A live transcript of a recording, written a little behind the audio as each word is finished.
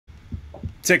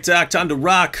TikTok, time to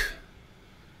rock.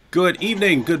 Good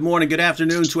evening, good morning, good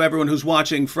afternoon to everyone who's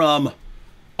watching from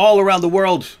all around the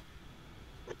world.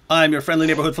 I'm your friendly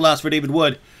neighborhood philosopher, David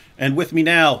Wood, and with me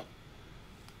now,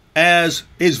 as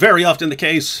is very often the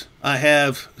case, I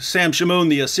have Sam Shamoun,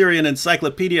 the Assyrian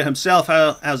encyclopedia himself.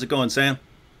 How's it going, Sam?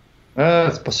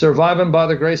 Surviving by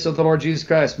the grace of the Lord Jesus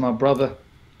Christ, my brother.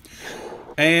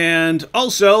 And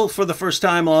also, for the first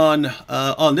time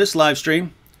on this live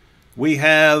stream, we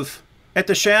have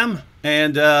Ehteshaam.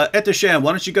 And Ehteshaam,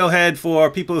 why don't you go ahead, for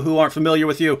people who aren't familiar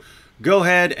with you, go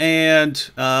ahead and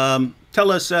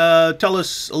tell us a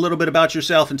little bit about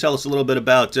yourself, and tell us a little bit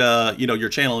about your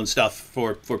channel and stuff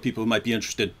for people who might be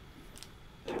interested.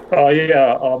 My name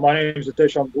is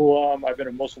Ehteshaam Gulam. I've been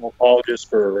a Muslim apologist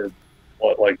for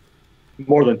like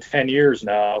more than 10 years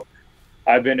now.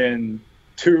 I've been in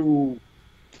 2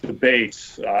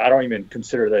 debates. I don't even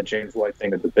consider that James White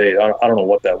thing a debate. I don't know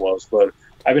what that was, but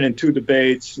I've been in 2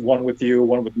 debates, one with you,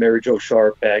 one with Mary Jo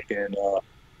Sharp back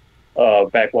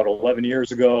 11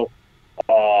 years ago.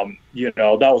 That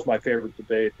was my favorite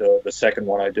debate, the second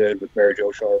one I did with Mary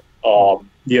Jo Sharp. So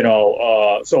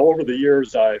over the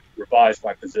years, I've revised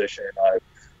my position.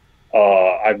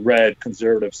 I've read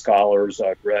conservative scholars.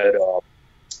 I've read,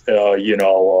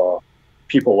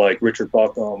 people like Richard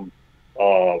Buckham,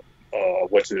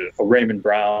 Raymond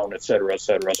Brown, et cetera, et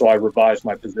cetera. So I revised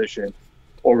my position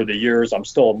over the years. I'm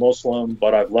still a Muslim,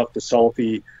 but I've left the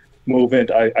Salafi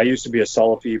movement. I used to be a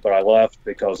Salafi, but I left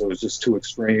because it was just too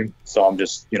extreme. So I'm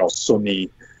just, Sunni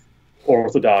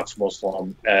Orthodox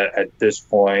Muslim at this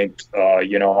point.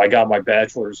 I got my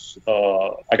bachelor's.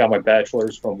 I got my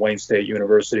bachelor's from Wayne State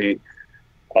University.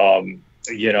 I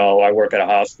work at a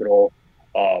hospital.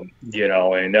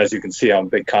 And as you can see, I'm a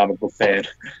big comic book fan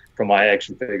from my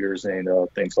action figures and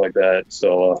things like that.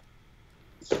 So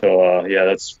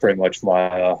that's pretty much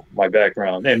my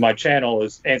background. And my channel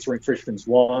is Answering Christians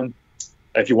 1.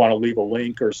 If you want to leave a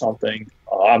link or something,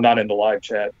 I'm not in the live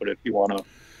chat, but if you want to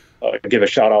give a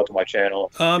shout out to my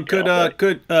channel,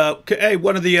 hey,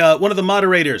 one of the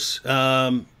moderators,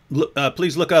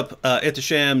 please look up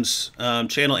Ehteshaam's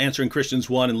channel, Answering Christians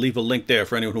 1, and leave a link there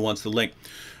for anyone who wants the link.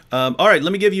 All right,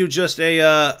 let me give you just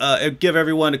give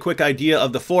everyone a quick idea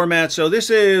of the format. So this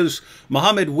is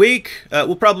Muhammad Week.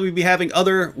 We'll probably be having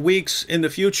other weeks in the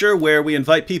future where we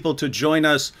invite people to join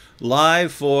us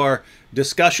live for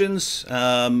discussions.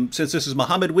 Since this is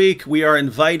Muhammad Week, we are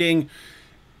inviting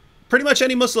pretty much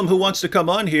any Muslim who wants to come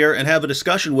on here and have a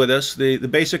discussion with us. The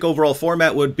basic overall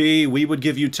format would be, we would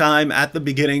give you time at the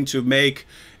beginning to make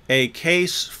a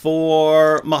case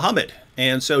for Muhammad.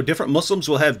 And so different Muslims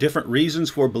will have different reasons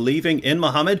for believing in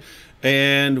Muhammad,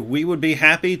 and we would be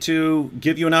happy to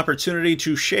give you an opportunity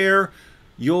to share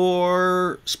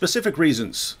your specific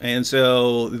reasons. And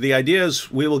so the idea is,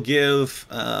 we will give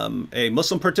a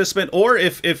Muslim participant, or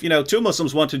if 2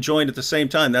 Muslims want to join at the same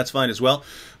time, that's fine as well.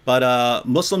 But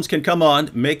Muslims can come on,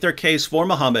 make their case for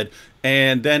Muhammad,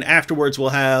 and then afterwards we'll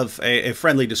have a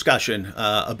friendly discussion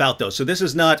about those. So this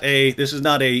is not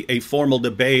a formal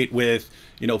debate with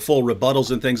full rebuttals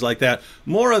and things like that.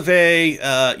 More of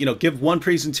a give one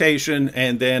presentation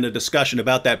and then a discussion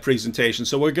about that presentation.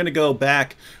 So we're going to go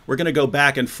back. We're going to go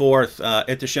back and forth.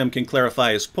 Ehteshaam can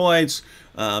clarify his points.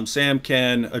 Sam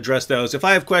can address those. If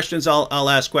I have questions, I'll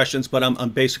ask questions. But I'm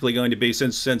basically going to be,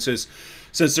 since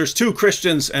there's 2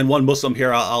 Christians and 1 Muslim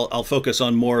here, I'll focus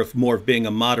on more of being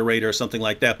a moderator or something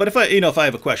like that. But if I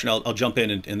have a question, I'll jump in,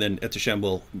 and then Ehteshaam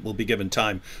will be given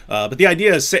time. But the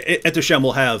idea is Ehteshaam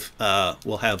will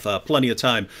have plenty of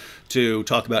time to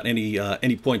talk about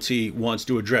any points he wants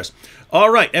to address. All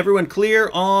right, everyone clear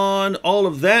on all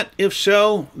of that? If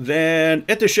so, then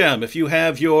Ehteshaam, if you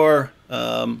have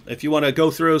if you want to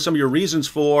go through some of your reasons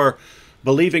for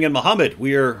believing in Muhammad,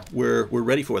 we're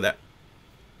ready for that.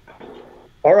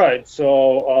 All right.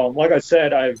 So, like I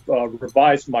said, I've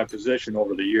revised my position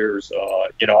over the years.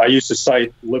 I used to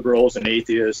cite liberals and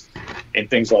atheists and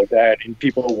things like that, and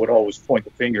people would always point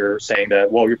the finger, saying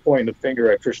that, well, you're pointing the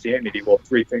finger at Christianity. Well,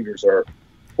 3 fingers are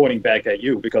pointing back at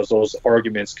you, because those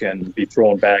arguments can be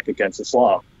thrown back against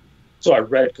Islam. So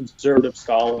I've read conservative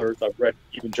scholars. I've read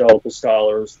evangelical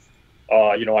scholars.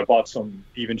 I bought some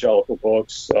evangelical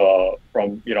books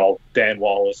from, Dan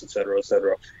Wallace, et cetera, et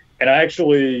cetera. And I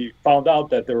actually found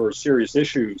out that there were serious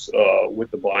issues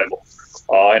with the Bible.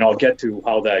 And I'll get to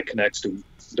how that connects to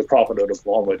the prophethood of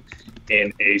Muhammad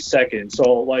in a second.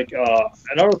 So,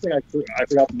 another thing I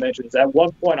forgot to mention is, at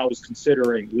one point I was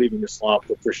considering leaving Islam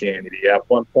for Christianity. At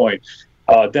one point,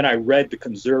 then I read the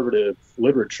conservative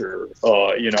literature,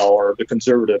 or the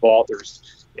conservative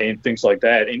authors and things like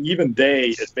that. And even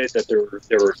they admit that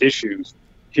there were issues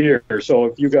here. So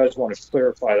if you guys want to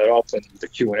clarify that up in the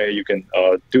Q&A, you can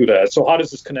do that. So how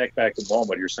does this connect back to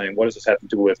Muhammad? You're saying, what does this have to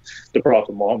do with the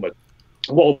Prophet Muhammad?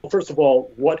 Well, first of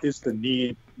all, what is the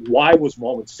need? Why was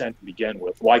Muhammad sent to begin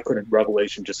with? Why couldn't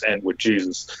Revelation just end with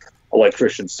Jesus, like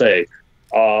Christians say?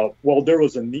 Well, there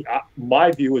was a need.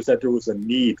 My view is that there was a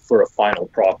need for a final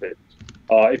prophet.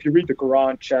 If you read the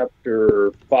Quran,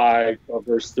 chapter 5,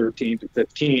 verse 13 to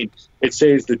 15, it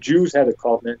says the Jews had a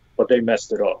covenant, but they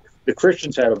messed it up. The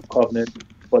Christians had a covenant,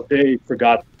 but they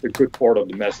forgot the good part of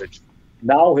the message.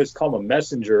 Now has come a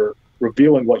messenger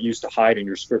revealing what used to hide in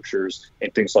your scriptures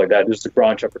and things like that. This is the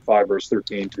Quran, chapter 5, verse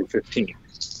 13 through 15.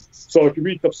 So if you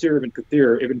read Tafsir Ibn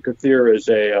Kathir is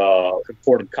a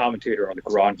important commentator on the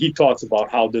Quran. He talks about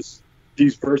how these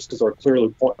verses are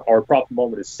clearly, our Prophet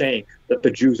Muhammad is saying that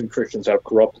the Jews and Christians have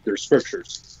corrupted their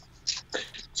scriptures.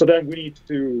 So then we need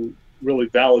to really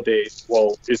validate,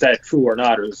 well, is that true or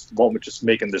not, or is Muhammad just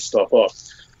making this stuff up?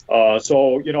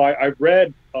 So, you know, I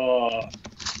read,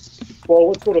 well,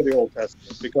 let's go to the Old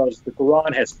Testament, because the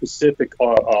Quran has specific,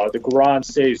 the Quran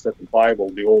says that the Bible,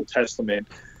 the Old Testament,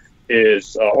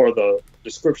 is, or the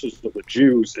scriptures of the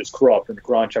Jews is corrupt. In the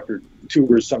Quran, chapter 2,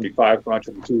 verse 75, Quran,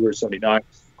 chapter 2, verse 79,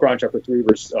 Quran, chapter 3,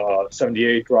 verse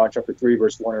 78, Quran, chapter 3,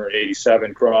 verse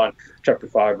 187, Quran, chapter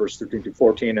 5, verse 13 to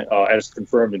 14, as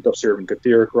confirmed in Tafsir Ibn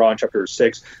Kathir, Quran, chapter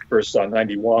 6, verse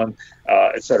 91,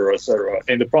 etc., etc.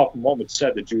 And the Prophet Muhammad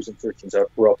said the Jews and Christians have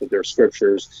corrupted their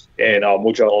scriptures in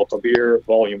Mujal al-Kabir,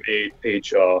 volume 8,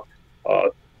 page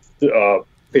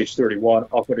 31,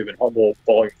 Ahmad ibn Hanbal,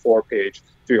 volume 4, page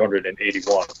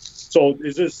 381. So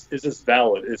is this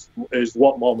valid? Is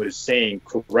what Muhammad is saying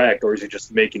correct, or is he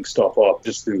just making stuff up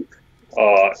just to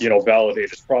validate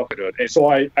his prophethood? And so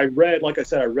I read, like I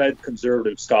said, I read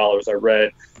conservative scholars, I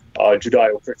read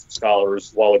Judeo-Christian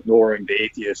scholars, while ignoring the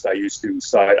atheists I used to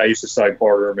cite. I used to cite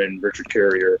Bart Ehrman, Richard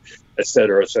Carrier, et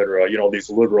cetera, these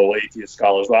liberal atheist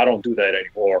scholars. But I don't do that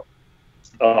anymore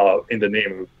in the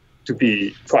name of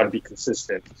try to be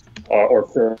consistent or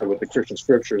fair with the Christian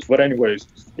scriptures. But anyways,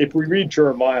 if we read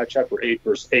Jeremiah chapter 8,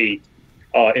 verse 8,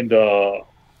 in the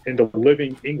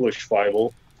Living English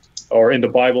Bible, or in the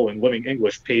Bible in Living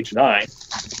English, page 9,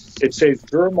 it says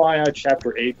Jeremiah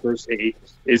chapter 8, verse 8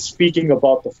 is speaking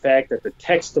about the fact that the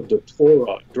text of the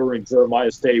Torah during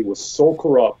Jeremiah's day was so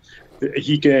corrupt that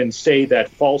he can say that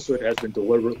falsehood has been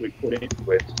deliberately put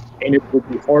into it. And it would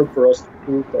be hard for us to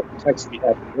prove that the text we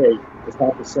have today is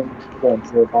not the same one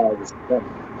Jeremiah was written.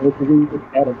 And if we read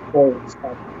Adam Clark's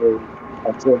commentary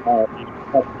on Jeremiah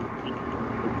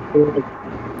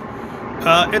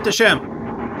 8, Ehteshaam,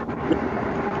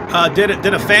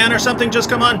 did a fan or something just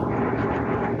come on?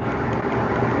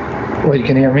 Well, you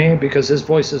can hear me because his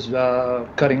voice is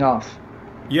cutting off.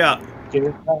 Yeah.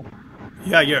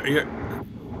 Yeah, you're.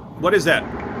 What is that?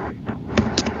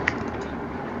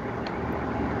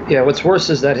 Yeah, what's worse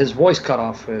is that his voice cut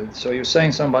off. So you're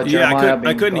saying something about Jeremiah.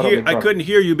 I couldn't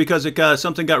hear you because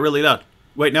something got really loud.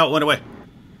 Wait, now it went away.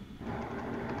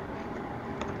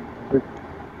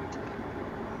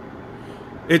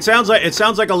 It sounds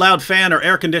like a loud fan or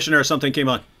air conditioner or something came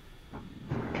on.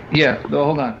 Yeah, no,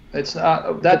 hold on. It's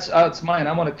it's mine.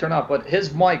 I'm gonna turn off, but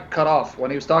his mic cut off when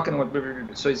he was talking.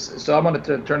 So I'm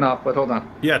gonna turn off, but hold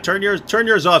on. Yeah, turn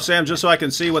yours off, Sam, just so I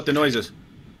can see what the noise is.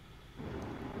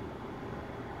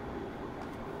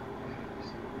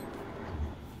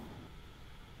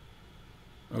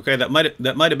 Okay, that might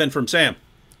have been from Sam.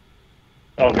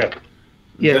 Okay.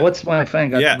 Yeah, what's my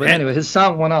thing? Yeah, but anyway, his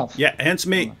sound went off. Yeah, hence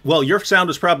me. Well, your sound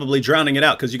is probably drowning it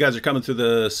out because you guys are coming through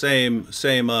the same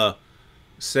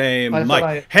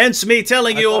mic. Hence me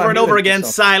telling you over and over again,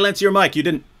 silence your mic. You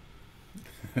didn't.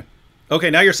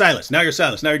 Okay, now you're silenced. Now you're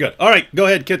good. All right, go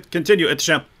ahead. Continue,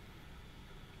 Ehteshaam.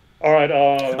 All right.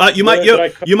 You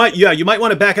might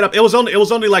want to back it up. It was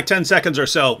only like 10 seconds or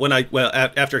so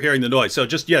after hearing the noise. So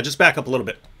just back up a little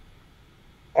bit.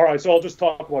 All right, so I'll just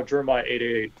talk about Jeremiah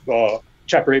 8:8,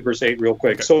 chapter 8, verse 8, real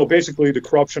quick. So basically, the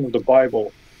corruption of the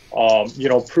Bible,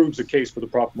 proves the case for the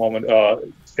Prophet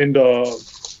Muhammad. In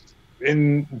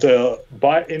the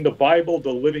Bible,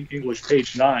 the Living English,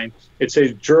 page 9, it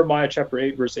says Jeremiah chapter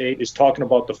 8, verse 8 is talking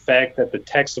about the fact that the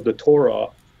text of the Torah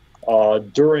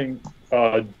during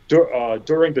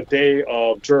the day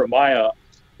of Jeremiah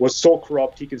was so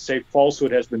corrupt he can say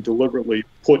falsehood has been deliberately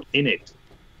put in it.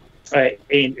 And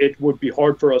it would be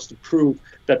hard for us to prove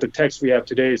that the text we have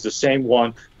today is the same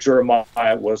one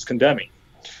Jeremiah was condemning.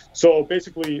 So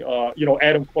basically,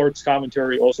 Adam Clark's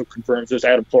commentary also confirms this.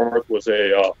 Adam Clark was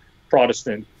a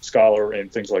Protestant scholar and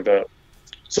things like that.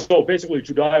 So basically,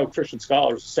 Judeo-Christian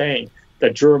scholars are saying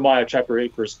that Jeremiah chapter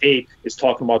 8, verse 8 is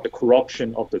talking about the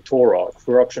corruption of the Torah,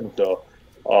 corruption of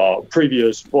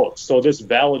previous books. So this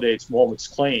validates Muhammad's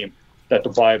claim that the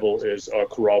Bible is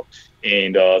corrupt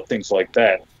and things like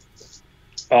that.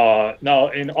 Now,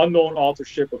 in unknown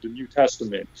authorship of the New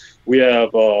Testament, we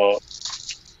have, for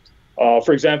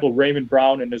example, Raymond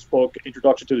Brown in his book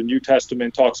Introduction to the New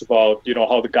Testament talks about,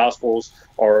 how the Gospels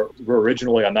were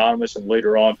originally anonymous, and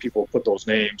later on people put those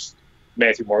names,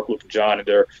 Matthew, Mark, Luke, and John, in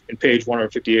there. In page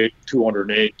 158,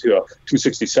 208 to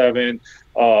 267.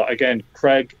 Again,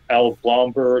 Craig L.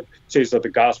 Blomberg says that the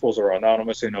Gospels are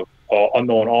anonymous and of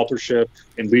unknown authorship.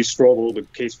 In Lee Strobel, The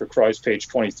Case for Christ, page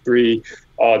 23.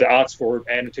 The Oxford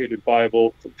Annotated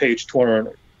Bible, page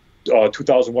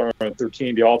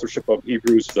 2113, the authorship of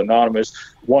Hebrews is anonymous.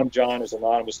 1 John is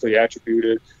anonymously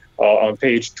attributed on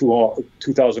page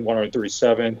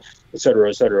 2137, et cetera,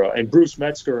 et cetera. And Bruce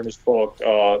Metzger in his book,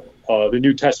 The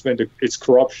New Testament, its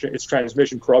corruption, its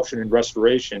transmission, corruption, and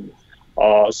restoration,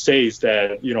 says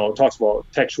that, it talks about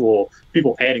textual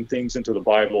people adding things into the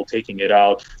Bible, taking it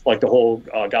out, like the whole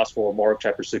Gospel of Mark,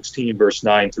 chapter 16, verse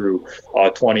 9 through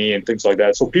 20, and things like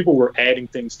that. So people were adding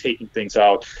things, taking things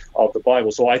out of the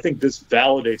Bible. So I think this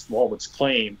validates Muhammad's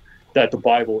claim that the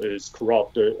Bible is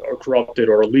corrupted,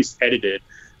 or at least edited,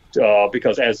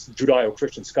 because as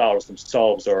Judeo-Christian scholars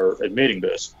themselves are admitting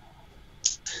this.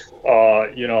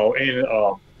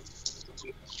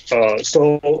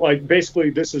 So, like, basically,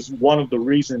 this is one of the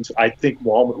reasons I think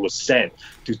Muhammad was sent,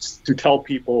 to tell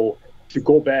people to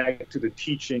go back to the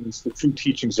teachings, the true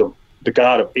teachings of the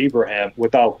God of Abraham,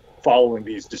 without following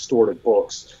these distorted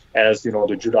books, as, the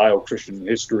Judeo-Christian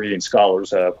history and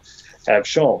scholars have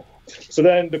shown. So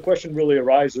then the question really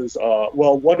arises,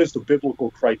 well, what is the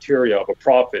biblical criteria of a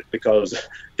prophet? Because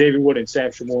David Wood and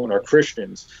Sam Shamoun are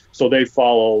Christians, so they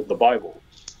follow the Bible.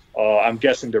 I'm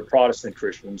guessing they're Protestant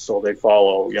Christians, so they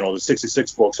follow, the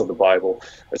 66 books of the Bible,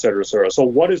 et cetera, et cetera. So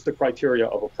what is the criteria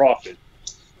of a prophet?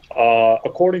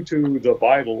 According to the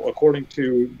Bible, according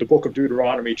to the book of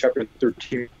Deuteronomy, chapter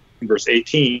 13, verse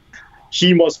 18,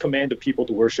 he must command the people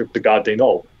to worship the God they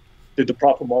know. Did the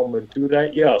Prophet Muhammad do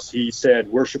that? Yes. He said,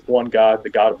 worship one God, the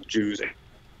God of the Jews.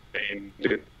 And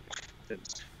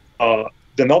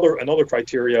another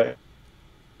criteria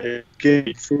is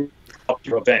give fruit of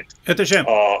your event. Ehteshaam.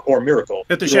 Or miracle.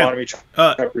 Ehteshaam.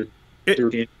 Chapter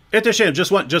 13. Ehteshaam,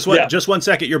 just one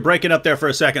second. You're breaking up there for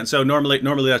a second. So normally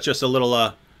that's just a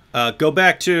little. Go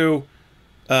back to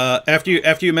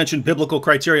after you mentioned biblical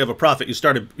criteria of a prophet. You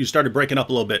started breaking up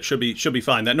a little bit. Should be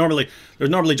fine. There's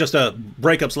normally just a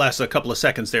breakups last a couple of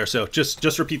seconds there. So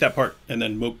just repeat that part and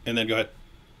then move and then go ahead.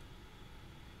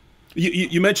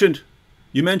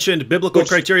 You mentioned biblical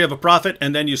criteria of a prophet,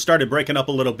 and then you started breaking up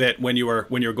a little bit when you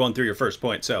were going through your first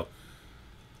point. So.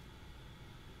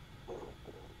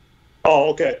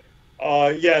 Oh, okay.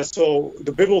 Yeah, so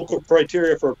the biblical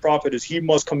criteria for a prophet is he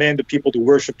must command the people to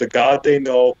worship the God they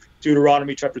know.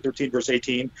 Deuteronomy chapter 13, verse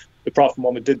 18. The Prophet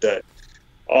Muhammad did that.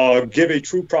 Give a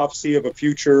true prophecy of a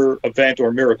future event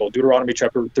or miracle. Deuteronomy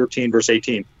chapter 13, verse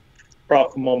 18.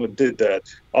 Prophet Muhammad did that.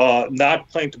 Not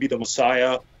claim to be the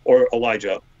Messiah or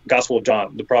Elijah. Gospel of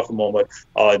John, the Prophet Muhammad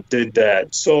did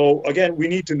that. So again, we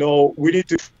need to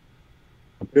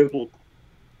biblical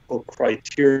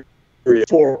criteria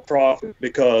for a prophet,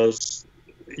 because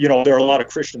there are a lot of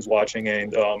Christians watching,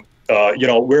 and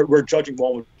we're judging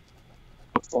Muhammad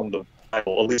from the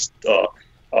Bible, at least for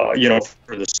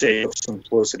the sake of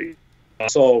simplicity.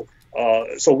 So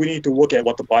we need to look at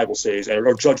what the Bible says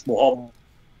or judge Muhammad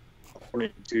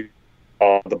according to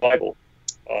the Bible.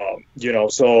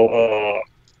 So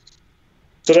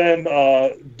then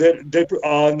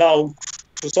now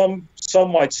some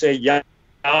might say Yahweh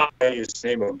is the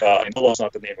name of God, and Allah is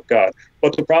not the name of God.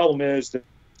 But the problem is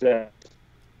that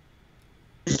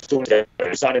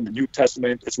it's not in the New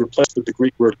Testament. It's replaced with the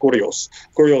Greek word kurios.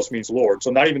 Kurios means Lord.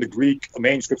 So not even the Greek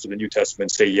manuscripts of the New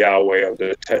Testament say Yahweh or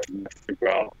the tetragrammatic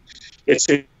ground. It's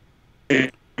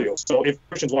kurios. So if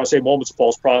Christians want to say Muhammad's a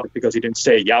false prophet because he didn't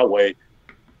say Yahweh,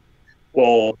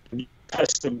 well,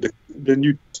 the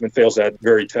New Testament fails that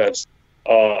very test.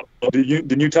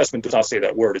 The New Testament does not say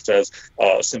that word. It says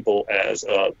simple as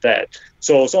that.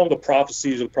 So some of the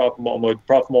prophecies of Prophet Muhammad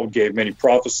gave many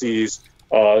prophecies.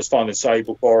 It's found in Sahih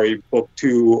Bukhari, book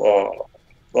 2,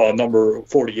 number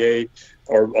 48,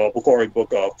 or Bukhari,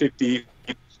 book 50.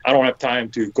 I don't have time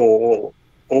to go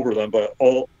over them, but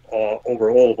over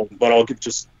all of them. But I'll give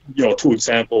just 2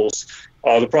 examples.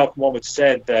 The Prophet Muhammad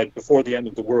said that before the end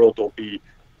of the world, there'll be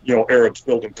Arabs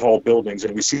building tall buildings,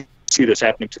 and we see this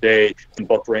happening today in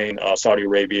Bahrain, Saudi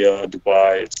Arabia,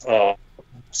 Dubai.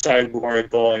 Sahih Bukhari,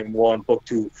 volume 1, book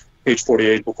 2, page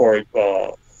 48, Bukhari,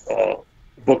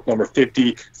 book number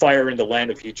 50, fire in the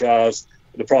land of Hijaz,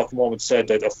 the Prophet Muhammad said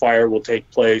that a fire will take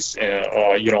place,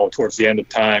 towards the end of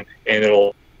time, and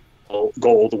it'll go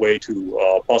all the way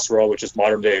to Basra, which is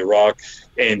modern day Iraq.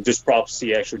 And this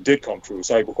prophecy actually did come true.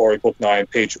 Sahih Bukhari, book 9,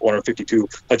 page 152,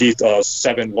 hadith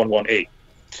 7118.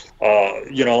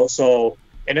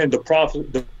 And then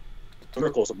the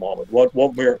miracles of Muhammad.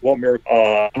 What miracle?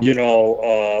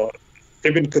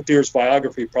 Ibn Kathir's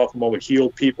biography, Prophet Muhammad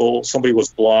healed people. Somebody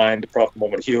was blind. The Prophet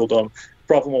Muhammad healed them.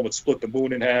 Prophet Muhammad split the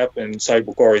moon in half. And Sahih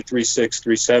Bukhari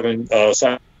 3637,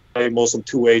 Sahih Muslim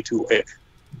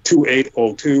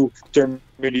 2802,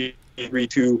 Germany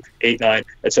 3289,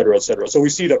 etc., etc. So we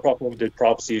see that Prophet Muhammad did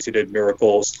prophecies, he did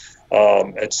miracles,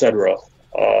 etc.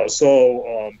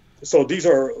 So these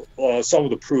are some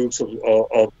of the proofs of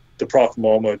the Prophet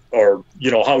Muhammad, or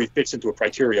how he fits into a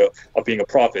criteria of being a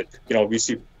prophet. We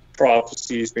see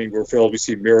prophecies being fulfilled, we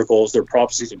see miracles, there are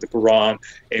prophecies of the Quran,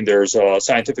 and there's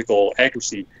scientific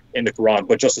accuracy in the Quran.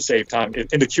 But just to save time,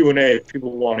 in the Q&A, if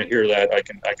people want to hear that, I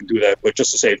can do that. But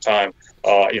just to save time,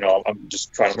 I'm going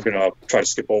to try to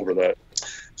skip over that.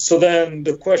 So then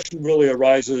the question really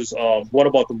arises: what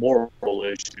about the moral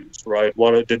issues, right?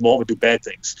 What did Muhammad do? Bad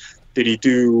things? Did he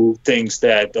do things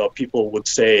that people would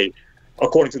say,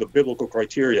 according to the biblical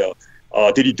criteria?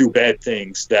 Did he do bad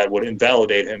things that would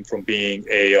invalidate him from being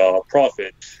a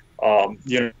prophet? As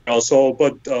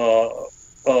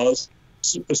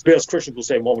Christians will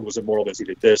say, Muhammad was immoral because he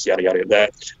did this, yada, yada,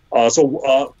 that.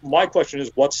 So my question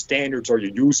is, what standards are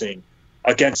you using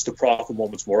against the Prophet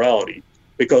Muhammad's morality?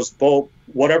 Because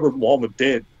whatever Muhammad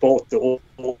did, both the Old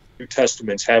and New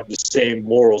Testaments have the same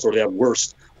morals, or they have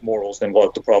worse morals than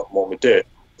what the Prophet Muhammad did.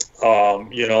 So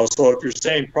if you're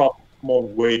saying Prophet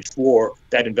Muhammad waged war,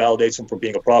 that invalidates him from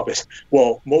being a prophet.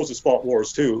 Well, Moses fought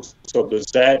wars too, so does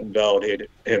that invalidate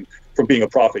him from being a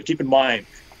prophet? Keep in mind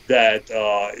that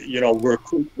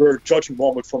we're judging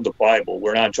Muhammad from the Bible.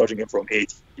 We're not judging him from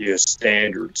atheist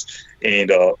standards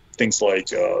and things like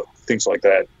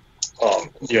that.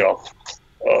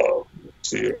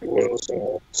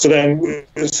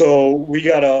 So we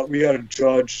gotta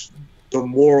judge the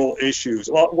moral issues.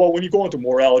 Well, when you go into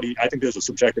morality, I think there's a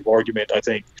subjective argument. I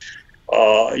think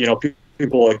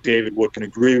people like David Wood can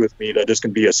agree with me that this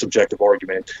can be a subjective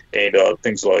argument, and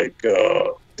things like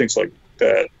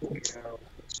that.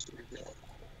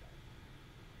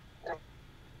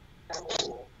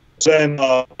 Then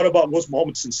what about, was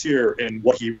Muhammad sincere in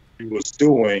what he was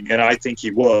doing? And I think he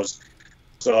was.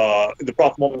 The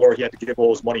Prophet Muhammad, where he had to give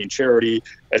all his money in charity,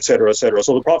 etc., etc.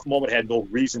 So the Prophet Muhammad had no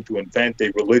reason to invent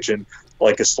a religion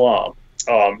like Islam.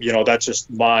 That's just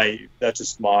my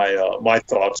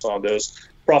thoughts on this.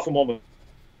 Prophet Muhammad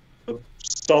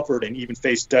suffered and even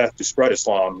faced death to spread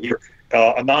Islam.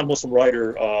 A non-Muslim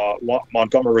writer,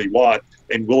 Montgomery Watt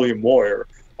and William Moyer,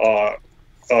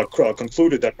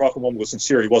 concluded that Prophet Muhammad was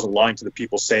sincere. He wasn't lying to the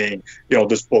people, saying,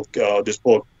 this book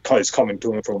is coming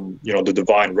to him from, the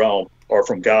divine realm or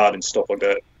from God and stuff like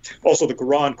that. Also, the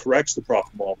Quran corrects the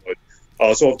Prophet Muhammad.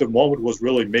 So if the Muhammad was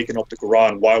really making up the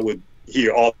Quran, why would he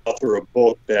author a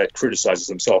book that criticizes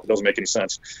himself? It doesn't make any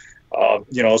sense.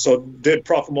 So did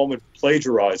Prophet Muhammad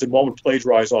plagiarize? Did Muhammad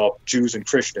plagiarize off Jews and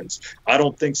Christians? I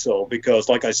don't think so, because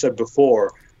like I said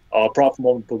before, Prophet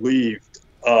Muhammad believed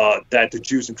that the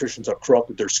Jews and Christians have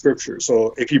corrupted their scriptures.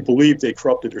 So if he believed they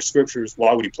corrupted their scriptures,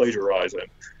 why would he plagiarize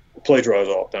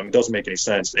off them? It doesn't make any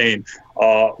sense. And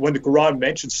when the Quran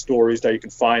mentions stories that you can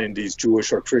find in these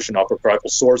Jewish or Christian apocryphal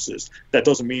sources, that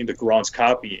doesn't mean the Quran's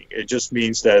copying. It just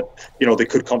means that, they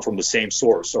could come from the same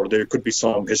source, or there could be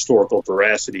some historical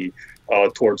veracity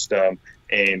towards them,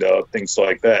 and things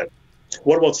like that.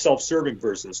 What about self-serving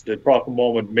verses? Did Prophet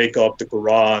Muhammad make up the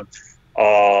Quran,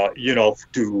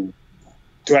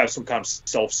 to have some kind of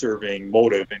self-serving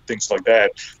motive and things like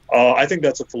that? I think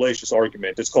that's a fallacious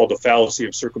argument. It's called the fallacy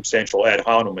of circumstantial ad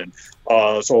hominem.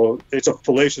 So it's a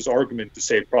fallacious argument to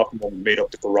say Prophet Muhammad made up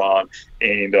the Quran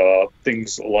and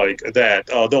things like that.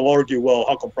 They'll argue, well,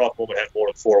 how come Prophet Muhammad had more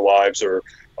than 4 wives? Or,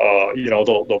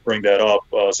 they'll bring that up,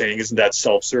 saying, isn't that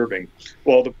self-serving?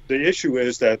 Well, the issue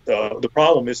is that the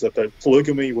problem is that the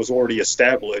polygamy was already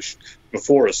established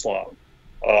before Islam.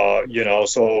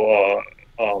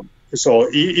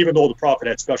 So even though the Prophet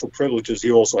had special privileges,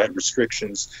 he also had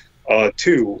restrictions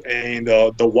too. And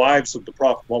the wives of the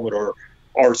Prophet Muhammad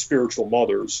are spiritual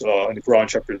mothers in the Quran,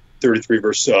 chapter 33,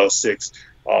 verse 6,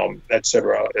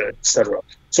 etc., etc.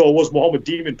 So was Muhammad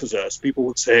demon possessed? People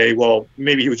would say, well,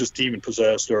 maybe he was just demon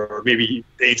possessed, or maybe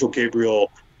Angel Gabriel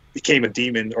became a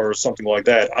demon or something like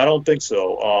that. I don't think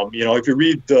so. If you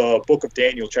read the book of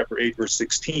Daniel, chapter 8, verse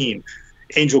 16,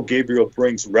 Angel Gabriel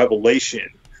brings revelation.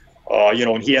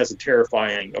 And he has a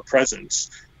terrifying presence.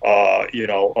 Book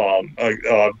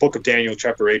of Daniel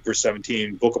chapter 8 verse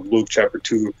 17, Book of Luke chapter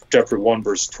 1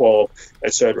 verse 12,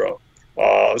 etc.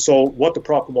 So what the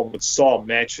Prophet Muhammad saw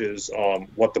matches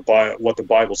what the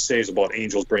Bible says about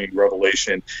angels bringing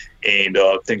revelation and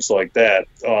things like that.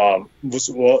 But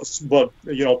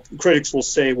critics will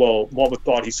say, well, Muhammad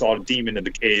thought he saw a demon in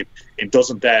the cave, and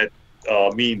doesn't that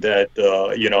mean that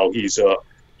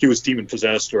he was demon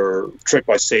possessed or tricked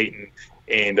by Satan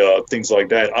and things like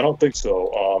that? I don't think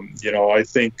so. I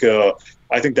think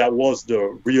that was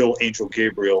the real angel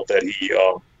Gabriel that he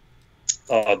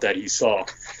saw.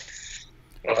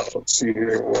 Let's see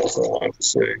here. What else I wanted to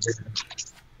say?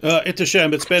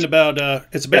 Ehteshaam,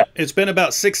 it's been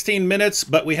about 16 minutes,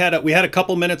 but we had a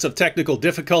couple minutes of technical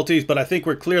difficulties, but I think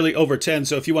we're clearly over 10.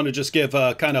 So if you want to just give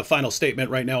a kind of final statement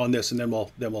right now on this, and then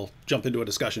we'll jump into a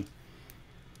discussion.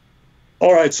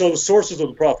 All right. So the sources of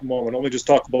the Prophet Muhammad. Let me just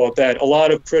talk about that. A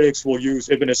lot of critics will use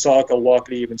Ibn Ishaq,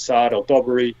 al-Waqidi, Ibn Sa'd,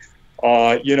 al-Tabari.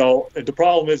 The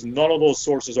problem is none of those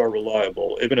sources are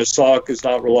reliable. Ibn Ishaq is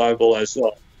not reliable, as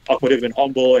Ahmad ibn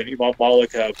Hanbal and Imam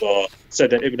Malik have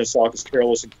said that Ibn Ishaq is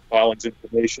careless in compiling his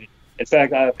information. In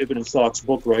fact, I have Ibn Ishaq's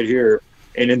book right here,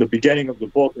 and in the beginning of the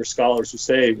book, there are scholars who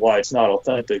say why it's not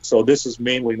authentic. So this is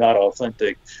mainly not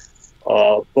authentic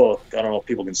book. I don't know if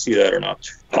people can see that or not.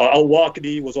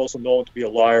 Al-Waqidi was also known to be a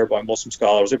liar by Muslim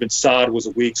scholars. Ibn Sa'd was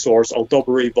a weak source.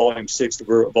 Al-Tabari, volume 6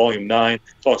 to volume 9,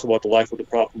 talks about the life of the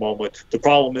Prophet Muhammad. The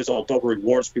problem is Al-Tabari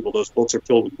warns people those books are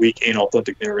filled with weak and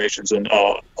authentic narrations. And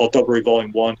Al-Tabari,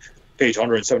 volume 1, page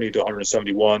 170 to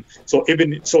 171. So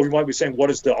you might be saying,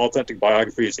 what is the authentic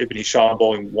biography? It's Ibn Ehteshaam,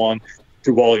 volume 1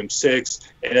 to volume 6,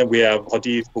 and then we have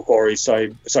Hadith, Bukhari,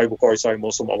 Sahih Bukhari, Sahih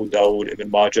Muslim, Abu Dawud,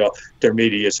 Ibn Majah,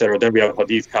 Tirmidhi, etc. Then we have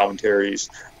Hadith commentaries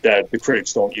that the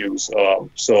critics don't use.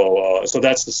 So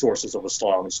that's the sources of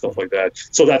Islam and stuff like that.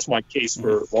 So that's my case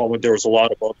for Muhammad. There was a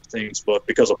lot of other things, but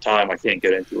because of time, I can't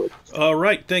get into it. All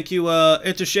right, thank you,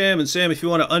 Ehteshaam. And Sam, if you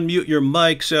want to unmute your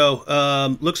mic. So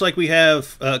looks like we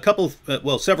have a couple,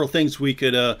 several things we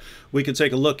could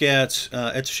take a look at.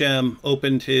 Ehteshaam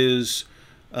opened his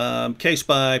case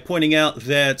by pointing out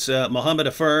that Muhammad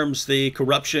affirms the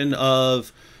corruption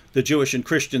of the Jewish and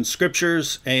Christian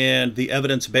scriptures, and the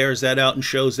evidence bears that out and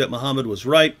shows that Muhammad was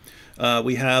right.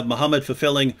 We have Muhammad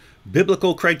fulfilling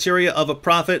biblical criteria of a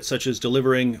prophet, such as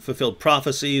delivering fulfilled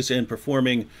prophecies and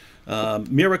performing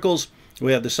miracles.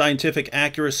 We have the scientific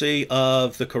accuracy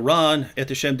of the Quran.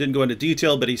 Ehteshaam didn't go into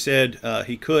detail, but he said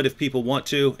he could if people want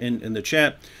to in the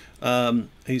chat.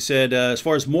 He said, as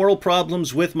far as moral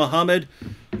problems with Muhammad,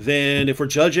 then if we're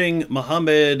judging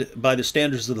Muhammad by the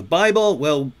standards of the Bible,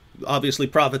 well, obviously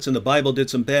prophets in the Bible did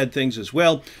some bad things as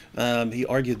well. He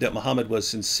argued that Muhammad was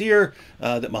sincere,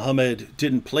 that Muhammad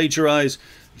didn't plagiarize,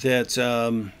 that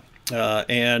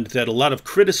and that a lot of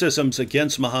criticisms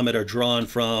against Muhammad are drawn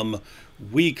from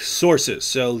weak sources.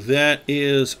 So that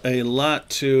is a lot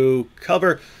to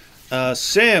cover.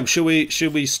 Sam, should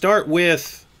we start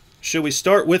with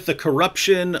the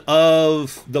corruption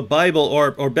of the Bible,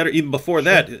 or better, even before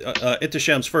that?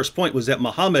 Ehteshaam's first point was that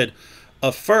Muhammad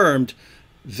affirmed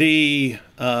the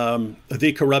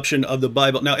corruption of the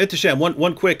Bible. Now, Ehteshaam,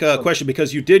 one quick question,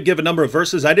 because you did give a number of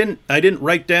verses. I didn't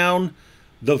write down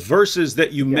the verses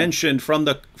that you mentioned from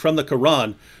the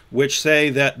Quran, which say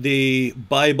that the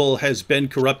Bible has been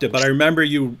corrupted. But I remember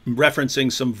you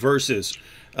referencing some verses.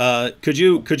 Could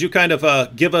you kind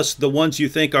of give us the ones you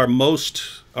think are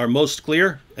most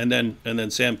clear, and then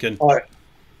Sam can.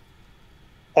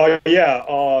 The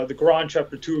Quran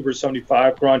chapter 2 verse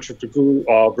 75, Quran chapter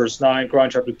 2 verse 9,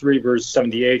 Quran chapter 3 verse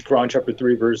 78, Quran chapter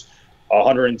 3 verse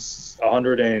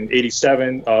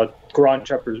 187, Quran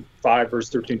chapter 5 verse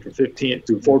 13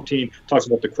 through 14 talks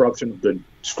about the corruption of the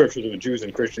scriptures of the Jews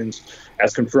and Christians,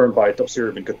 as confirmed by Tafsir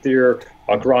ibn Kathir.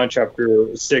 Quran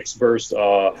chapter 6 verse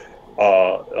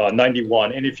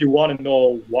 91. And if you want to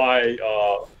know why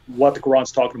what the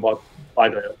Quran's talking about by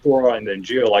the Torah and the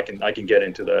Injil, I can get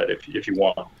into that if you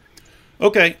want.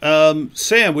 Okay,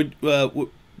 Sam,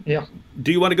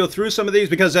 do you want to go through some of these,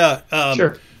 because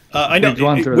sure. I know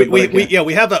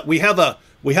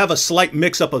we have a slight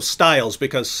mix-up of styles,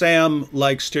 because Sam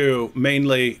likes to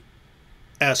mainly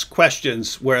ask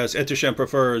questions, whereas Ehteshaam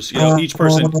prefers each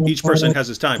person has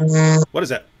his time. What is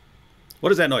that?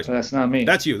 What is that noise? That's not me.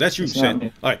 That's you. That's you,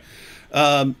 Sam. All right.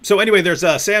 So anyway, there's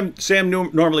Sam. Sam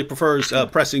normally prefers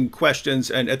pressing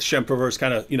questions, and Ehteshaam prefers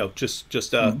kind of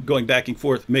just going back and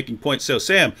forth, making points. So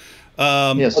Sam,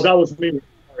 yes, that was me.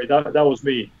 Sorry, that was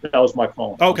me. That was my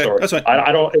phone. Okay, that's fine.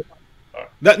 I don't.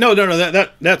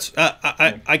 That's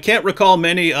I can't recall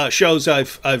many shows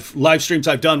live streams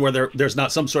I've done where there's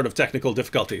not some sort of technical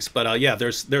difficulties. But yeah,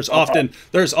 there's often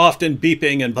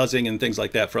beeping and buzzing and things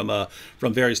like that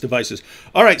from various devices.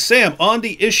 All right, Sam, on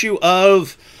the issue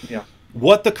of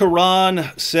what the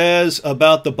Quran says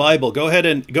about the Bible, go ahead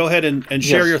and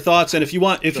share your thoughts. And if you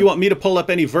want me to pull up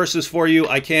any verses for you,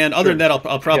 I can. Other than that,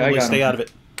 I'll probably stay out of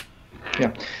it.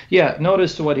 Yeah.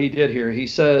 Notice what he did here. He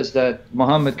says that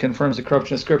Muhammad confirms the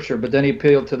corruption of Scripture, but then he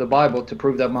appealed to the Bible to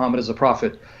prove that Muhammad is a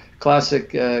prophet. Classic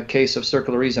case of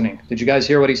circular reasoning. Did you guys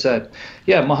hear what he said?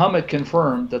 Yeah, Muhammad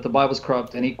confirmed that the Bible is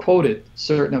corrupt, and he quoted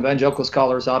certain evangelical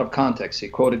scholars out of context. He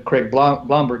quoted Craig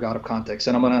Blomberg out of context,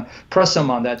 and I'm going to press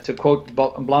him on that to quote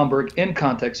Blomberg in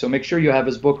context. So make sure you have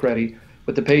his book ready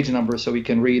with the page number so we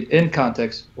can read in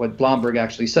context what Blomberg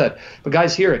actually said. But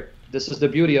guys, hear it. This is the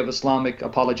beauty of Islamic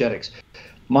apologetics.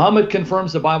 Muhammad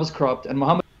confirms the Bible is corrupt, and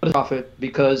Muhammad is a prophet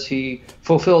because he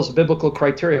fulfills biblical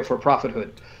criteria for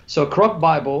prophethood. So a corrupt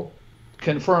Bible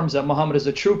confirms that Muhammad is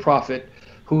a true prophet,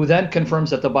 who then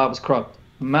confirms that the Bible is corrupt.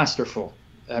 Masterful.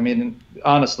 I mean,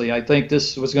 honestly, I think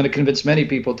this was going to convince many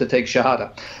people to take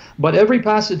Shahada. But every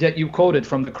passage that you quoted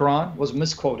from the Quran was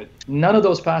misquoted. None of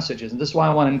those passages, and this is why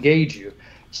I want to engage you,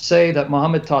 say that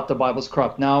Muhammad taught the Bible's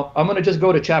corrupt. Now, I'm going to just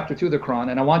go to chapter 2 of the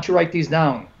Quran, and I want you to write these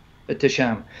down,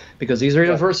 Ehteshaam, because these are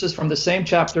the verses from the same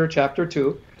chapter, chapter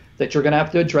 2, that you're going to have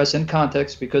to address in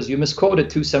context, because you misquoted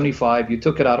 275. You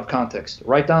took it out of context.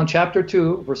 Write down chapter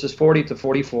 2, verses 40 to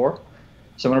 44.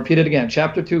 So I'm going to repeat it again.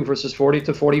 Chapter 2, verses 40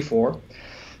 to 44.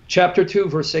 Chapter 2,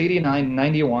 verse 89,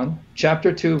 91.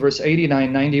 Chapter 2, verse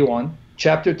 89, 91.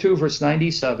 Chapter 2, verse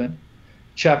 97.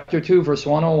 Chapter 2, verse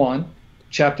 101.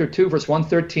 Chapter 2, verse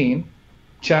 113,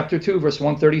 chapter 2, verse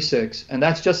 136, and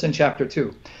that's just in chapter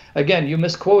 2. Again, you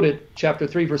misquoted chapter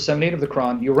 3, verse 78 of the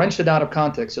Quran. You wrenched it out of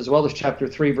context, as well as chapter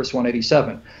 3, verse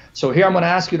 187. So here I'm going to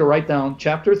ask you to write down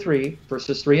chapter 3,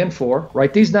 verses 3 and 4.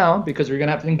 Write these down, because we're going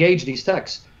to have to engage these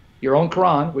texts. Your own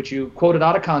Quran, which you quoted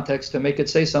out of context to make it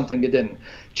say something it didn't.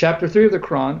 Chapter 3 of the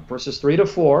Quran, verses 3 to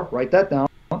 4. Write that down.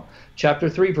 Chapter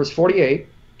 3, verse 48.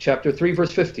 Chapter 3,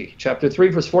 verse 50. Chapter 3,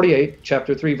 verse 48.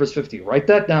 Chapter 3, verse 50. Write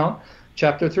that down.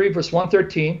 Chapter 3, verse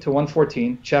 113 to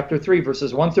 114. Chapter 3,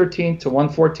 verses 113 to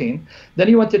 114. Then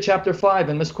you went to chapter 5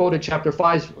 and misquoted chapter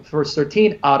 5, verse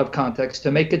 13 out of context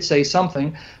to make it say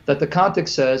something that the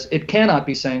context says it cannot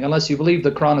be saying unless you believe the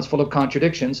Quran is full of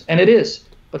contradictions. And it is,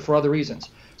 but for other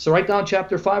reasons. So write down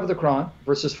chapter 5 of the Quran,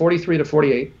 verses 43 to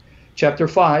 48. Chapter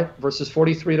 5, verses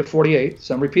 43 to 48.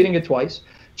 So I'm repeating it twice.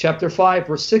 Chapter 5,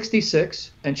 verse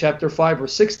 66, and chapter 5,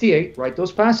 verse 68. Write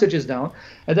those passages down.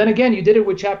 And then again, you did it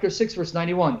with chapter 6, verse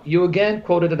 91. You again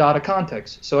quoted it out of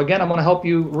context. So again, I'm going to help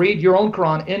you read your own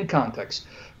Quran in context.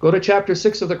 Go to chapter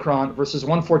 6 of the Quran, verses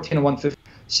 114 and 115.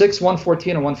 6,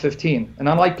 114, and 115. And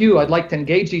unlike you, I'd like to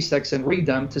engage these texts and read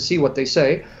them to see what they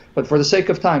say. But for the sake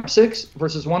of time, 6,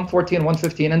 verses 114 and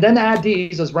 115. And then add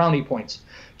these as brownie points.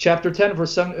 Chapter 10,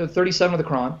 verse 37 of the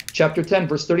Quran. Chapter 10,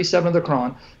 verse 37 of the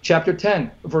Quran. Chapter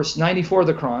 10, verse 94 of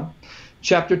the Quran.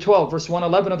 Chapter 12, verse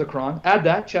 111 of the Quran. Add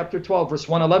that, chapter 12, verse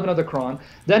 111 of the Quran.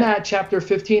 Then add chapter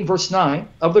 15, verse 9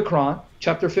 of the Quran.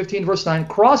 Chapter 15, verse 9.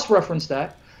 Cross-reference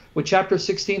that with chapter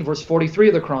 16, verse 43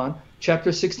 of the Quran.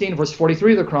 Chapter 16, verse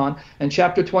 43 of the Quran. And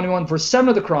chapter 21, verse 7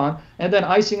 of the Quran. And then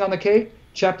icing on the cake,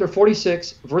 chapter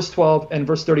 46, verse 12, and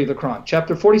verse 30 of the Quran.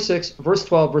 Chapter 46, verse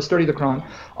 12, verse 30 of the Quran.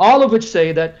 All of which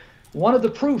say that one of the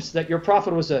proofs that your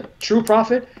prophet was a true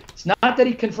prophet, it's not that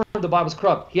he confirmed the Bible was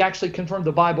corrupt. He actually confirmed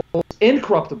the Bible was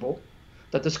incorruptible,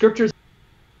 that the scriptures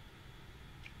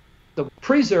are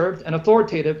preserved and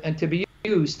authoritative and to be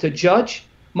used to judge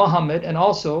Muhammad and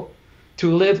also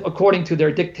to live according to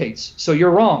their dictates. So you're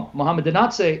wrong. Muhammad did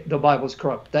not say the Bible is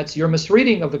corrupt. That's your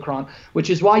misreading of the Quran, which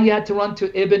is why you had to run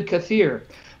to Ibn Kathir.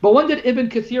 But when did Ibn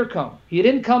Kathir come? He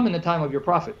didn't come in the time of your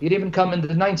prophet. He didn't even come in the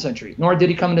 9th century, nor did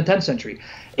he come in the 10th century.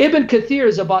 Ibn Kathir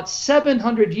is about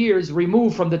 700 years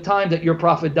removed from the time that your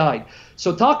prophet died.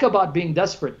 So talk about being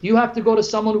desperate. You have to go to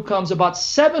someone who comes about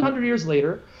 700 years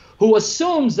later, who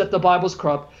assumes that the Bible is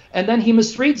corrupt, and then he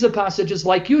misreads the passages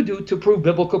like you do to prove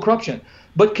biblical corruption.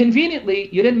 But conveniently,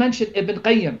 you didn't mention Ibn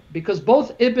Qayyim, because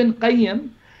both Ibn Qayyim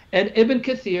and Ibn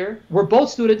Kathir were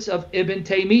both students of Ibn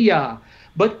Taymiyyah.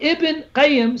 But Ibn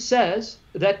Qayyim says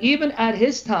that even at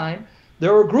his time,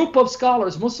 there are a group of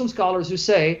scholars, Muslim scholars, who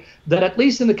say that at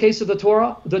least in the case of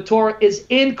the Torah is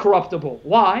incorruptible.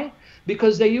 Why?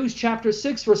 Because they use chapter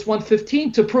 6, verse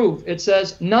 115 to prove. It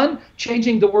says, none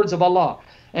changing the words of Allah.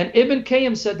 And Ibn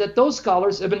Qayyim said that those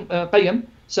scholars, Ibn Qayyim,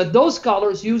 said those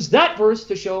scholars use that verse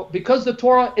to show because the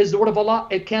Torah is the word of Allah,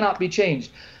 it cannot be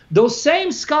changed. Those same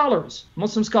scholars,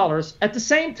 Muslim scholars, at the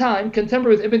same time,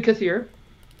 contemporary with Ibn Kathir,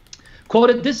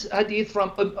 quoted this hadith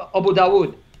from Abu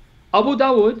Dawood. Abu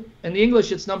Dawood, in the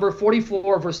English it's number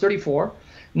 44, verse 34,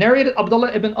 narrated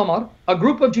Abdullah ibn Umar, a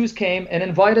group of Jews came and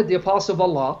invited the Apostle of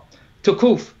Allah to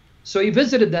Kuf. So he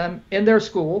visited them in their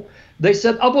school. They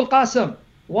said, Abu Qasim,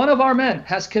 one of our men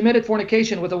has committed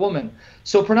fornication with a woman,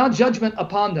 so pronounce judgment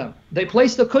upon them. They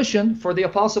placed a cushion for the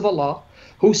Apostle of Allah,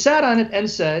 who sat on it and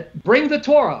said, bring the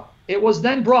Torah. It was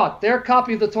then brought, their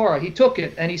copy of the Torah. He took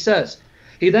it and he says,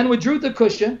 he then withdrew the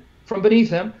cushion from beneath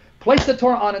him, placed the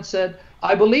Torah on it, said,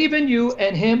 I believe in you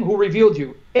and him who revealed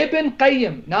you. Ibn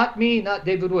Qayyim, not me, not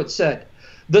David Wood, said,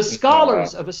 the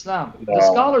scholars of Islam, the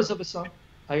scholars of Islam.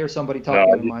 I hear somebody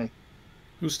talking on my...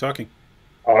 Who's talking?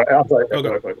 I'm sorry.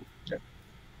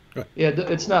 Yeah,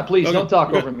 it's not. Please don't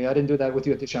talk over me. I didn't do that with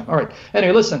you, Ehteshaam. All right.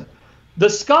 Anyway, listen. The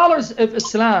scholars of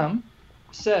Islam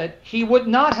said he would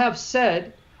not have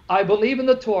said, I believe in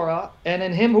the Torah, and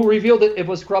in him who revealed it, it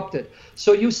was corrupted.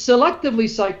 So you selectively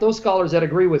cite those scholars that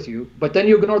agree with you, but then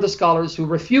you ignore the scholars who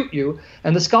refute you.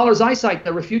 And the scholars I cite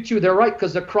that refute you, they're right,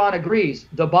 because the Quran agrees.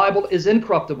 The Bible is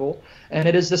incorruptible, and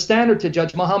it is the standard to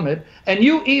judge Muhammad. And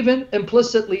you even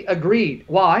implicitly agreed.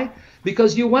 Why?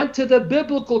 Because you went to the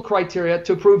biblical criteria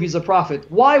to prove he's a prophet.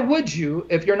 Why would you,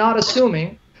 if you're not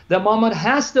assuming that Muhammad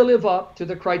has to live up to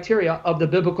the criteria of the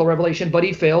biblical revelation, but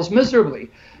he fails miserably?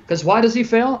 Because why does he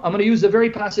fail? I'm going to use the very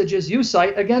passages you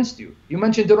cite against you. You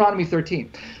mentioned Deuteronomy 13.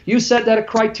 You said that a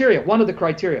criteria, one of the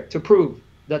criteria to prove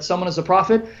that someone is a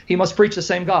prophet, he must preach the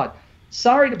same God.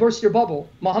 Sorry to burst your bubble,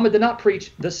 Muhammad did not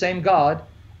preach the same God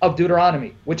of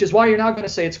Deuteronomy, which is why you're not going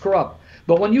to say it's corrupt.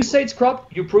 But when you say it's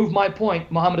corrupt, you prove my point.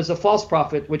 Muhammad is a false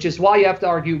prophet, which is why you have to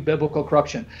argue biblical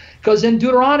corruption. Because in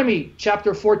Deuteronomy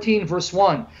chapter 14, verse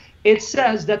 1, it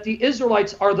says that the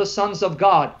Israelites are the sons of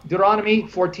God. Deuteronomy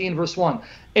 14, verse 1.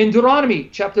 In Deuteronomy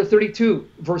chapter 32,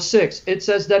 verse 6, it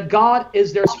says that God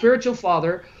is their spiritual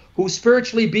father who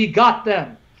spiritually begot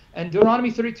them. And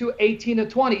Deuteronomy 32, 18 to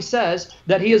 20 says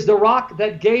that he is the rock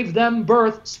that gave them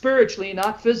birth spiritually,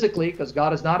 not physically, because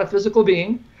God is not a physical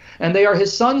being. And they are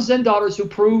his sons and daughters who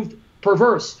proved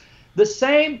perverse. The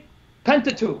same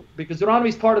Pentateuch, because Deuteronomy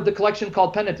is part of the collection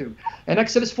called Pentateuch. In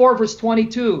Exodus 4, verse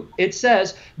 22, it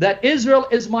says that Israel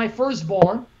is my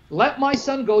firstborn. Let my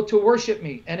son go to worship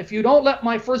me. And if you don't let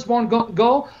my firstborn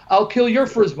go, I'll kill your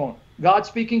firstborn. God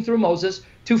speaking through Moses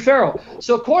to Pharaoh.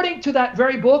 So according to that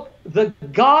very book, the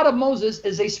God of Moses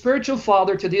is a spiritual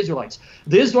father to the Israelites.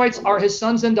 The Israelites are his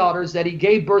sons and daughters that he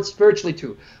gave birth spiritually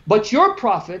to. But your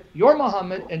prophet, your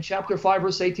Muhammad, in chapter 5,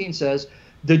 verse 18 says,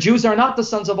 the Jews are not the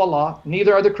sons of Allah,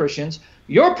 neither are the Christians.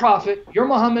 Your prophet, your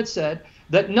Muhammad, said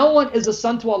that no one is a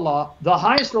son to Allah. The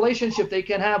highest relationship they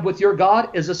can have with your God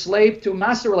is a slave to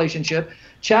master relationship.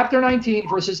 Chapter 19,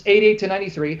 verses 88 to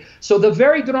 93. So the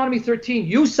very Deuteronomy 13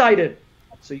 you cited,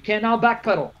 so you can't now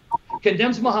backpedal,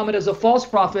 condemns Muhammad as a false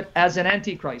prophet, as an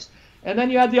antichrist. And then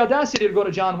you had the audacity to go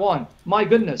to John 1. My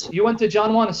goodness, you went to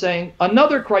John 1 saying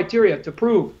another criteria to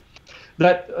prove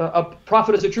that a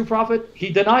prophet is a true prophet. He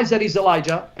denies that he's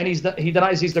Elijah, and he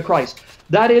denies he's the Christ.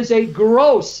 That is a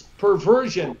gross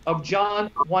perversion of John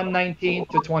 1:19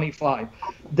 to 25.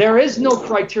 There is no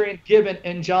criterion given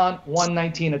in John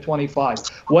 1:19 to 25.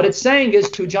 What it's saying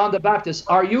is to John the Baptist,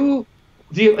 are you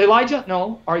the Elijah?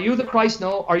 No. Are you the Christ?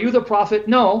 No. Are you the prophet?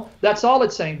 No. That's all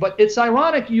it's saying. But it's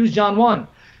ironic you use John 1.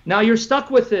 Now you're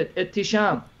stuck with it,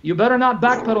 Ehteshaam. You better not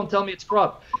backpedal and tell me it's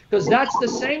corrupt. Because that's the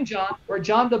same John where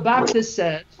John the Baptist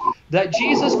said that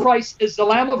Jesus Christ is the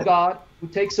Lamb of God who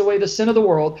takes away the sin of the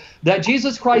world, that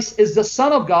Jesus Christ is the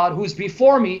Son of God who's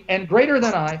before me and greater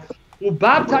than I, who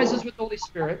baptizes with the Holy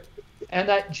Spirit, and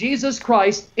that Jesus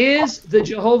Christ is the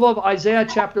Jehovah of Isaiah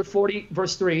chapter 40,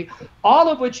 verse 3, all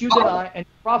of which you deny and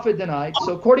the prophet denied.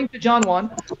 So according to John 1,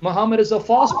 Muhammad is a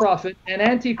false prophet and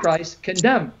antichrist,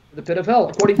 condemned to the pit of hell,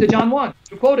 according to John 1.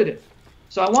 You quoted it.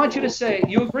 So I want you to say,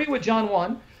 you agree with John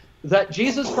 1, that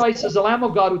Jesus Christ is the Lamb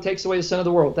of God who takes away the sin of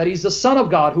the world, that he's the Son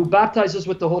of God who baptizes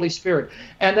with the Holy Spirit,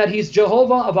 and that he's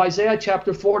Jehovah of Isaiah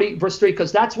chapter 40, verse 3,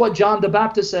 because that's what John the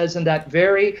Baptist says in that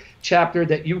very chapter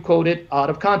that you quoted out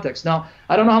of context. Now,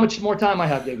 I don't know how much more time I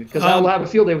have, David, because I will have a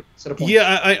field day with this at a point.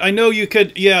 Yeah, I know you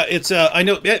could. Yeah, it's I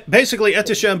know. Basically,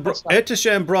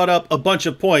 Ehteshaam brought up a bunch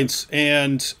of points,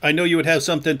 and I know you would have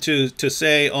something to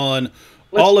say on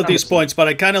all of these points, but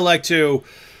I kind of like to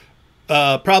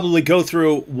probably go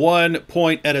through one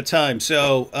point at a time.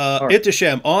 So,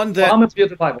 Ehteshaam, on that,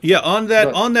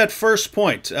 on that first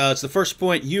point, it's the first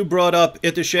point you brought up,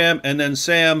 Ehteshaam, and then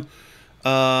Sam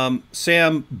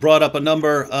brought up a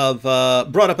number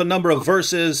of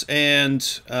verses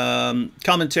and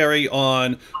commentary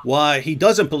on why he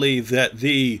doesn't believe that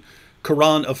the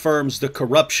Quran affirms the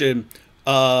corruption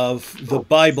of the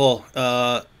Bible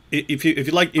if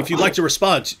you'd like to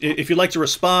respond,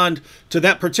 to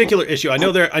that particular issue. I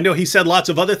know he said lots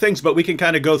of other things, but we can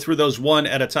kind of go through those one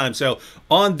at a time. So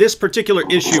on this particular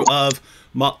issue of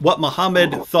what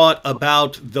Muhammad thought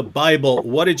about the Bible,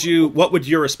 what would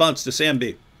your response to Sam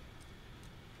be?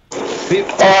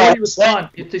 Before you respond,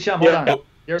 Ehteshaam, hold on.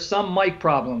 There's some mic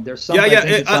problem. There's some.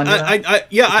 I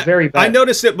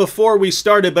noticed it before we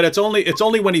started, but it's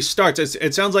only when he starts.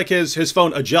 It sounds like his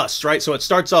phone adjusts, right? So it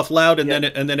starts off loud and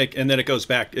then it goes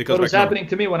back. It goes. What was happening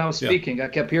to me when I was speaking? I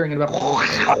kept hearing about.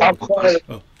 I'm sorry.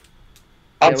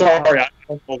 I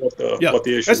don't know what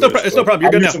the issue is. It's no problem.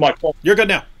 You're good now. You're good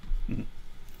now.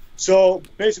 So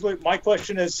basically, my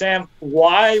question is, Sam,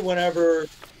 why do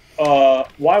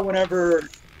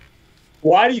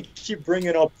you keep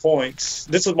bringing up points?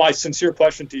 This is my sincere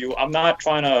question to you. I'm not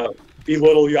trying to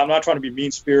belittle you. I'm not trying to be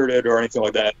mean-spirited or anything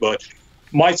like that. But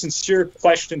my sincere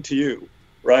question to you,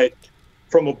 right,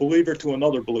 from a believer to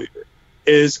another believer,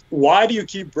 is why do you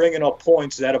keep bringing up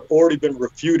points that have already been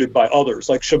refuted by others?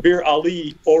 Like Shabir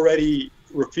Ali already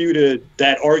refuted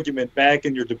that argument back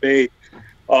in your debate,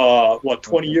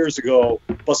 20 years ago.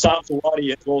 Bassam Zawadi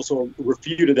has also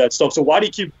refuted that stuff. So why do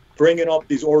you keep bringing up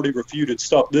these already refuted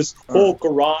stuff? This whole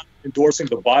Quran endorsing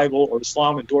the Bible or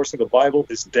Islam endorsing the Bible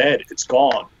is dead. It's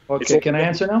gone. Okay, can I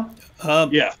answer now?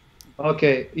 Yeah.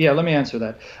 Okay, yeah, let me answer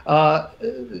that.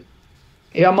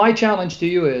 My challenge to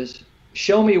you is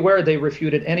show me where they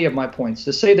refuted any of my points.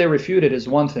 To say they refuted is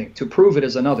one thing. To prove it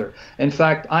is another. In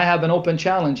fact, I have an open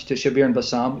challenge to Shabir and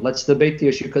Bassam. Let's debate the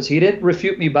issue because he didn't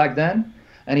refute me back then,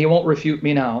 and he won't refute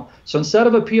me now. So instead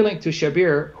of appealing to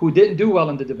Shabir, who didn't do well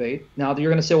in the debate, now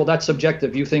you're going to say, well, that's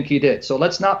subjective. You think he did. So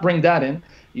let's not bring that in.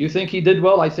 You think he did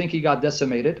well. I think he got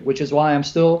decimated, which is why I'm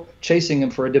still chasing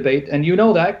him for a debate. And you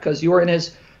know that because you were in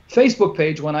his Facebook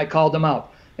page when I called him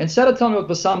out. Instead of telling me what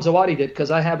Bassam Zawadi did, because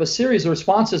I have a series of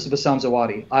responses to Bassam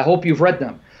Zawadi. I hope you've read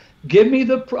them. Give me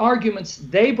the arguments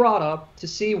they brought up to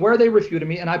see where they refuted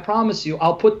me, and I promise you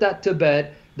I'll put that to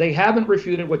bed. They haven't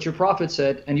refuted what your prophet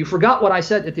said, and you forgot what I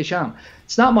said, Ehteshaam.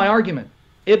 It's not my argument.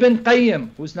 Ibn Qayyim,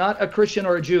 who's not a Christian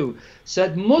or a Jew,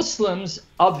 said Muslims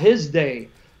of his day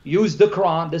used the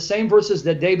Quran, the same verses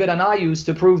that David and I used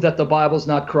to prove that the Bible's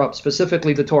not corrupt,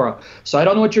 specifically the Torah. So I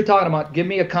don't know what you're talking about. Give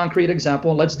me a concrete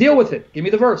example, and let's deal with it. Give me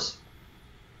the verse.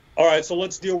 All right, so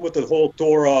let's deal with the whole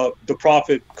Torah, the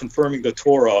prophet confirming the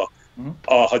Torah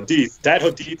hadith. That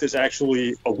hadith is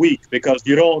actually a weak because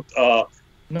you don't...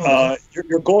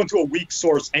 you're going to a weak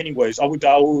source anyways. Abu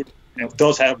Dawud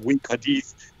does have weak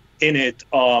hadith in it.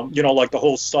 Like the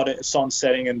whole sun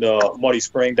setting in the muddy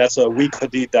spring. That's a weak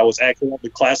hadith that was accidentally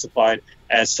classified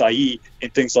as Sahih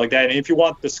and things like that. And if you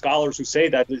want the scholars who say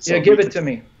that, give it to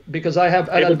me because I have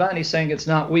Al-Albani saying it's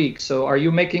not weak. So are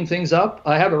you making things up?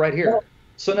 I have it right here.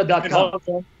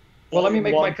 Sunnah.com. Well, let me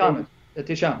make my comment.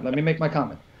 Ehteshaam, let me make my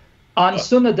comment. On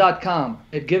Sunnah.com,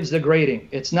 it gives the grading.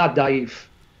 It's not da'if.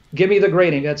 Give me the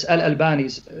grading. That's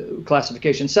Al-Albani's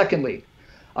classification. Secondly,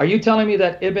 are you telling me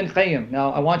that Ibn Qayyim,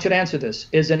 now I want you to answer this,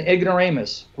 is an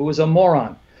ignoramus who is a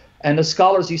moron? And the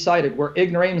scholars he cited were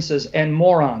ignoramuses and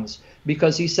morons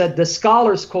because he said the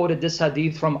scholars quoted this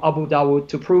hadith from Abu Dawud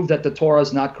to prove that the Torah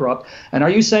is not corrupt. And are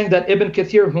you saying that Ibn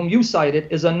Kathir, whom you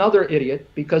cited, is another idiot?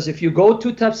 Because if you go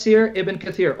to Tafsir Ibn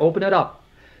Kathir, open it up,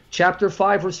 chapter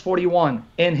 5, verse 41,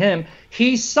 in him,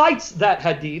 he cites that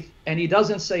hadith and he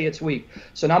doesn't say it's weak.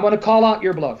 So now I'm going to call out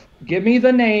your bluff. Give me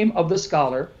the name of the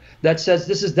scholar that says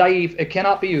this is da'if, it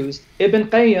cannot be used. Ibn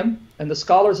Qayyim and the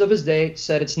scholars of his day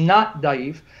said it's not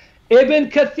da'if. Ibn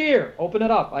Kathir, open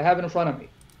it up. I have it in front of me.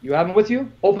 You have it with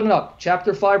you? Open it up.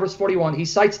 Chapter 5, verse 41. He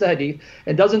cites the hadith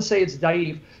and doesn't say it's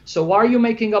da'if. So why are you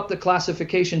making up the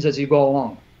classifications as you go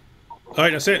along? All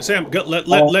right, now Sam, let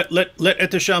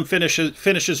Ehteshaam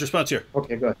finish his response here.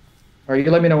 Okay, good. All right,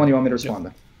 you let me know when you want me to respond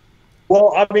then.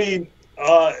 Well, I mean,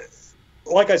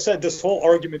 like I said, this whole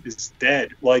argument is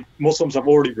dead. Like, Muslims have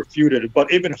already refuted it.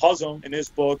 But Ibn Hazm, in his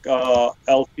book,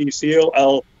 Al-Fisil,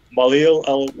 Al-Malil,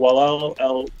 Al-Walal,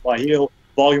 Al-Mahil,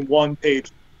 Volume 1,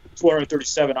 page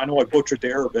 237, I know I butchered the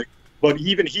Arabic, but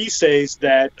even he says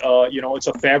that, it's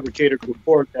a fabricated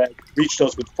report that reached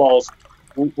us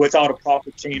without a proper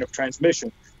chain of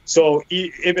transmission. So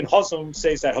Ibn Hazm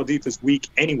says that hadith is weak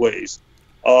anyways.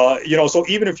 So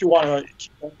even if you want to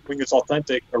think it's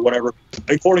authentic or whatever,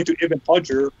 according to Ibn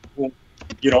Hajar, whom,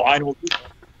 I know,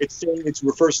 it's saying it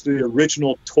refers to the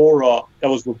original Torah that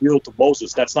was revealed to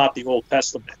Moses. That's not the Old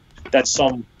Testament. That's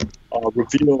some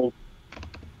revealed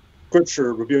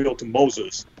scripture revealed to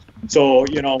Moses. So,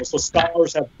 so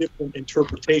scholars have different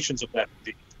interpretations of that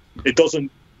hadith. It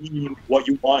doesn't mean what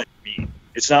you want it to mean.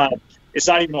 It's not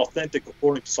even authentic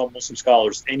according to some Muslim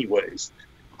scholars anyways.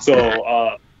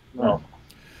 So,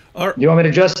 Do you want me to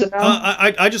address it now?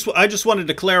 I just wanted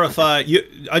to clarify.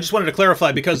 I just wanted to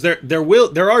clarify because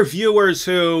there are viewers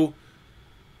who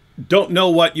don't know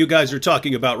what you guys are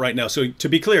talking about right now. So to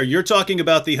be clear, you're talking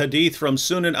about the hadith from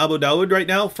Sunan Abu Dawud right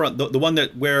now, from the one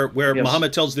that where Yes.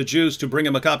 Muhammad tells the Jews to bring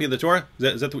him a copy of the Torah.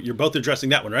 Is that you're both addressing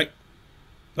that one, right?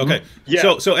 Okay.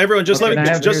 Yeah. So everyone, just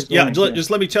Okay, just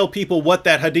let me tell people what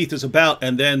that hadith is about,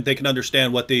 and then they can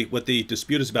understand what the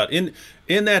dispute is about. In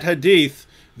that hadith,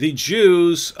 the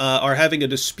Jews are having a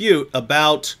dispute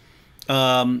about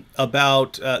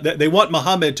they want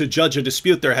Muhammad to judge a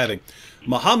dispute they're having.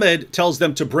 Muhammad tells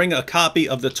them to bring a copy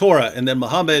of the Torah, and then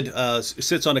Muhammad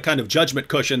sits on a kind of judgment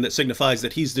cushion that signifies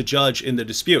that he's the judge in the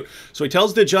dispute. So he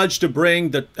tells the judge to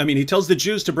bring he tells the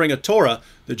Jews to bring a Torah.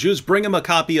 The Jews bring him a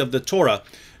copy of the Torah,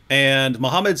 and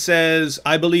Muhammad says,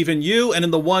 "I believe in you and in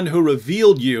the one who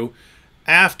revealed you,"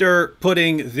 after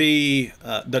putting the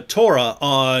Torah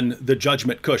on the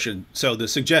judgment cushion. So the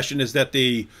suggestion is that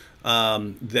the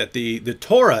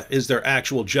Torah is their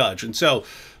actual judge, and so.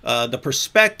 The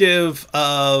perspective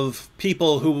of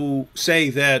people who say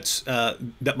that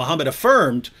that Muhammad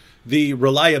affirmed the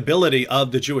reliability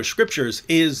of the Jewish scriptures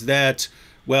is that,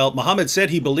 well, Muhammad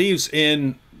said he believes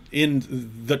in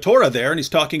the Torah there, and he's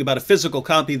talking about a physical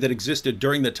copy that existed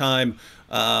during the time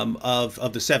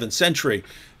of the 7th century.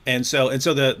 And so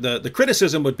the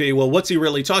criticism would be, well, what's he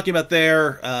really talking about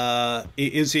there?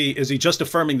 Is he just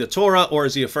affirming the Torah, or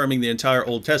is he affirming the entire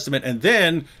Old Testament? And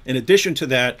then, in addition to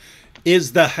that,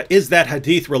 is that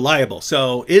hadith reliable?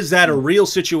 So is that a real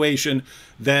situation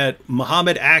that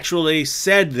Muhammad actually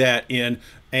said that in?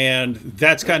 And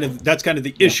that's kind of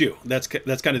the issue. That's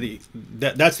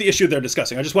the issue they're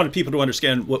discussing. I just wanted people to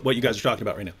understand what you guys are talking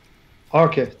about right now.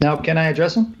 Okay. Now, can I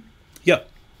address them? Yeah.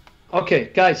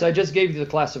 Okay, guys, I just gave you the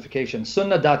classification.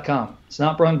 Sunnah.com. It's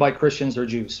not run by Christians or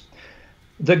Jews.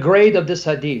 The grade of this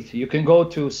hadith, you can go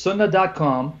to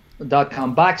sunnah.com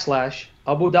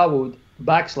 /Abu Dawud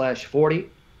 /40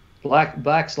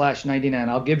 /99.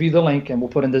 I'll give you the link and we'll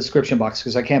put in the description box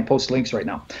because I can't post links right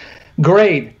now.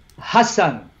 Grade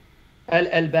Hassan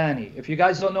al-Albani. If you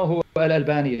guys don't know who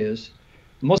al-Albani is,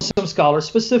 Muslim scholars,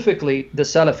 specifically the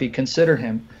Salafi, consider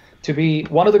him to be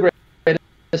one of the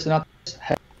greatest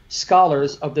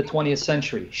scholars of the 20th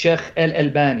century. Sheikh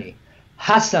al-Albani.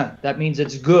 Hassan, that means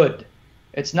it's good.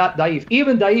 It's not da'if.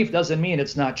 Even da'if doesn't mean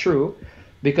it's not true,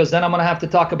 because then I'm going to have to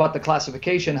talk about the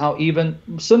classification, how even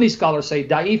Sunni scholars say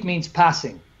da'if means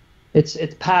passing. It's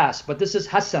pass, but this is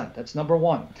Hassan. That's number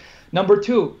one. Number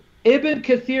two, Ibn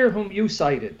Kathir, whom you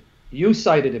cited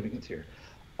Ibn Kathir.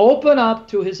 Open up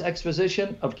to his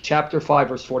exposition of chapter 5,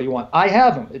 verse 41. I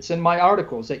have him. It's in my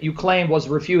articles that you claim was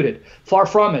refuted. Far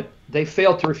from it. They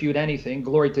failed to refute anything.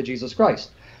 Glory to Jesus Christ.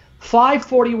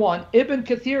 541, Ibn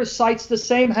Kathir cites the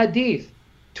same hadith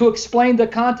to explain the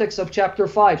context of chapter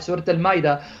 5, Surah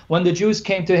Al-Ma'idah, when the Jews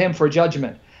came to him for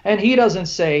judgment. And he doesn't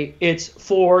say it's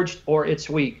forged or it's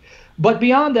weak. But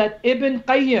beyond that, Ibn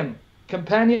Qayyim,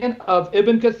 companion of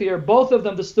Ibn Kathir, both of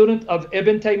them the student of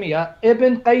Ibn Taymiyyah,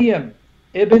 Ibn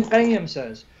Qayyim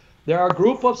says, there are a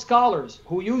group of scholars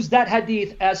who use that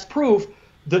hadith as proof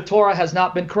the Torah has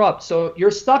not been corrupt. So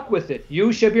you're stuck with it. You,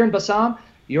 Shabir and Bassam,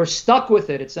 you're stuck with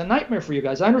it. It's a nightmare for you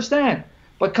guys. I understand.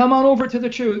 But come on over to the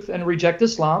truth and reject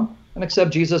Islam and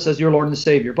accept Jesus as your Lord and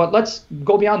Savior. But let's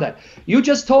go beyond that. You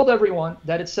just told everyone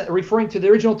that it's referring to the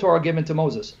original Torah given to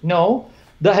Moses. No,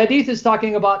 the hadith is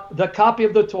talking about the copy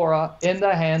of the Torah in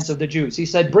the hands of the Jews. He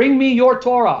said, bring me your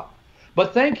Torah.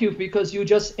 But thank you, because you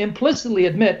just implicitly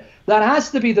admit that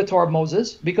has to be the Torah of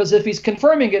Moses, because if he's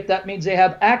confirming it, that means they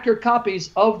have accurate copies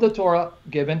of the Torah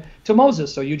given to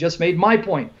Moses. So you just made my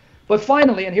point. But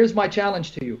finally, and here's my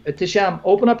challenge to you, Ehteshaam,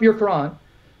 open up your Quran.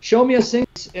 Show me a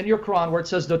sentence in your Quran where it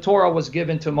says the Torah was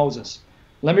given to Moses.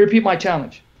 Let me repeat my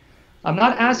challenge. I'm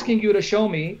not asking you to show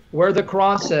me where the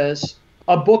Quran says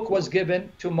a book was given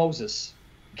to Moses.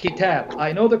 Kitab.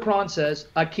 I know the Quran says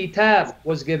a kitab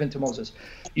was given to Moses.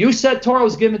 You said Torah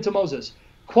was given to Moses.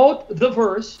 Quote the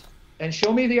verse and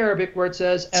show me the Arabic where it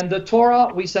says, and the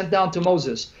Torah we sent down to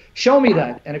Moses. Show me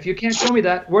that. And if you can't show me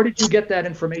that, where did you get that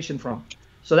information from?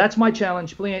 So that's my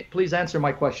challenge. Please answer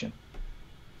my question.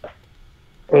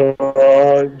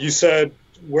 You said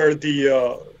where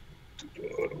the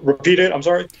repeat it. I'm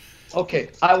sorry. Okay,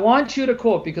 I want you to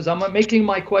quote, because I'm making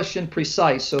my question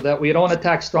precise so that we don't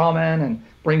attack straw man and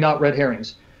bring out red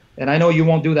herrings. And I know you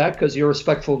won't do that because you're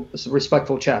a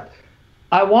respectful chap.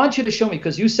 I want you to show me,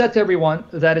 because you said to everyone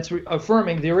that it's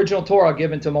affirming the original Torah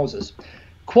given to Moses.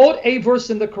 Quote a verse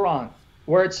in the Quran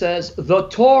where it says the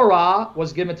Torah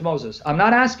was given to Moses. I'm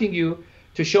not asking you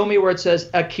to show me where it says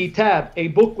a kitab, a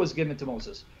book was given to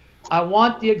Moses. I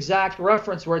want the exact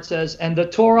reference where it says, and the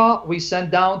Torah we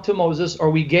sent down to Moses, or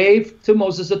we gave to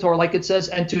Moses the Torah, like it says,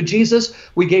 and to Jesus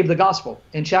we gave the gospel.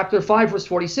 In chapter 5, verse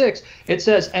 46, it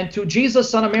says, and to Jesus,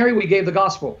 son of Mary, we gave the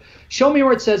gospel. Show me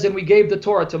where it says, and we gave the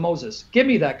Torah to Moses. Give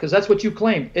me that, because that's what you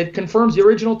claim. It confirms the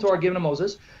original Torah given to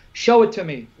Moses. Show it to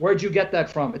me. Where'd you get that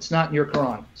from? It's not in your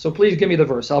Quran. So please give me the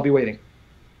verse. I'll be waiting.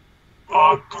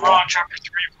 Quran chapter 3,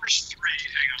 verse 3.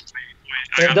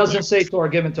 Hang on, It doesn't say Torah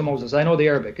given to Moses. I know the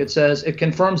Arabic. It says it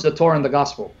confirms the Torah and the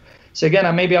gospel. So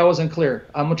again, maybe I wasn't clear.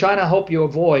 I'm trying to help you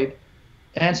avoid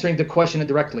answering the question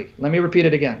indirectly. Let me repeat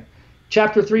it again.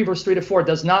 Chapter 3, verse 3 to 4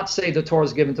 does not say the Torah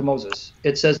is given to Moses.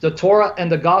 It says the Torah and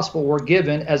the gospel were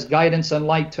given as guidance and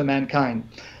light to mankind.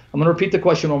 I'm going to repeat the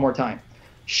question one more time.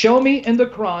 Show me in the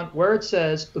Quran where it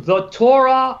says the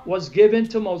Torah was given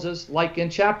to Moses, like in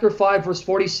chapter 5, verse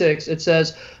 46, it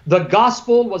says the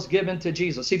gospel was given to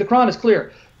Jesus. See, the Quran is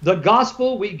clear. The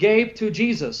gospel we gave to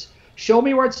Jesus. Show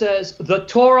me where it says the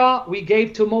Torah we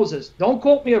gave to Moses. Don't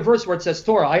quote me a verse where it says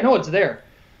Torah. I know it's there.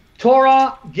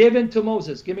 Torah given to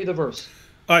Moses. Give me the verse.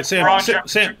 All right, Sam,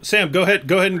 go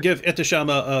ahead and give Ehteshaam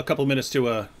a couple minutes to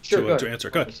answer.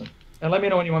 Go ahead. And let me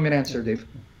know when you want me to answer, Dave.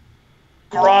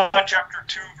 Quran chapter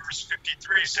 2, verse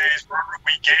 53 says, "Wherever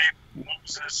we gave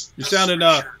Moses."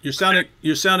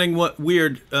 You're sounding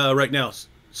weird right now.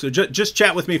 So just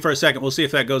chat with me for a second. We'll see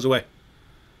if that goes away.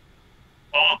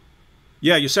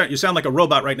 Yeah, you sound like a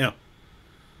robot right now.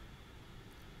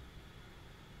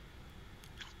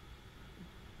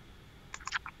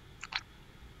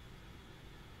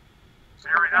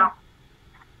 Right now?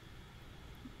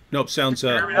 Nope, sounds.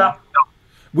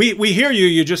 We hear you.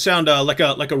 You just sound like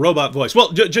a robot voice.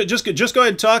 Well, just go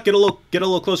ahead and talk. Get a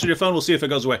little closer to your phone. We'll see if it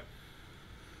goes away.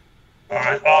 All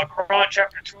right. Quran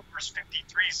chapter 2, verse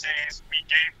 53 says, "We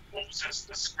gave Moses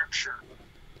the scripture."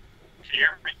 Can you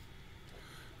hear me?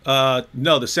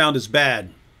 No, the sound is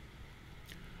bad.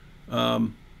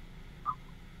 Can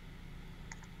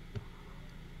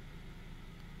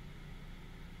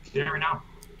you hear me now?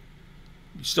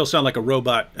 You still sound like a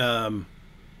robot.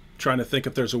 Trying to think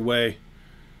if there's a way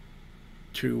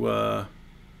to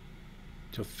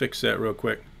fix that real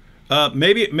quick.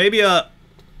 Maybe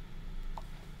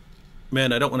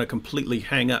man, I don't want to completely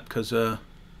hang up because I'm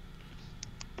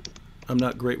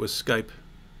not great with Skype.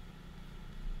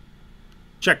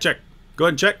 Check. Go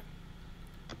ahead and check.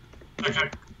 Okay.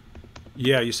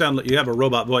 Yeah, you sound like you have a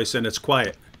robot voice and it's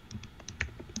quiet.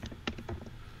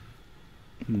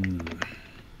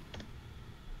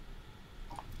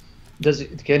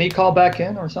 Can he call back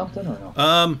in or something or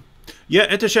no? Yeah,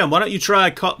 Ehteshaam, why don't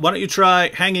you try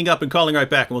hanging up and calling right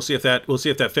back, and we'll see if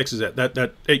that fixes it.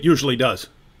 That it usually does.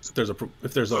 If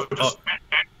there's a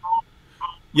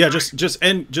yeah, just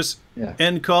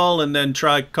end call and then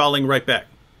try calling right back.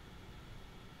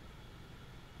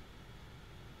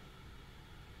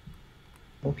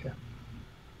 Okay.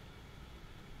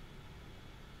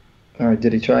 All right.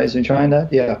 Did he try? Is he trying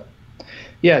that? Yeah.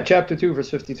 Yeah. Chapter 2, verse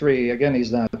 53. Again,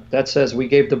 he's not. That says we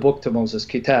gave the book to Moses,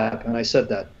 Kitab, and I said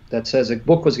that. That says a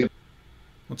book was given.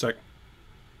 One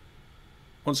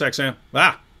sec, Sam.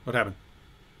 What happened?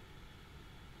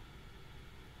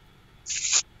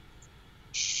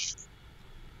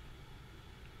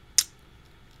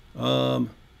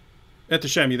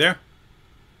 Ehteshaam, you there?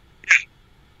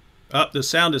 The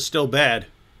sound is still bad.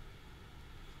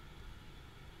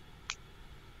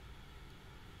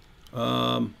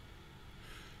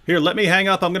 Here, let me hang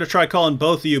up. I'm going to try calling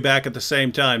both of you back at the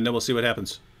same time, then we'll see what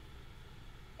happens.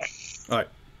 All right.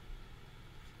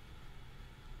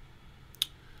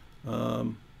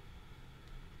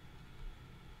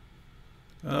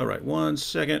 All right, 1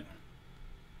 second.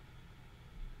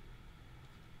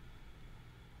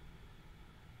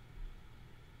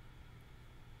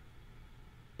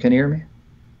 Can you hear me?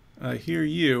 I hear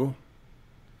you.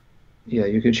 Yeah,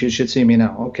 you should see me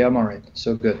now. Okay, I'm all right.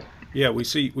 So good. Yeah, we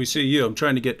see you. I'm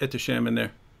trying to get Ehteshaam in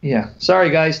there. Yeah. Sorry,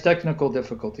 guys. Technical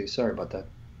difficulties. Sorry about that.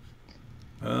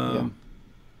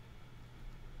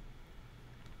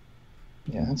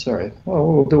 Yeah, that's all right. Well,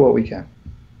 we'll do what we can.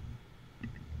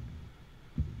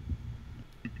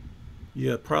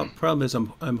 Yeah. Problem is,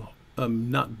 I'm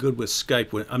not good with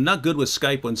Skype. I'm not good with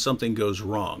Skype when something goes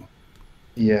wrong.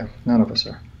 Yeah, none of us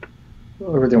are.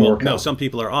 Everything works out. No, some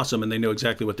people are awesome and they know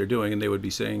exactly what they're doing, and they would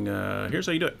be saying, "Here's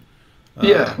how you do it."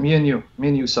 Yeah, me and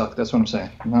you suck. That's what I'm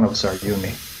saying. None of us are. You and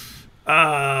me.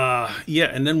 Yeah,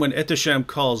 and then when Ehteshaam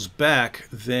calls back,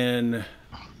 then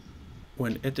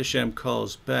when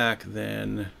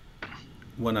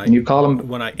you call him,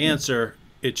 when I answer,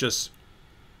 it just.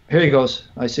 Here he goes.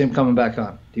 I see him coming back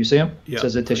on. Do you see him? Yeah. It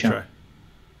says Ehteshaam.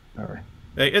 All right.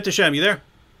 Hey, Ehteshaam, you there?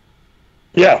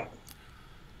 Yeah.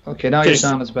 Okay, now your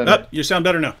sound is better. You sound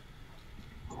better now.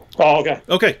 Oh, okay.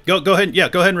 Okay, go ahead. Yeah,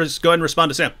 go ahead and respond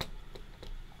to Sam.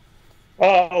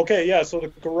 Okay, yeah. So the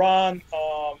Quran,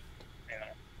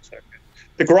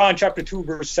 the Quran chapter 2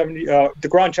 verse 70, the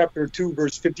Quran chapter 2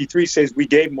 verse 53 says we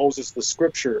gave Moses the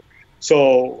scripture.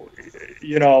 So,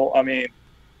 you know, I mean,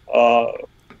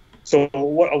 so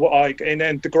what? Like, and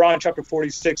then the Quran chapter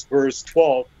 46 verse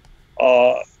 12.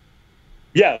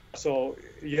 Yeah. So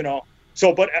you know.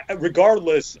 So, but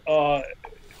regardless,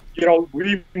 you know,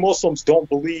 we Muslims don't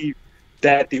believe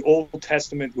that the Old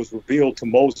Testament was revealed to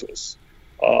Moses.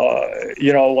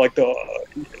 You know, like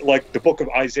the book of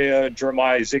Isaiah,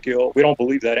 Jeremiah, Ezekiel. We don't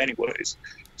believe that, anyways.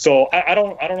 So I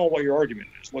don't know what your argument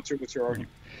is. What's your argument?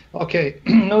 Okay,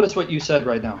 notice what you said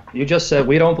right now. You just said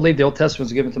we don't believe the Old Testament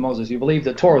was given to Moses. You believe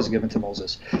the Torah was given to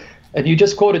Moses, and you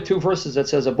just quoted 2 verses that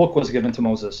says a book was given to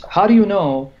Moses. How do you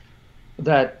know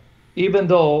that? Even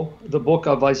though the book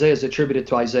of Isaiah is attributed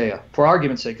to Isaiah, for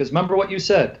argument's sake, because remember what you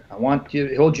said. I want you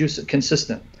to hold you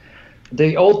consistent.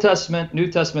 The Old Testament,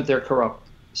 New Testament, they're corrupt.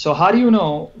 So how do you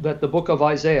know that the book of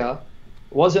Isaiah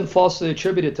wasn't falsely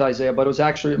attributed to Isaiah, but it was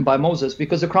actually written by Moses?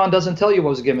 Because the Quran doesn't tell you what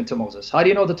was given to Moses. How do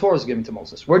you know the Torah was given to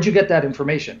Moses? Where'd you get that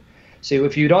information? See,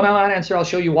 if you don't have an answer, I'll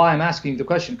show you why I'm asking you the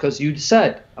question. Because you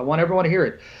said, I want everyone to hear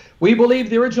it. We believe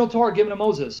the original Torah given to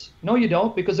Moses. No, you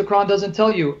don't, because the Quran doesn't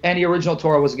tell you any original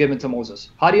Torah was given to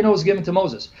Moses. How do you know it was given to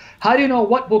Moses? How do you know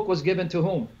what book was given to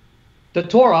whom? The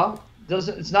Torah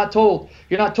doesn't. It's not told.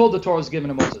 You're not told the Torah was given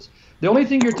to Moses. The only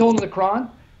thing you're told in the Quran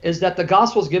is that the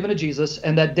gospel is given to Jesus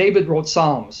and that David wrote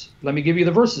Psalms. Let me give you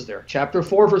the verses there. Chapter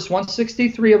 4, verse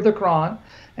 163 of the Quran,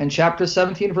 and chapter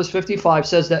 17, verse 55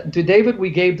 says that to David we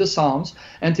gave the Psalms,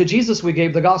 and to Jesus we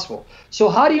gave the gospel. So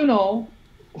how do you know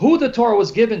who the Torah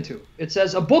was given to? It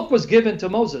says a book was given to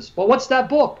Moses. Well, what's that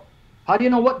book? How do you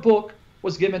know what book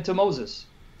was given to Moses?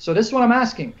 So this is what I'm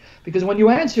asking. Because when you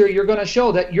answer, you're going to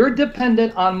show that you're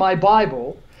dependent on my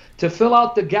Bible to fill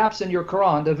out the gaps in your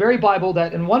Quran, the very Bible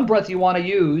that in one breath you want to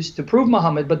use to prove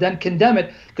Muhammad, but then condemn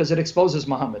it because it exposes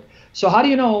Muhammad. So how do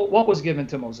you know what was given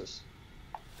to Moses?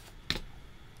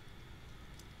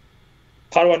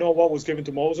 How do I know what was given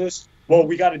to Moses? Well,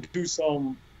 we got to do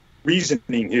some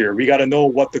reasoning here. We got to know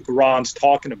what the Quran's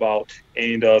talking about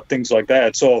and things like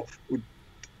that. So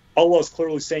Allah is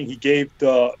clearly saying he gave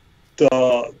the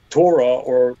Torah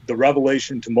or the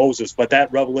revelation to Moses, but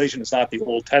that revelation is not the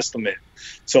Old Testament.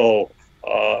 So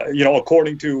you know,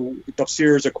 according to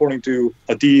tafsirs, according to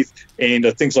hadith and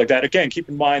things like that, again, keep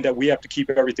in mind that we have to keep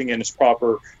everything in its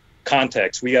proper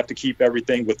context. We have to keep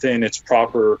everything within its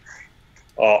proper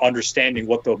understanding,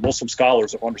 what the Muslim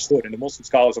scholars have understood. And the Muslim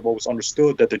scholars have always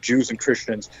understood that the Jews and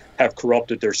Christians have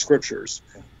corrupted their scriptures.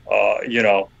 You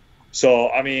know, so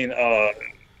I mean,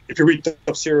 if you read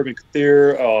Tafsir Ibn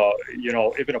Kathir, you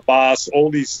know, Ibn Abbas,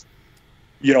 all these,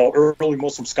 you know, early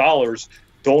Muslim scholars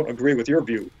don't agree with your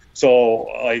view. So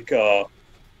like,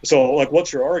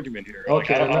 what's your argument here?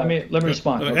 Okay, like, let me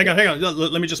respond. Hang on.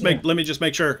 Let me just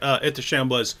make sure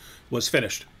Ehteshaam was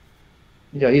finished.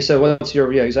 Yeah, he said, "What's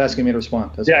your?" Yeah, he's asking me to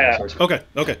respond. That's yeah. Okay.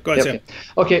 Go ahead, Sam.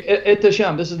 Okay,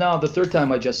 Ehteshaam, this is now the third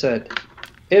time I just said.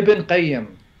 Ibn Qayyim,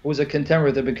 who's a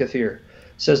contemporary with Ibn Kathir,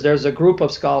 says there's a group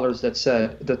of scholars that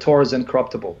said the Torah is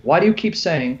incorruptible. Why do you keep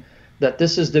saying that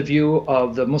this is the view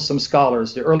of the Muslim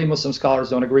scholars? The early Muslim scholars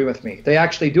don't agree with me. They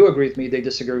actually do agree with me. They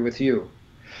disagree with you.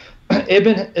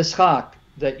 Ibn Ishaq,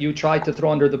 that you tried to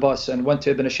throw under the bus and went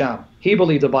to Ibn Hisham, he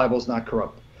believed the Bible is not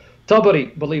corrupt.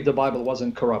 Tabari believed the Bible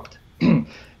wasn't corrupt.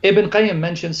 Ibn Qayyim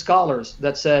mentioned scholars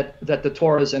that said that the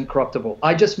Torah is incorruptible.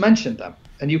 I just mentioned them.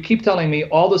 And you keep telling me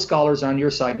all the scholars are on your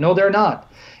side. No, they're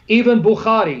not. Even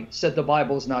Bukhari said the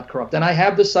Bible is not corrupt. And I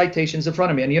have the citations in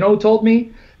front of me. And you know who told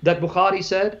me that Bukhari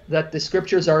said that the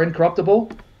scriptures are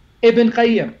incorruptible? Ibn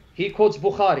Qayyim. He quotes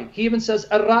Bukhari. He even says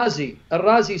Ar-Razi.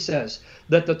 Ar-Razi says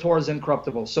that the Torah is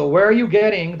incorruptible. So where are you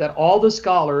getting that all the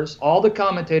scholars, all the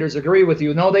commentators agree with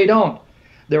you? No, they don't.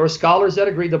 There were scholars that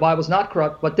agreed the Bible is not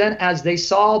corrupt, but then as they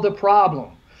saw the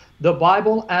problem, the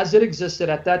Bible as it existed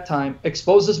at that time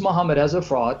exposes Muhammad as a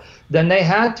fraud, then they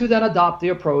had to then adopt the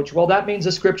approach, well, that means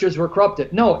the scriptures were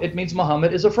corrupted. No, it means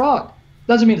Muhammad is a fraud.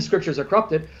 Doesn't mean the scriptures are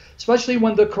corrupted, especially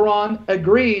when the Quran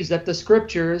agrees that the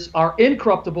scriptures are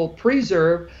incorruptible,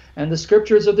 preserved, and the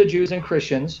scriptures of the Jews and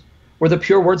Christians were the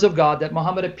pure words of God that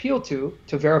Muhammad appealed to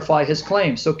verify his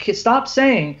claims. So stop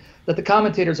saying that the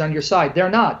commentators are on your side. They're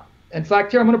not. In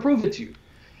fact, here, I'm going to prove it to you.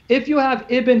 If you have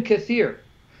Ibn Kathir,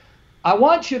 I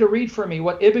want you to read for me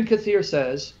what Ibn Kathir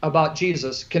says about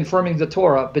Jesus confirming the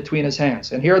Torah between his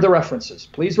hands. And here are the references.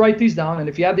 Please write these down. And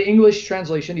if you have the English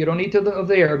translation, you don't need to know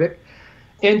the Arabic.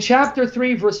 In chapter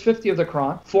 3, verse 50 of the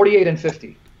Quran, 48 and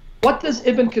 50, what does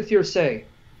Ibn Kathir say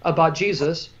about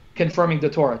Jesus confirming the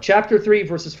Torah. Chapter 3,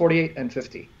 verses 48 and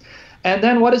 50. And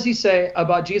then what does he say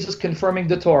about Jesus confirming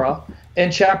the Torah in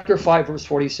chapter 5, verse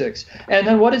 46? And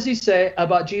then what does he say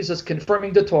about Jesus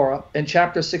confirming the Torah in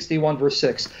chapter 61, verse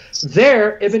 6?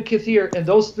 There, Ibn Kathir, in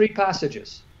those three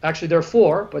passages, actually there are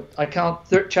four, but I count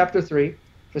chapter 3,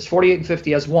 verse 48 and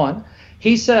 50 as one.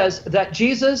 He says that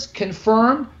Jesus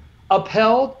confirmed,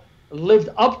 upheld, lived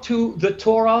up to the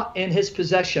Torah in his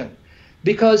possession.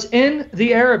 Because in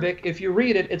the Arabic, if you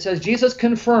read it, it says Jesus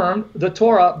confirmed the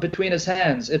Torah between his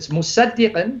hands. It's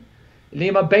musaddiqan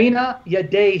lima bayna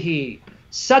yadayhi.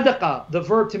 Sadaqa, the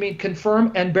verb to mean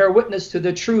confirm and bear witness to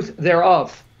the truth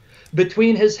thereof.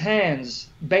 Between his hands,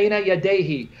 bayna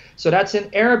yadayhi. So that's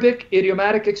an Arabic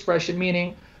idiomatic expression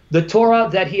meaning the Torah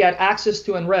that he had access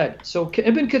to and read. So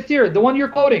Ibn Kathir, the one you're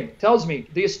quoting, tells me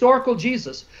the historical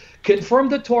Jesus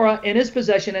confirmed the Torah in his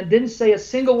possession and didn't say a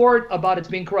single word about its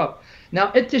being corrupt. Now,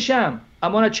 Ehteshaam,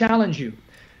 I'm going to challenge you.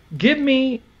 Give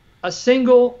me a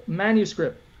single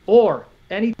manuscript or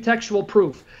any textual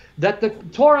proof that the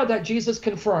Torah that Jesus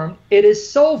confirmed, it is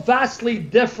so vastly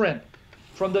different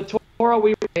from the Torah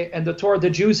we read and the Torah the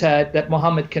Jews had that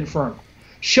Muhammad confirmed.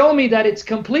 Show me that it's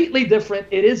completely different.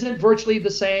 It isn't virtually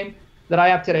the same that I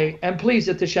have today. And please,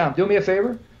 Ehteshaam, do me a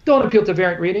favor. Don't appeal to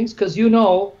variant readings, because you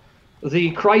know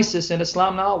the crisis in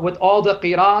Islam now with all the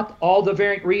qiraat, all the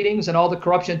variant readings, and all the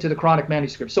corruption to the Quranic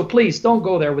manuscripts. So please don't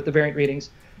go there with the variant readings.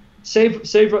 Save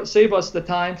us the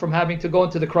time from having to go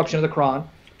into the corruption of the Quran,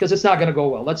 because it's not going to go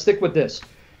well. Let's stick with this.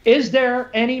 Is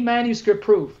there any manuscript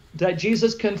proof that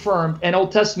Jesus confirmed an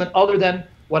Old Testament other than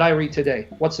what I read today?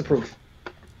 What's the proof?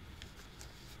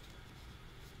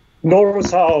 Notice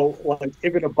how, like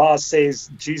Ibn Abbas says,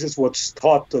 Jesus was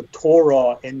taught the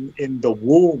Torah in the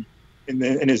womb.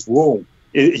 In his womb,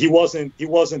 he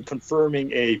wasn't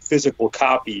confirming a physical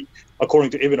copy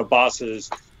according to Ibn Abbas's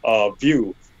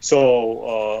view.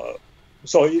 So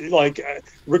like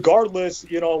regardless,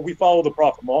 we follow the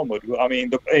Prophet Muhammad. I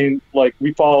mean,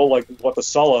 we follow like what the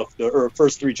Salaf, the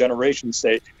first three generations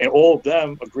say, and all of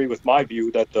them agree with my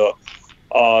view that the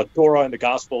Torah and the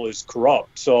Gospel is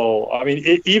corrupt. So I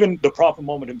mean, even the Prophet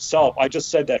Muhammad himself. I just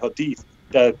said that hadith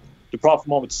that the Prophet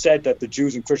Muhammad said that the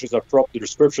Jews and Christians have corrupted the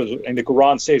scriptures, and the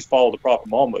Quran says follow the Prophet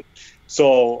Muhammad.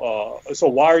 So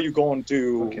why are you going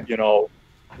to,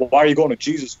 why are you going to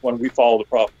Jesus when we follow the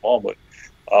Prophet Muhammad?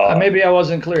 Maybe I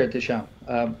wasn't clear, Ehteshaam.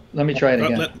 Let me try it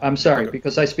again. I'm sorry,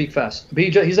 because I speak fast.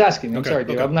 He's asking me. I'm sorry,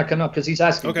 dude. I'm not going to, because he's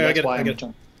asking me. That's why I'm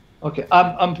trying. Okay.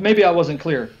 Maybe I wasn't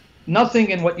clear. Nothing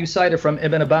in what you cited from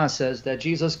Ibn Abbas says that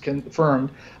Jesus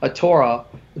confirmed a Torah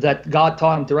that God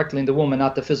taught him directly in the womb and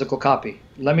not the physical copy.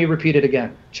 Let me repeat it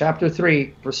again. Chapter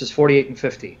 3, verses 48 and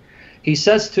 50. He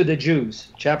says to the Jews,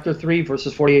 chapter 3,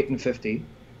 verses 48 and 50,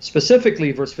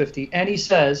 specifically verse 50, and he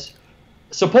says,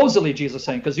 supposedly Jesus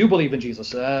saying, because you believe in Jesus,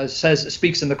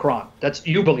 speaks in the Quran.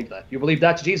 You believe that. You believe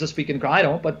that's Jesus speaking in the Quran. I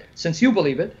don't, but since you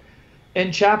believe it, in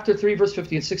chapter 3, verse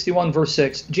 50 and 61, verse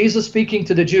 6, Jesus speaking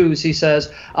to the Jews, he says,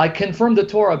 I confirm the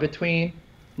Torah between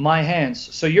my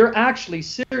hands. So you're actually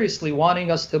seriously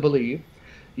wanting us to believe,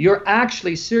 that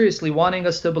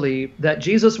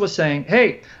Jesus was saying,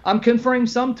 hey, I'm confirming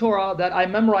some Torah that I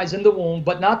memorized in the womb,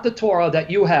 but not the Torah that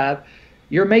you have.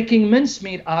 You're making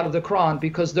mincemeat out of the Quran,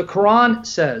 because the Quran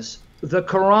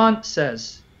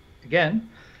says, again,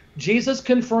 Jesus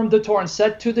confirmed the Torah and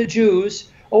said to the Jews,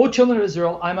 O children of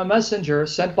Israel, I'm a messenger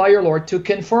sent by your Lord to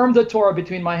confirm the Torah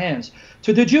between my hands.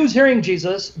 To the Jews hearing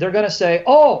Jesus, they're going to say,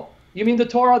 oh, you mean the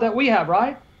Torah that we have,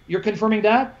 right? You're confirming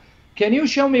that? Can you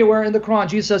show me where in the Quran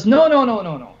Jesus says,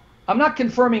 no. I'm not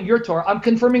confirming your Torah. I'm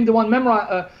confirming the one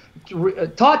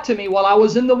taught to me while I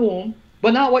was in the womb,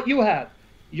 but not what you have.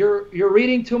 You're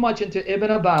reading too much into Ibn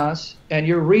Abbas, and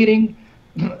you're reading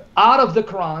out of the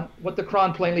Quran what the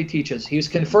Quran plainly teaches. He was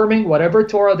confirming whatever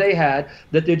Torah they had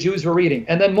that the Jews were reading.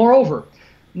 And then moreover,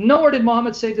 nowhere did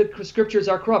Muhammad say that the scriptures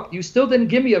are corrupt. You still didn't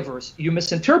give me a verse. You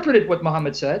misinterpreted what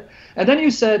Muhammad said. And then you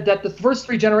said that the first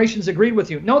three generations agreed with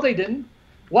you. No, they didn't.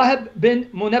 Wahab bin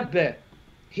Munabbih,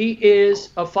 he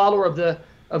is a follower of the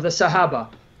Sahaba.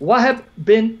 Wahab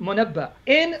bin Munabbih,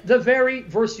 in the very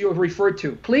verse you have referred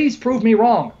to. Please prove me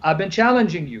wrong. I've been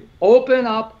challenging you. Open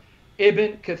up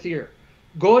Ibn Kathir.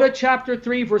 Go to chapter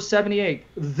 3, verse 78.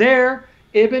 There,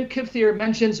 Ibn Kathir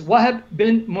mentions Wahab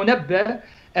bin Munabbih,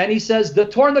 and he says the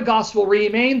Torah and the Gospel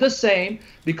remain the same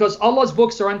because Allah's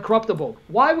books are incorruptible.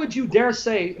 Why would you dare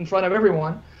say in front of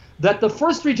everyone that the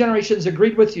first three generations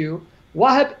agreed with you?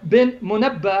 Wahab bin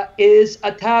Munabbih is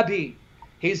a tabi.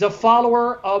 He's a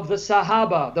follower of the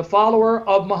Sahaba, the follower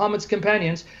of Muhammad's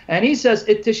companions. And he says,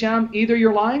 Ehteshaam, either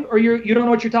you're lying or you don't know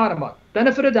what you're talking about.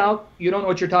 benefit of doubt, you don't know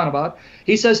what you're talking about.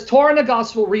 He says Torah and the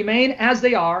gospel remain as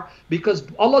they are because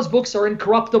Allah's books are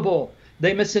incorruptible.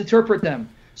 They misinterpret them.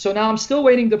 So now I'm still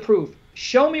waiting to prove.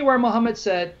 Show me where Muhammad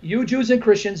said, you Jews and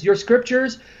Christians, your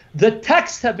scriptures, the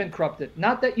texts have been corrupted.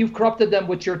 Not that you've corrupted them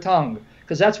with your tongue,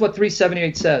 because that's what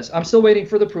 378 says. I'm still waiting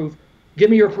for the proof. Give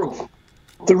me your proof.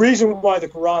 The reason why the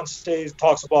Quran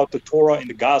talks about the Torah and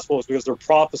the Gospel is because there are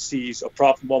prophecies of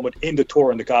Prophet Muhammad in the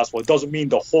Torah and the Gospel. It doesn't mean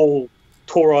the whole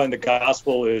Torah and the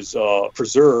Gospel is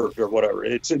preserved or whatever.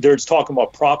 They're talking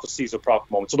about prophecies of Prophet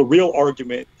Muhammad. So the real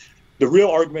argument the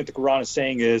Quran is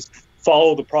saying is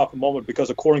follow the Prophet Muhammad because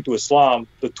according to Islam,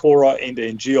 the Torah and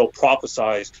the Injil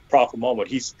prophesies Prophet Muhammad.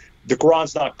 The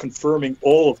Quran's not confirming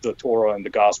all of the Torah and the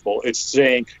Gospel. It's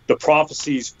saying the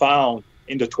prophecies found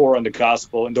in the Torah and the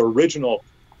Gospel and the original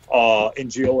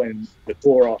Injil and the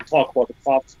Torah talk about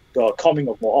the coming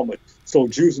of Muhammad. So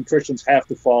Jews and Christians have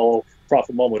to follow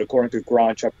Prophet Muhammad according to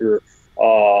Quran chapter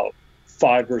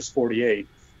 5 verse 48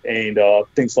 and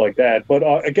things like that.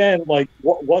 But again, like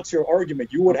what's your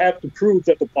argument? You would have to prove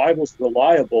that the Bible's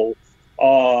reliable,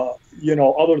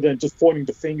 other than just pointing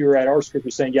the finger at our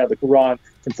scripture saying, yeah, the Quran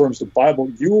confirms the Bible.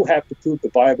 You have to prove the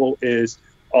Bible is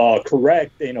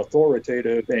correct and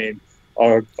authoritative and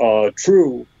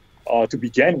true to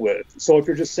begin with. So if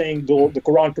you're just saying the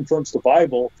Quran confirms the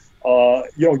Bible,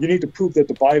 you need to prove that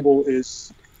the Bible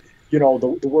is, the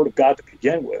word of God to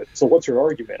begin with. So what's your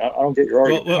argument? I don't get your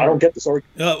argument. Well, I don't get this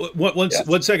argument.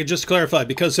 One second, just to clarify,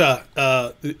 because there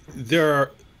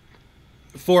are,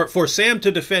 for Sam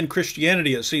to defend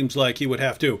Christianity, it seems like he would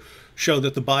have to show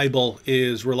that the Bible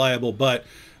is reliable. But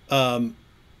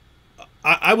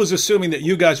I was assuming that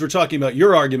you guys were talking about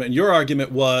your argument, and your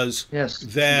argument was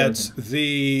that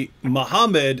the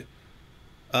Muhammad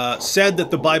said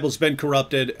that the Bible's been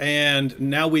corrupted, and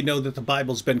now we know that the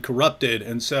Bible's been corrupted,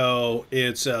 and so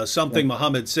it's something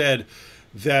Muhammad said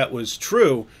that was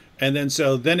true, and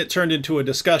then it turned into a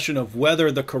discussion of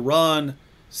whether the Quran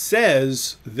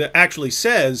actually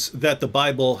says that the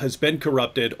Bible has been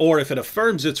corrupted, or if it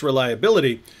affirms its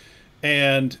reliability.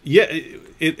 And yeah,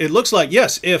 it looks like,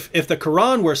 yes, if the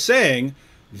Quran were saying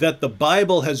that the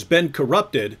Bible has been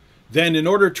corrupted, then in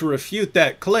order to refute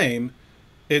that claim,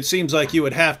 it seems like you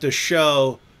would have to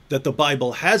show that the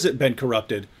Bible hasn't been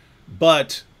corrupted.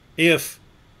 But if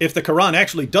the Quran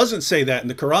actually doesn't say that, and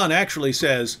the Quran actually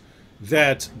says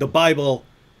that the Bible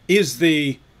is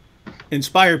the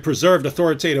inspired, preserved,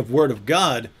 authoritative word of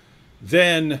God,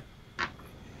 then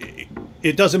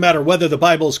it doesn't matter whether the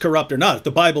Bible is corrupt or not. If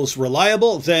the Bible's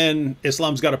reliable, then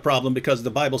Islam's got a problem because the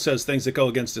Bible says things that go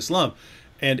against Islam.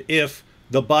 And if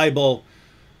the Bible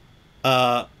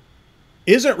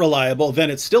isn't reliable,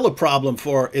 then it's still a problem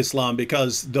for Islam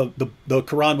because the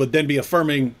Quran would then be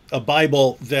affirming a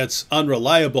Bible that's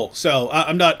unreliable. So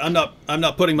I'm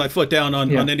not putting my foot down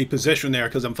on any position there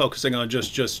because I'm focusing on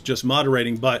just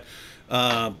moderating. But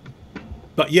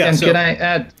yeah. And so, can I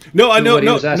add? No, I know.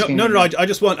 No. I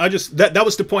just that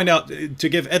was to point out, to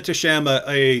give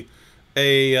Ehteshaam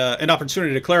an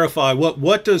opportunity to clarify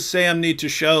what does Sam need to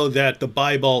show that the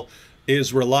Bible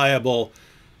is reliable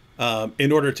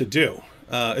in order to do,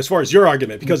 as far as your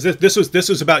argument, because this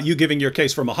was about you giving your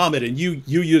case for Muhammad, and you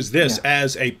use this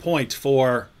as a point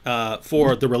for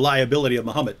the reliability of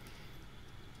Muhammad.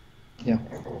 Yeah.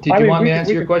 Did you want me to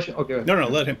answer your question? Okay. No,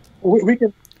 let him. We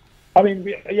can.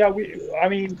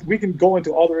 We can go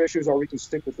into other issues, or we can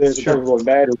stick with this. Sure. It doesn't really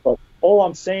matter. But all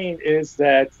I'm saying is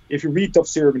that if you read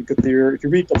Tafsir ibn Kathir, if you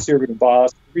read Tafsir ibn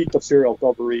Abbas, if you read Tafsir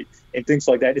al-Tabari, and things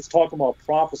like that, it's talking about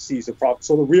prophecies of prophets.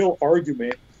 So the real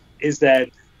argument is that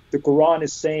the Quran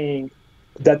is saying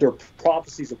that they're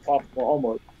prophecies of Prophet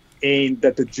Muhammad, and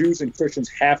that the Jews and Christians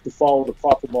have to follow the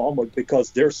Prophet Muhammad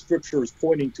because their scripture is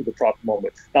pointing to the Prophet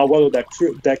Muhammad. Now, whether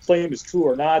that claim is true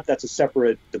or not, that's a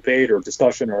separate debate or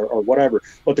discussion or whatever.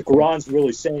 But the Quran's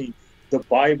really saying the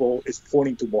Bible is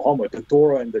pointing to Muhammad. The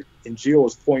Torah and the Injil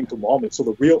is pointing to Muhammad. So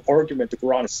the real argument the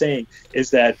Quran is saying is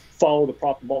that follow the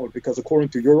Prophet Muhammad because according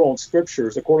to your own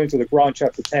scriptures, according to the Quran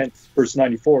chapter 10, verse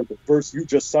 94, the verse you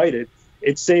just cited,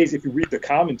 it says, if you read the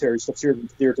commentaries, Tafsir ibn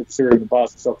Kathir, Tafsir ibn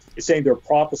Abbas, and stuff, it's saying they're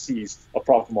prophecies of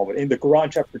Prophet Muhammad. In the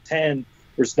Quran chapter 10,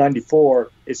 verse 94,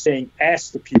 it's saying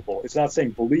ask the people. It's not saying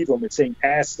believe them, it's saying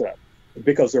ask them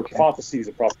because they're prophecies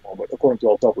of Prophet Muhammad, according to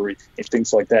al-Tabari and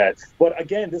things like that. But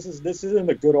again, this isn't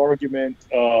a good argument.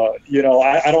 I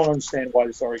don't understand why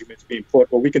this argument is being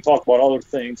put, but we can talk about other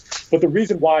things. But the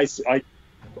reason why I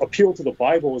appeal to the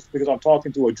Bible is because I'm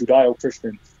talking to a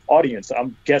Judeo-Christian audience.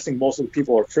 I'm guessing most of the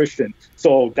people are Christian.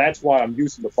 So that's why I'm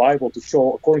using the Bible to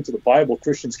show, according to the Bible,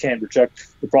 Christians can't reject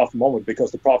the Prophet Muhammad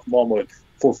because the Prophet Muhammad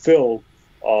fulfilled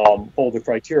hold the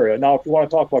criteria. Now, if you want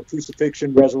to talk about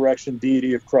crucifixion, resurrection,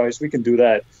 deity of Christ, we can do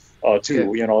that too.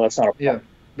 Okay. You know, that's not a problem. Yeah.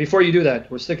 Before you do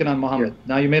that, we're sticking on Muhammad.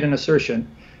 Yeah. Now you made an assertion.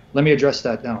 Let me address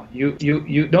that now.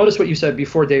 You notice what you said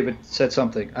before David said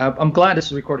something. I'm glad this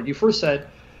is recorded. You first said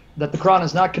that the Quran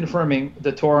is not confirming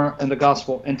the Torah and the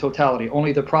Gospel in totality,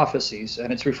 only the prophecies,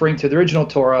 and it's referring to the original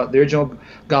Torah, the original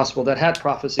Gospel that had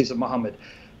prophecies of Muhammad.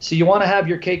 So you want to have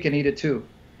your cake and eat it too.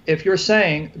 If you're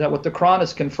saying that what the Quran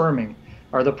is confirming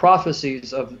are the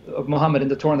prophecies of Muhammad in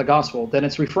the Torah and the Gospel, then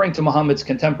it's referring to Muhammad's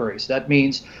contemporaries. That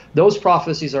means those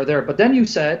prophecies are there. But then you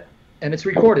said, and it's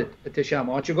recorded, Ehteshaam, I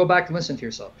want you to go back and listen to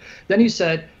yourself. Then you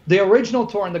said, the original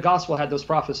Torah and the Gospel had those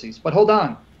prophecies. But hold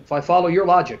on, if I follow your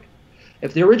logic,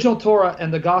 if the original Torah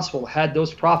and the Gospel had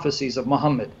those prophecies of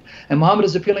Muhammad, and Muhammad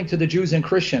is appealing to the Jews and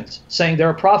Christians, saying there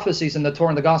are prophecies in the Torah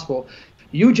and the Gospel,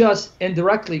 you just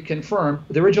indirectly confirmed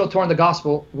the original Torah and the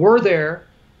Gospel were there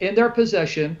in their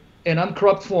possession in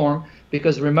uncorrupt form,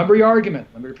 because remember your argument.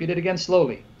 Let me repeat it again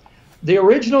slowly. The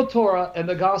original Torah and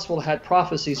the Gospel had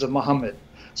prophecies of Muhammad.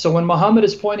 So when Muhammad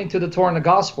is pointing to the Torah and the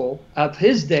Gospel of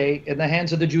his day in the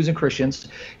hands of the Jews and Christians,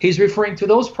 he's referring to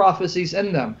those prophecies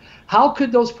in them. How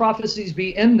could those prophecies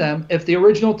be in them if the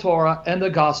original Torah and the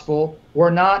Gospel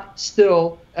were not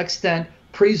still extant,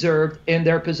 preserved in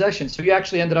their possession? So you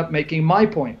actually ended up making my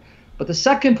point. But the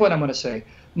second point I'm going to say,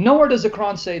 nowhere does the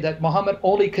Quran say that Muhammad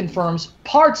only confirms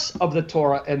parts of the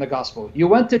Torah and the Gospel. You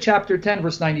went to chapter 10,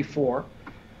 verse 94.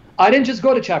 I didn't just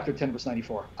go to chapter 10, verse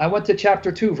 94. I went to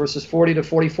chapter 2, verses 40 to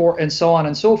 44, and so on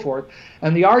and so forth.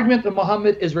 And the argument that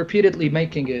Muhammad is repeatedly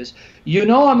making is, you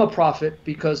know I'm a prophet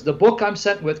because the book I'm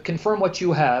sent with confirm what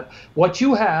you have. What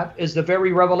you have is the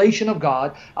very revelation of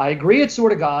God. I agree it's the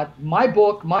word of God. My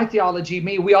book, my theology,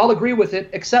 me, we all agree with it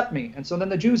except me. And so then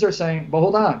the Jews are saying, but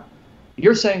hold on.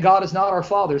 You're saying God is not our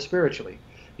Father spiritually.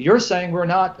 You're saying we're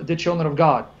not the children of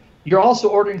God. You're also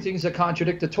ordering things that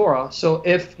contradict the Torah. So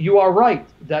if you are right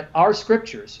that our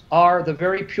scriptures are the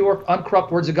very pure,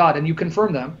 uncorrupt words of God, and you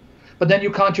confirm them, but then you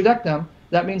contradict them,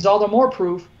 that means all the more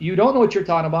proof you don't know what you're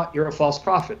talking about. You're a false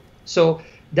prophet. So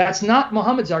that's not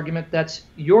Muhammad's argument. That's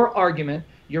your argument.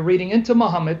 You're reading into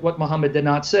Muhammad what Muhammad did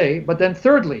not say. But then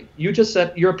thirdly, you just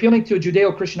said you're appealing to a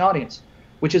Judeo-Christian audience,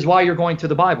 which is why you're going to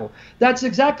the Bible. That's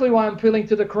exactly why I'm appealing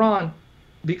to the Quran,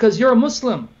 because you're a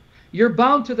Muslim. You're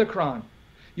bound to the Quran.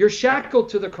 You're shackled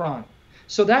to the Quran.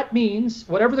 So that means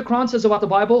whatever the Quran says about the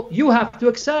Bible, you have to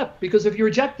accept, because if you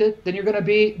reject it, then you're going to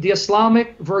be the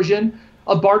Islamic version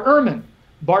of Bart Ehrman.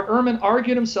 Bart Ehrman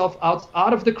argued himself out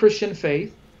of the Christian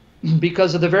faith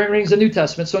because of the variant readings of the New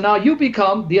Testament. So now you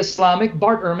become the Islamic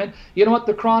Bart Ehrman. You know what?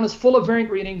 The Quran is full of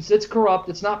variant readings. It's corrupt.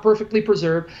 It's not perfectly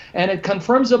preserved. And it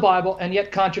confirms the Bible and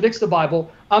yet contradicts the Bible.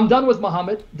 I'm done with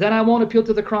Muhammad. Then I won't appeal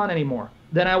to the Quran anymore.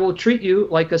 Then I will treat you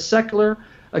like a secular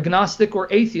agnostic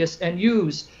or atheist and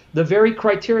use the very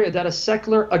criteria that a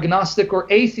secular agnostic or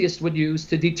atheist would use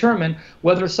to determine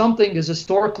whether something is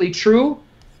historically true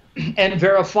and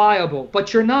verifiable.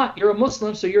 But you're not. You're a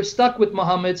Muslim, so you're stuck with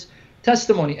Muhammad's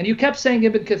testimony. And you kept saying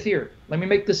Ibn Kathir. Let me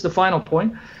make this the final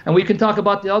point, and we can talk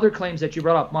about the other claims that you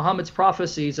brought up. Muhammad's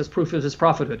prophecies as proof of his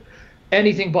prophethood.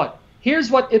 Anything but.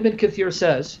 Here's what Ibn Kathir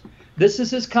says. This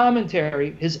is his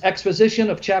commentary, his exposition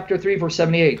of chapter 3, verse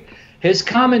 78. His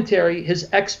commentary, his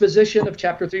exposition of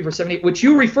chapter 3, verse 78, which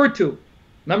you referred to.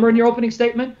 Remember in your opening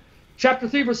statement? Chapter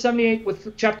 3, verse 78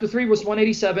 with chapter 3, verse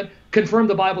 187 confirmed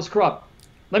the Bible's corrupt.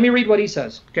 Let me read what he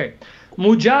says. Okay.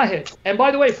 Mujahid. And by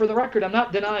the way, for the record, I'm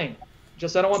not denying.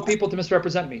 Just I don't want people to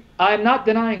misrepresent me. I am not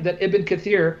denying that Ibn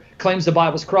Kathir claims the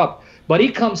Bible's corrupt. But he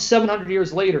comes 700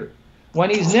 years later.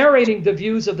 When he's narrating the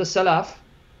views of the Salaf,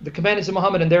 the companions of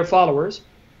Muhammad and their followers,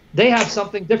 they have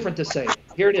something different to say.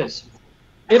 Here it is.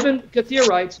 Ibn Kathir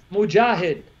writes,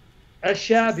 Mujahid,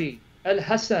 Al-Shabi,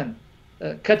 Al-Hasan,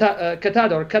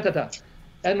 Qatada or Qatada,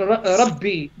 and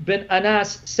Rabbi bin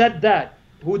Anas said that,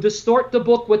 who distort the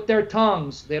book with their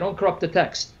tongues, they don't corrupt the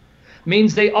text,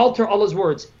 means they alter Allah's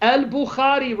words.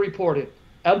 Al-Bukhari reported,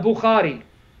 Al-Bukhari,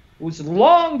 who's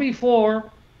long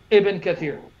before Ibn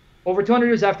Kathir, over 200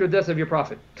 years after the death of your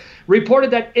prophet,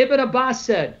 reported that Ibn Abbas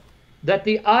said that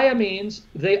the ayah means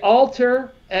they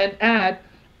alter and add,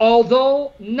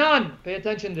 although none, pay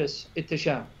attention to this,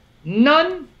 Ehteshaam,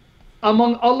 none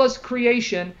among Allah's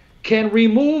creation can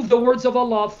remove the words of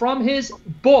Allah from his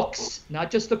books,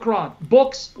 not just the Quran,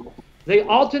 books. They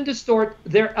alter and distort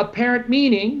their apparent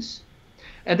meanings.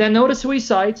 And then notice who he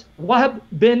cites, Wahab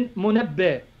bin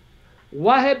Munabbih.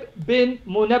 Wahab bin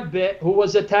Munabbih, who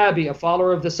was a tabi, a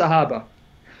follower of the Sahaba.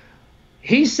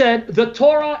 He said, the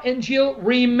Torah and Injil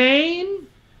remain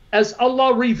as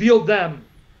Allah revealed them,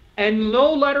 and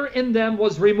no letter in them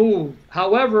was removed.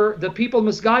 However, the people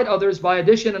misguide others by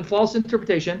addition and false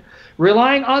interpretation,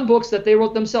 relying on books that they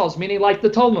wrote themselves, meaning like the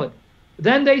Talmud.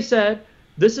 Then they said,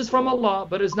 this is from Allah,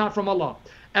 but it's not from Allah.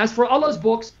 As for Allah's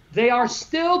books, they are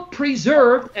still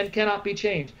preserved and cannot be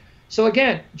changed. So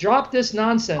again, drop this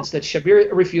nonsense that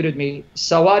Shabir refuted me,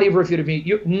 Sawadi refuted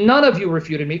me. None of you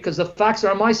refuted me because the facts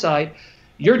are on my side.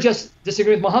 You're just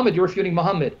disagreeing with Muhammad. You're refuting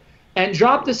Muhammad. And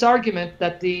drop this argument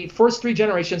that the first 3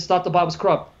 generations thought the Bible was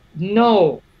corrupt.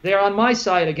 No, they're on my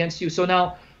side against you. So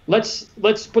now let's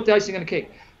put the icing on the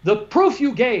cake. The proof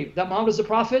you gave that Muhammad is a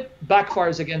prophet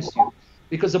backfires against you,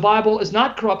 because the Bible is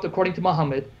not corrupt according to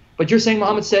Muhammad, but you're saying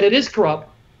Muhammad said it is corrupt.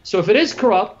 So if it is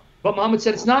corrupt, but Muhammad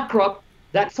said it's not corrupt,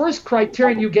 that first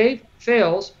criterion you gave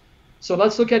fails. So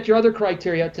let's look at your other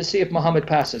criteria to see if Muhammad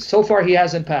passes. So far, he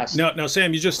hasn't passed. No,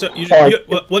 Sam,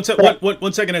 one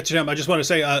second, Ehteshaam. I just want to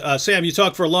say, Sam, you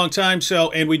talked for a long time,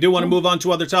 and we do want to move on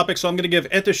to other topics. So I'm going to give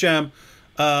Ehteshaam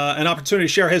an opportunity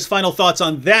to share his final thoughts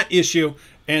on that issue,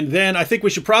 and then I think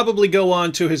we should probably go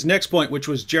on to his next point, which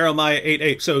was Jeremiah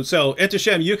 8:8. So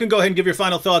Ehteshaam, you can go ahead and give your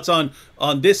final thoughts on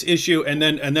this issue, and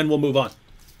then we'll move on.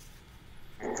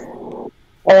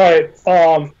 All right.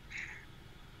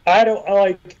 I don't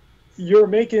like. You're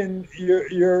making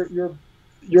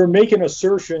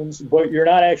assertions, but you're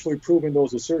not actually proving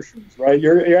those assertions, right?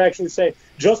 You're actually saying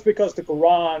just because the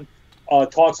Quran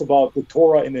talks about the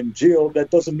Torah and Injil, that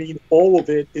doesn't mean all of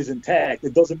it is intact.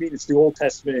 It doesn't mean it's the Old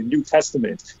Testament and New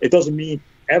Testament. It doesn't mean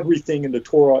everything in the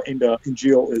Torah and the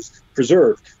Injil is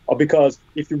preserved. Because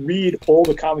if you read all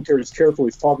the commentaries carefully,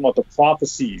 it's talking about the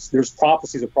prophecies. There's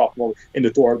prophecies of Prophet Muhammad in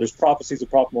the Torah. There's prophecies of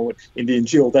Prophet Muhammad in the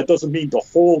Injil. That doesn't mean the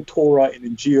whole Torah and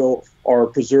Injil are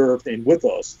preserved and with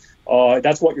us.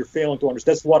 That's what you're failing to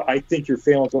understand. That's what I think you're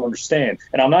failing to understand.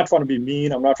 And I'm not trying to be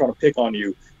mean. I'm not trying to pick on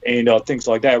you and things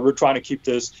like that. We're trying to keep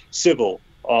this civil.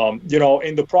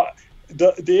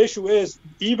 The issue is,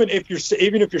 even if you're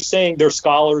saying there's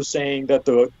scholars saying that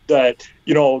the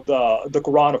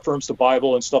Quran affirms the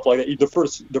Bible and stuff like that,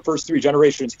 the first 3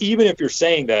 generations, even if you're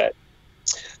saying that,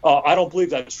 I don't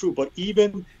believe that's true. But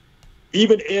even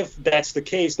if that's the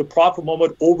case, the Prophet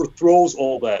Muhammad overthrows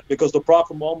all that, because the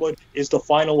Prophet Muhammad is the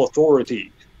final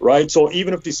authority, right? So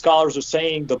even if these scholars are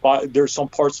saying there's some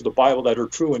parts of the Bible that are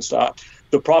true and stuff,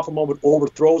 the Prophet Muhammad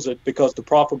overthrows it, because the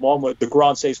Prophet Muhammad, the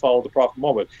Quran says follow the Prophet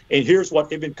Muhammad. And here's what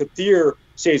Ibn Kathir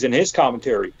says in his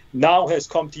commentary: now has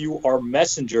come to you our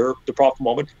messenger, the Prophet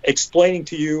Muhammad, explaining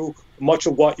to you much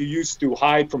of what you used to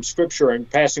hide from Scripture and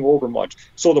passing over much.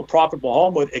 So the Prophet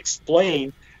Muhammad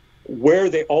explained where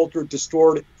they altered,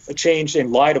 distorted, changed,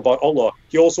 and lied about Allah.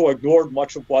 He also ignored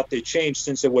much of what they changed,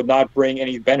 since it would not bring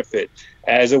any benefit,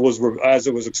 as it was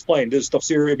explained. This is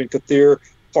Tafsir Ibn Kathir,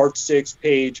 Part 6,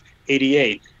 page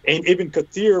 88. And Ibn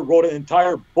Kathir wrote an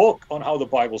entire book on how the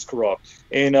Bible's corrupt.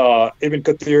 In Ibn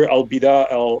Kathir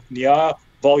al-Bida al-Nia,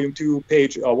 Volume 2,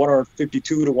 page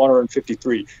 152 to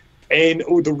 153. And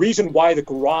the reason why the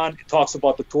Quran talks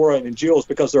about the Torah and Injil is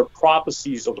because they're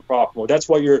prophecies of the Prophet. That's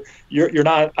why you're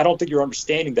not. I don't think you're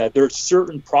understanding that. There are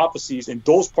certain prophecies, and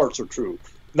those parts are true.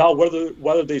 Now,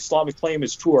 whether the Islamic claim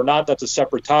is true or not, that's a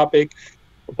separate topic.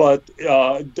 But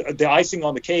the icing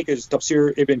on the cake is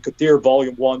Tafsir Ibn Kathir,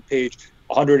 Volume 1, page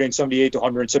 178 to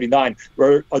 179,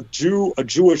 where a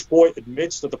Jewish boy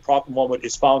admits that the Prophet Muhammad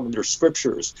is found in their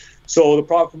scriptures. So the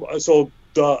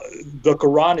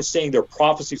Quran is saying they're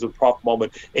prophecies of the Prophet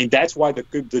Muhammad, and that's why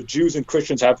the Jews and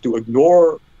Christians have to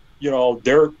ignore,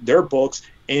 their books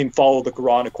and follow the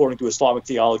Quran according to Islamic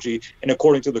theology and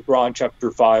according to the Quran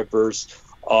chapter 5 verse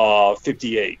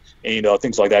 58 and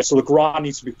things like that. So the Quran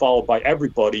needs to be followed by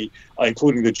everybody,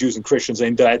 including the Jews and Christians,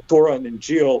 and that Torah and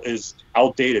Injil is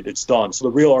outdated. It's done. So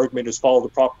the real argument is follow the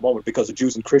Prophet Muhammad, because the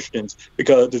Jews and Christians,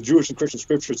 because the Jewish and Christian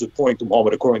scriptures are pointing to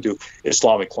Muhammad according to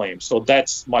Islamic claims. So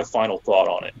that's my final thought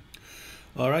on it.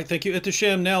 All right, thank you,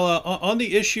 Ehteshaam. Now, on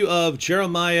the issue of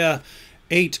Jeremiah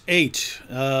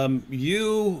 8:8,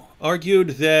 you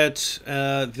argued that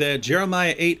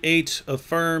Jeremiah 8:8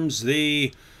 affirms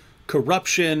the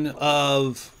corruption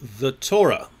of the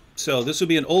Torah. So this would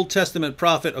be an Old Testament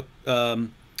prophet,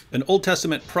 declaring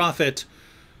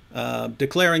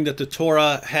that the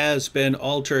Torah has been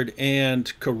altered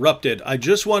and corrupted. I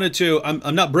just wanted to,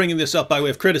 I'm not bringing this up by way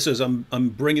of criticism, I'm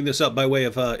bringing this up by way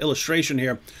of illustration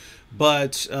here,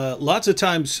 but lots of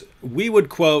times we would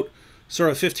quote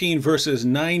Surah 15 verses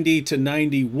 90 to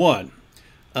 91.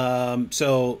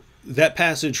 So that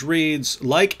passage reads,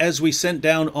 like as we sent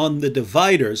down on the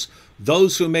dividers,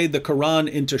 those who made the Quran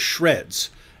into shreds.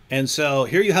 And so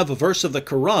here you have a verse of the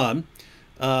Quran,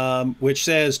 which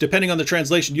says, depending on the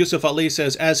translation, Yusuf Ali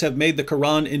says, as have made the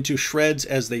Quran into shreds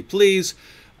as they please.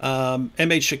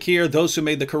 M.H. Shakir, those who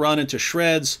made the Quran into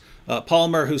shreds.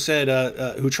 Palmer, who said,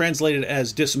 who translated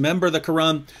as dismember the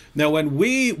Quran. Now, when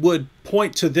we would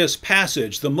point to this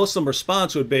passage, the Muslim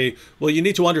response would be, well, you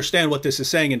need to understand what this is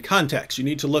saying in context. You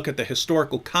need to look at the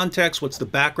historical context. What's the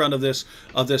background of this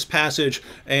passage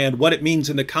and what it means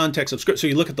in the context of scripture. So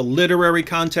you look at the literary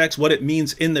context, what it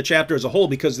means in the chapter as a whole,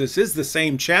 because this is the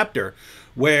same chapter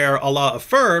where Allah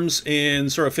affirms in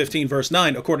Surah 15, verse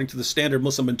 9, according to the standard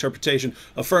Muslim interpretation,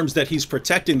 affirms that he's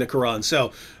protecting the Quran.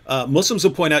 So Muslims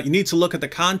will point out you need to look at the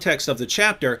context of the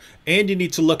chapter, and you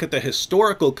need to look at the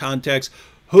historical context,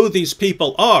 who these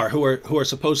people are who are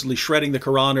supposedly shredding the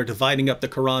Quran or dividing up the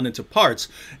Quran into parts.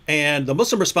 And the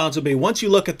Muslim response would be, once you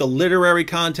look at the literary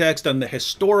context and the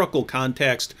historical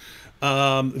context,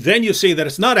 then you see that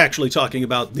it's not actually talking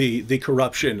about the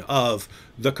corruption of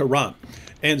the Quran.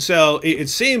 And so it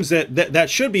seems that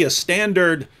should be a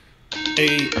standard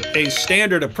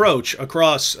approach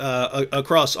across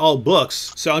all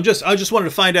books. So I just wanted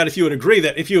to find out if you would agree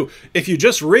that if you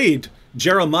just read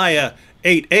Jeremiah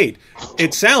 8:8,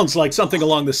 it sounds like something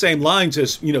along the same lines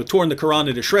as, torn the Quran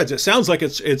into shreds. It sounds like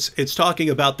it's talking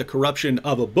about the corruption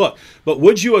of a book. But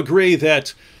would you agree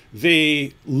that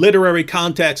the literary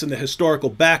context and the historical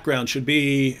background should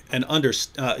be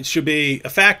a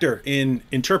factor in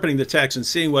interpreting the text and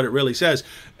seeing what it really says?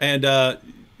 And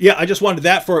yeah, I just wanted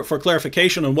that for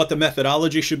clarification on what the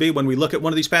methodology should be when we look at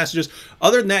one of these passages.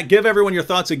 Other than that, give everyone your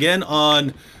thoughts again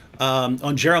on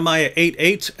Jeremiah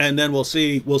 8:8, and then we'll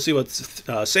see what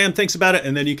Sam thinks about it,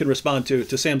 and then you can respond to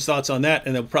Sam's thoughts on that,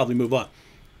 and then we'll probably move on.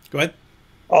 Go ahead.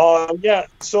 Yeah,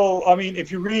 so, I mean, if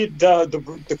you read the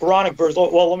Quranic verse,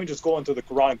 well, let me just go into the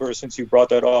Quranic verse since you brought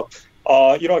that up.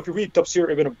 If you read Tafsir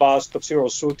Ibn Abbas, Tafsir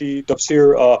al-Suti,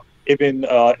 Tafsir Ibn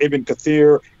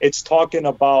Kathir, it's talking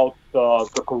about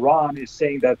the Quran is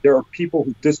saying that there are people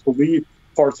who disbelieve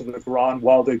parts of the Quran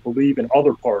while they believe in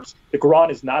other parts. The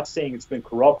Quran is not saying it's been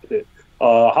corrupted.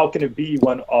 How can it be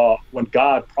when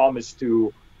God promised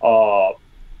to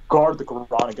guard the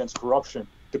Quran against corruption?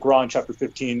 The Quran, chapter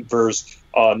 15, verse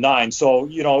 9. So,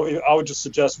 I would just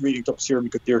suggest reading Tafsir Ibn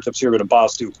Kathir, Tafsir Ibn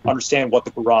Abbas to understand what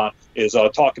the Quran is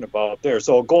talking about there.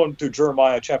 So going to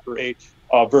Jeremiah chapter 8,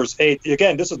 verse 8,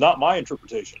 again, this is not my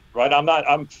interpretation, right?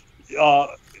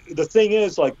 The thing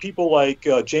is, like, people like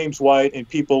James White and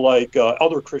people like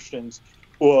other Christians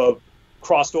who have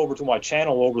crossed over to my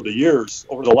channel over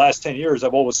the last 10 years,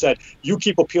 I've always said, you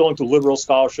keep appealing to liberal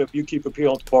scholarship, you keep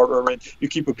appealing to Bart Ehrman, you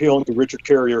keep appealing to Richard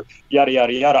Carrier, yada,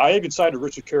 yada, yada. I even cited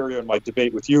Richard Carrier in my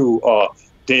debate with you,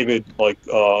 David, like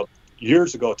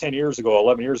years ago, 10 years ago,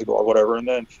 11 years ago or whatever. And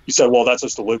then he said, well, that's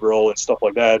just a liberal and stuff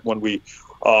like that when we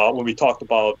talked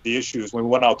about the issues, when we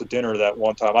went out to dinner that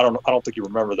one time. I don't think you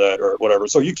remember that or whatever.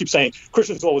 So you keep saying,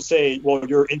 Christians always say, well,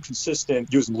 you're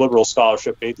inconsistent using liberal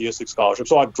scholarship, atheistic scholarship.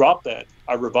 So I've dropped that.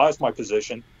 I revised my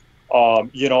position,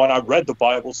 and I read the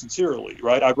Bible sincerely,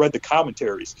 right? I've read the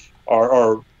commentaries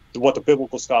or what the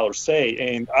biblical scholars say.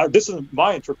 And this isn't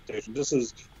my interpretation. This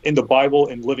is in the Bible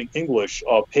in Living English,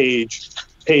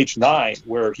 page 9,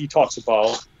 where he talks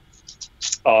about,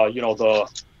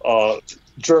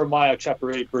 Jeremiah chapter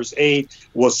 8, verse 8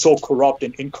 was so corrupt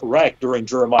and incorrect during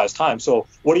Jeremiah's time. So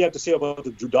what do you have to say about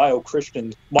the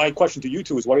Judeo-Christian? My question to you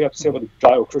two is, what do you have to say about the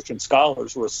Judeo-Christian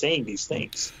scholars who are saying these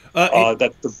things?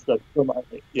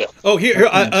 Yeah. Oh, here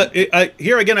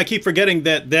again, I keep forgetting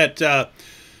that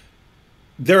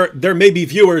there may be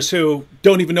viewers who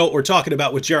don't even know what we're talking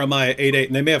about with Jeremiah 8:8,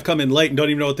 and they may have come in late and don't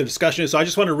even know what the discussion is. So I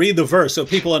just want to read the verse so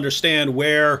people understand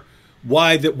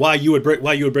why you would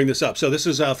bring this up. So this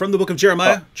is from the book of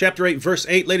Jeremiah, chapter 8, verse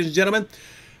 8, ladies and gentlemen.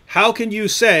 How can you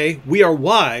say, we are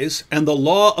wise, and the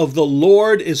law of the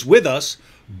Lord is with us,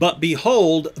 but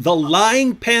behold, the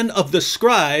lying pen of the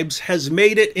scribes has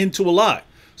made it into a lie.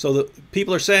 So the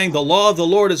people are saying the law of the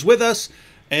Lord is with us,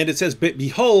 and it says, but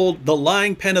behold, the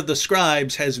lying pen of the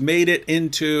scribes has made it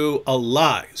into a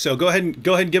lie. So go ahead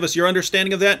and give us your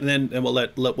understanding of that, and then we'll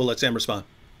let Sam respond.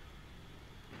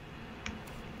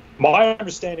 My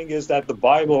understanding is that the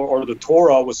Bible or the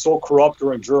Torah was so corrupt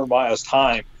during Jeremiah's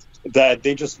time that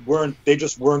they just weren't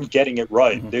getting it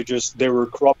right. Mm-hmm. They were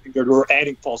corrupting. They were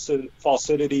adding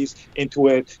falsities into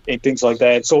it and things like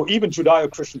that. So even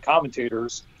Judeo-Christian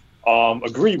commentators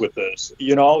agree with this.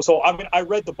 So I mean, I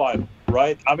read the Bible,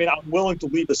 right? I mean, I'm willing to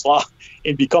leave Islam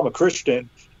and become a Christian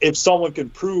if someone can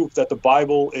prove that the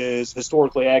Bible is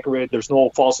historically accurate. There's no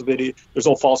falsities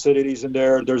in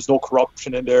there. There's no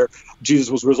corruption in there. Jesus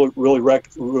was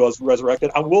was resurrected.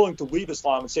 I'm willing to leave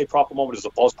Islam and say Prophet Muhammad is a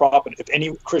false prophet if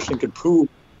any Christian can prove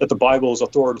that the Bible is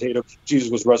authoritative, Jesus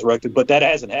was resurrected, but that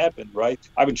hasn't happened, right?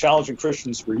 I've been challenging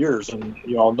Christians for years, and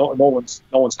no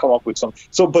one's come up with some.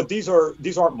 So, but these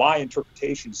aren't my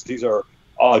interpretations. These are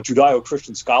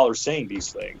Judeo-Christian scholars saying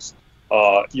these things.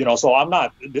 So I'm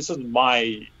not. This isn't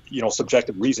my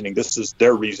subjective reasoning. This is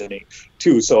their reasoning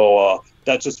too. So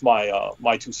that's just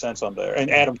my 2 cents on there. And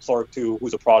Adam Clark too,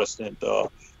 who's a Protestant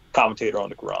commentator on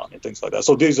the Quran and things like that.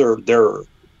 So these are their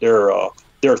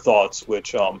thoughts,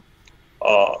 which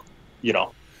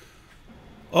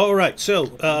All right.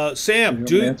 So Sam,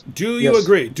 do you Yes.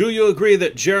 agree? Do you agree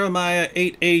that Jeremiah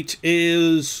 8:8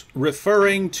 is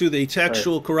referring to the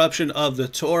textual corruption of the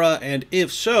Torah? And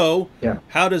if so,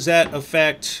 how does that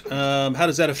affect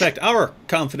our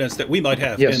confidence that we might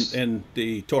have in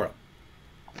the Torah?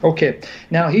 Okay.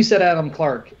 Now, he said Adam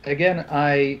Clark. Again,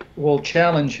 I will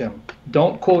challenge him.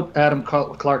 Don't quote Adam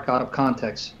Clark out of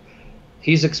context.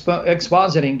 He's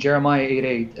expositing Jeremiah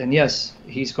 8:8. And yes,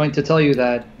 he's going to tell you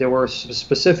that there were a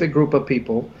specific group of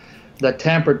people that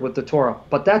tampered with the Torah.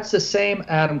 But that's the same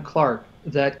Adam Clark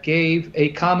that gave a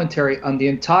commentary on the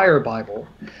entire Bible.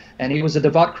 And he was a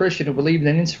devout Christian who believed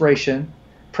in inspiration,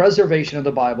 preservation of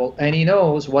the Bible, and he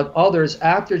knows what others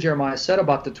after Jeremiah said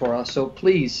about the Torah. So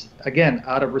please, again,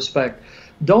 out of respect,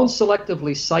 don't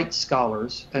selectively cite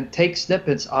scholars and take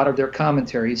snippets out of their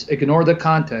commentaries, ignore the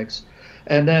context,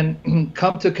 and then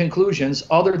come to conclusions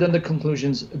other than the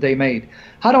conclusions they made.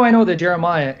 How do I know that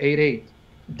Jeremiah 8:8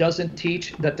 doesn't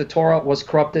teach that the Torah was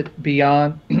corrupted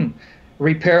beyond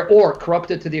repair, or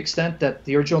corrupted to the extent that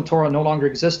the original Torah no longer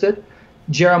existed?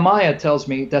 Jeremiah tells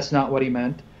me that's not what he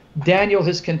meant. Daniel,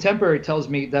 his contemporary, tells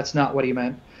me that's not what he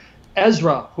meant.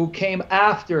 Ezra, who came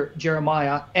after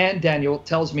Jeremiah and Daniel,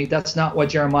 tells me that's not what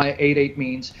Jeremiah 8:8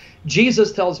 means.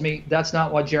 Jesus tells me that's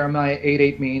not what Jeremiah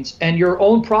 8:8 means. And your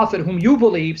own prophet, whom you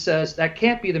believe, says that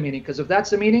can't be the meaning, because if that's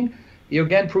the meaning, you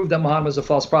again prove that Muhammad was a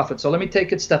false prophet. So let me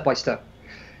take it step by step.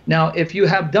 Now, if you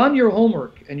have done your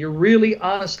homework and you're really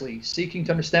honestly seeking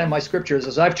to understand my scriptures,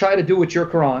 as I've tried to do with your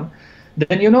Quran,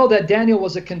 then you know that Daniel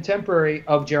was a contemporary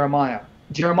of Jeremiah.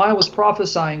 Jeremiah was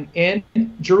prophesying in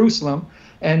Jerusalem,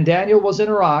 and Daniel was in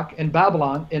Iraq, in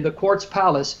Babylon, in the court's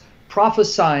palace,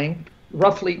 prophesying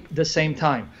roughly the same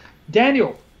time.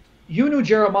 Daniel, you knew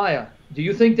Jeremiah. Do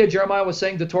you think that Jeremiah was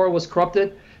saying the Torah was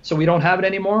corrupted, so we don't have it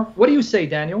anymore? What do you say,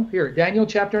 Daniel? Here, Daniel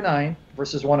chapter 9,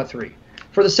 verses 1 to 3.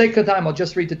 For the sake of time, I'll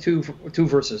just read the two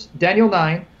verses. Daniel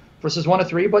 9, verses 1 to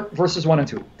 3, but verses 1 and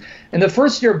 2. In the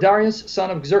first year of Darius, son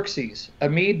of Xerxes, a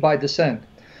Mede by descent,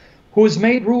 who was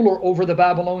made ruler over the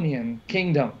Babylonian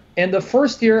kingdom, in the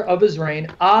first year of his reign,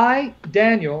 I,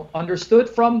 Daniel, understood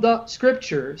from the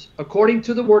scriptures, according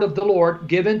to the word of the Lord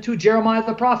given to Jeremiah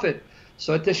the prophet.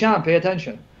 So Ehteshaam, pay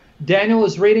attention. Daniel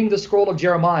is reading the scroll of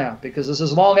Jeremiah, because this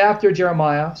is long after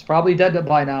Jeremiah. He's probably dead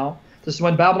by now. This is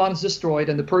when Babylon is destroyed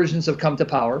and the Persians have come to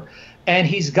power. And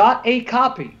he's got a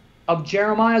copy of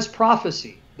Jeremiah's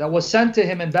prophecy that was sent to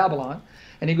him in Babylon.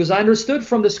 And he goes, I understood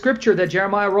from the scripture that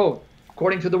Jeremiah wrote,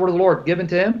 according to the word of the Lord given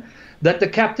to him, that the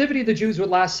captivity of the Jews would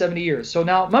last 70 years. So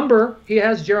now, remember, he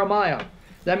has Jeremiah.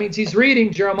 That means he's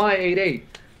reading Jeremiah 8:8.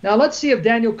 Now, let's see if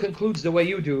Daniel concludes the way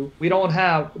you do. We don't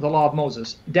have the law of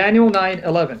Moses. Daniel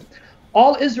 9:11.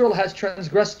 All Israel has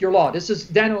transgressed your law. This is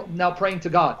Daniel now praying to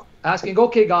God, asking,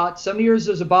 okay, God, 70 years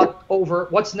is about over.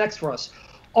 What's next for us?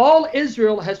 All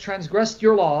Israel has transgressed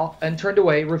your law and turned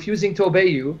away, refusing to obey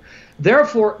you.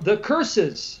 Therefore, the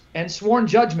curses and sworn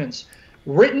judgments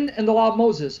written in the law of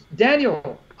Moses.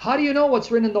 Daniel, how do you know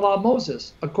what's written in the law of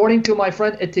Moses? According to my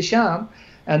friend Ehteshaam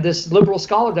and this liberal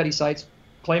scholar that he cites,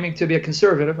 claiming to be a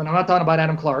conservative, and I'm not talking about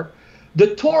Adam Clark,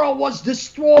 the Torah was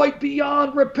destroyed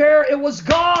beyond repair. It was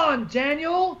gone,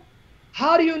 Daniel.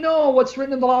 How do you know what's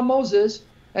written in the law of Moses?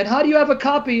 And how do you have a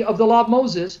copy of the law of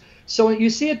Moses? So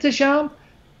you see it, Ehteshaam?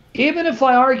 Even if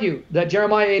I argue that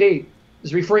Jeremiah 8:8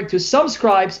 is referring to some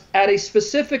scribes at a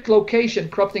specific location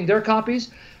corrupting their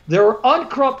copies, there are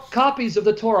uncorrupt copies of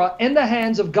the Torah in the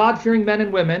hands of God-fearing men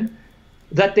and women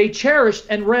that they cherished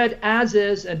and read as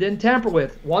is and didn't tamper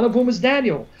with, one of whom is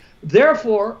Daniel.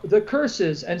 Therefore, the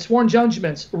curses and sworn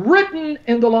judgments written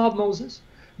in the law of Moses,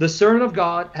 the servant of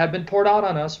God, have been poured out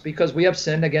on us because we have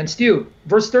sinned against you.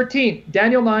 Verse 13,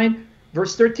 Daniel 9,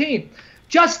 verse 13.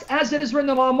 Just as it is written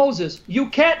in the law of Moses. You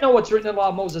can't know what's written in the law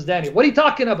of Moses, Daniel. What are you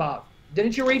talking about?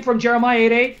 Didn't you read from Jeremiah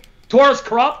 8:8? Torah's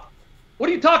corrupt? What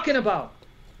are you talking about?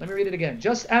 Let me read it again.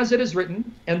 Just as it is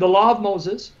written in the law of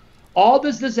Moses, all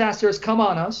this disaster has come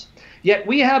on us, yet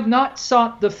we have not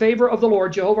sought the favor of the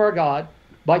Lord, Jehovah our God,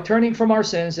 by turning from our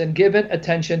sins and given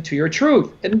attention to your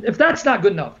truth. And if that's not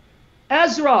good enough,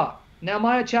 Ezra,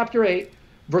 Nehemiah chapter 8,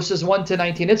 verses 1 to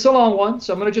 19. It's a long one,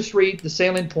 so I'm going to just read the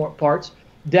salient parts.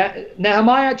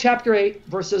 Nehemiah chapter 8,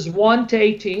 verses 1 to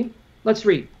 18. Let's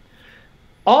read.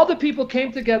 All the people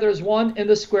came together as one in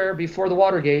the square before the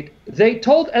water gate. They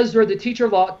told Ezra, the teacher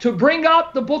of law, to bring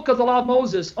out the book of the law of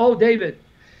Moses. Oh, David,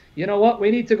 you know what? We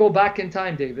need to go back in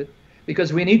time, David,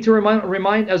 because we need to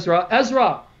remind Ezra,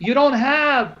 Ezra, you don't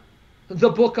have the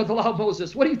book of the law of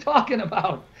Moses. What are you talking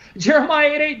about?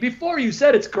 Jeremiah 8:8, before you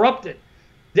said it's corrupted.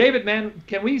 David, man,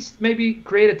 can we maybe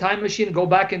create a time machine and go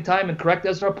back in time and correct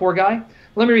Ezra, poor guy?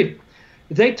 Let me read it.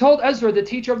 They told Ezra, the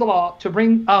teacher of the law, to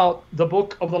bring out the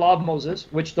book of the law of Moses,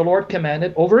 which the Lord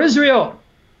commanded over Israel.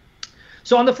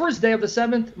 So on the first day of the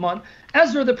 7th month,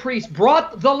 Ezra the priest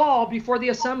brought the law before the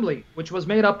assembly, which was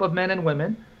made up of men and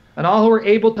women, and all who were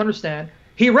able to understand.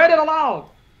 He read it aloud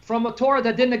from a Torah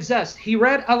that didn't exist. He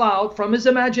read aloud from his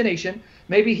imagination.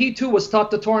 Maybe he too was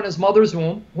taught the Torah in his mother's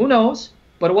womb. Who knows?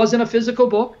 But it wasn't a physical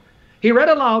book. He read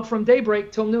aloud from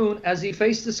daybreak till noon as he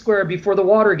faced the square before the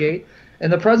water gate, in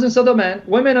the presence of the men,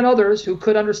 women, and others who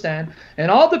could understand.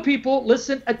 And all the people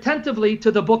listened attentively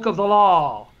to the book of the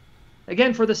law.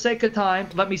 Again, for the sake of time,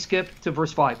 let me skip to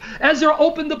verse 5. Ezra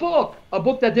opened the book, a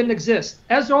book that didn't exist.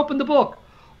 Ezra opened the book.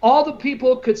 All the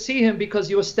people could see him because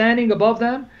he was standing above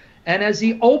them. And as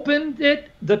he opened it,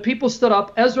 the people stood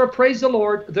up. Ezra praised the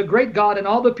Lord, the great God, and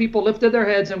all the people lifted their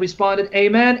heads and responded,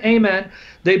 Amen, Amen.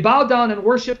 They bowed down and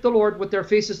worshiped the Lord with their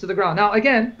faces to the ground. Now,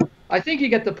 again, I think you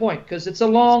get the point, because it's a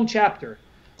long chapter.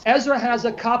 Ezra has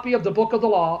a copy of the book of the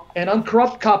law, an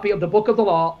uncorrupt copy of the book of the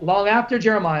law, long after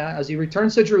Jeremiah, as he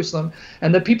returns to Jerusalem.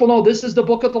 And the people know this is the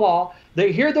book of the law.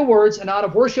 They hear the words, and out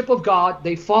of worship of God,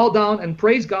 they fall down and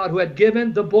praise God, who had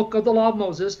given the book of the law of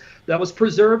Moses that was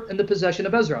preserved in the possession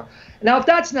of Ezra. Now, if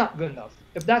that's not good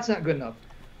enough,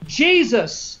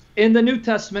 Jesus in the New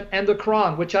Testament and the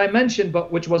Quran, which I mentioned,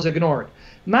 but which was ignored.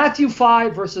 Matthew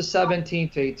 5, verses 17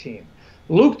 to 18.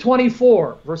 Luke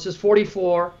 24, verses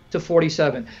 44 to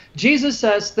 47. Jesus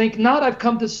says, think not I've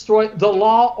come to destroy the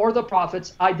law or the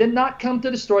prophets. I did not come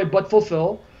to destroy, but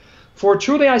fulfill. For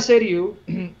truly I say to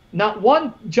you, not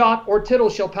one jot or tittle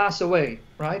shall pass away,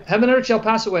 right? Heaven and earth shall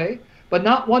pass away, but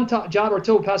not one jot or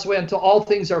tittle will pass away until all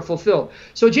things are fulfilled.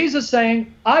 So Jesus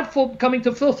saying, I'm coming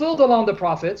to fulfill the law and the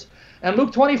prophets. And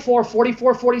Luke 24,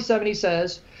 44, 47, he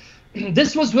says,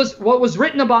 this was what was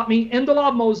written about me in the law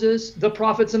of Moses, the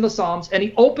prophets, and the Psalms. And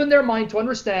he opened their mind to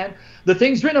understand the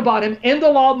things written about him in the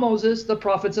law of Moses, the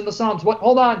prophets, and the Psalms. What?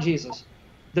 Hold on, Jesus.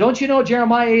 Don't you know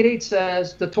Jeremiah 8:8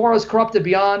 says the Torah is corrupted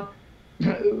beyond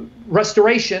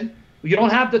restoration? You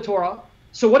don't have the Torah.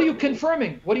 So what are you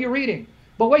confirming? What are you reading?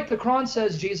 But wait, the Quran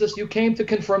says, Jesus, you came to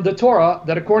confirm the Torah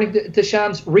that according to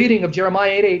Ehteshaam's reading of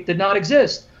Jeremiah 8:8 did not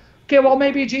exist. Okay, well,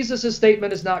 maybe Jesus'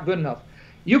 statement is not good enough.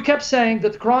 You kept saying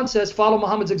that the Quran says follow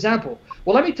Muhammad's example.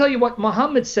 Well, let me tell you what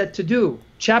Muhammad said to do.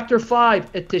 Chapter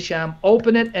 5, Ehteshaam,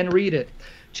 open it and read it.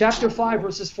 Chapter 5,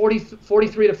 verses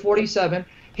 43 to 47,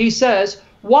 he says,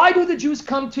 why do the Jews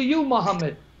come to you,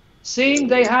 Muhammad? Seeing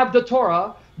they have the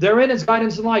Torah, therein is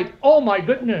guidance and light. Oh my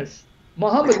goodness.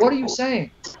 Muhammad, what are you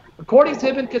saying? According to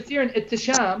Ibn Kathir and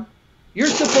Ehteshaam, you're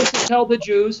supposed to tell the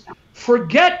Jews,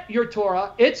 forget your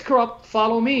Torah, it's corrupt,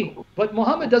 follow me. But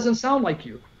Muhammad doesn't sound like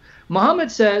you.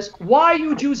 Muhammad says, why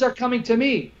you Jews are coming to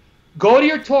me? Go to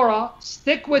your Torah,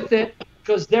 stick with it,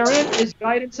 because therein is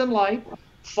guidance and light.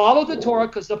 Follow the Torah,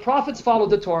 because the prophets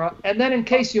followed the Torah. And then in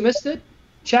case you missed it,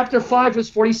 chapter 5, verse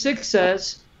 46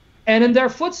 says, and in their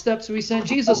footsteps we sent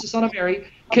Jesus, the son of Mary,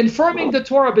 confirming the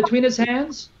Torah between his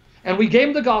hands. And we gave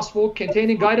him the gospel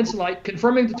containing guidance and light,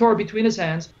 confirming the Torah between his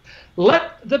hands.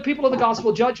 Let the people of the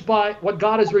gospel judge by what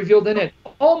God has revealed in it.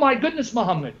 Oh my goodness,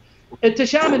 Muhammad.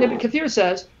 Ehteshaam and Ibn Kathir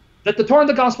says, that the Torah and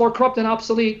the gospel are corrupt and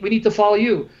obsolete, we need to follow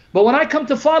you. But when I come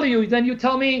to follow you, then you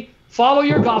tell me, follow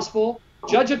your gospel,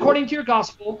 judge according to your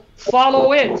gospel,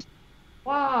 follow it.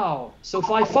 Wow. So if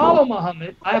I follow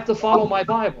Muhammad, I have to follow my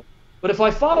Bible. But if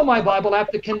I follow my Bible, I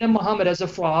have to condemn Muhammad as a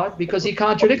fraud because he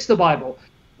contradicts the Bible.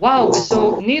 Wow.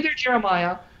 So neither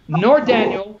Jeremiah, nor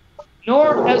Daniel,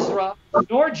 nor Ezra,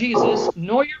 nor Jesus,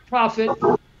 nor your prophet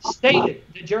stated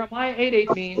that Jeremiah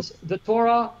 8:8 means the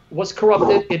Torah was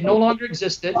corrupted, it no longer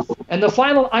existed, and the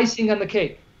final icing on the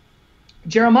cake.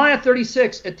 Jeremiah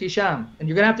 36 at Ehteshaam, and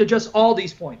you're going to have to adjust all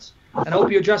these points, and I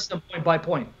hope you adjust them point by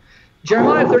point.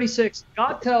 Jeremiah 36,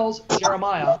 God tells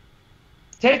Jeremiah,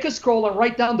 take a scroll and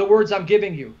write down the words I'm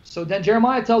giving you. So then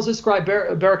Jeremiah tells his scribe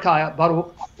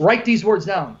Berechiah, write these words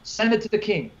down, send it to the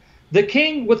king. The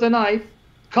king, with a knife,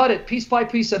 cut it piece by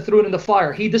piece and threw it in the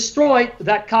fire. He destroyed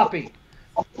that copy.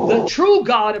 The true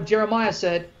God of Jeremiah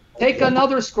said, take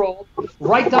another scroll,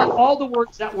 write down all the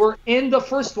words that were in the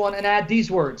first one and add these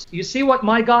words. You see what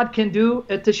my God can do,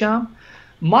 Ehteshaam?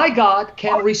 My God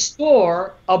can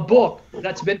restore a book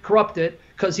that's been corrupted,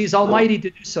 because he's almighty to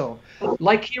do so.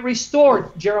 Like he restored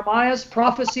Jeremiah's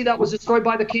prophecy that was destroyed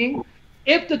by the king.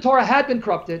 If the Torah had been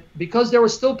corrupted, because there were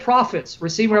still prophets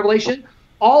receiving revelation,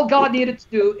 all God needed to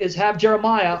do is have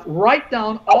Jeremiah write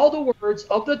down all the words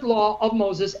of the law of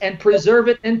Moses and preserve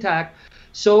it intact.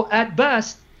 So at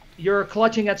best, you're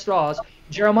clutching at straws.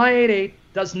 Jeremiah 8:8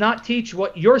 does not teach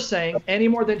what you're saying any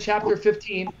more than chapter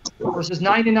 15, verses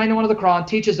 90 and 91 of the Quran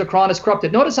teaches the Quran is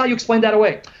corrupted. Notice how you explain that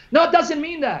away. No, it doesn't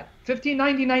mean that. 15,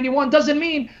 90, 91 doesn't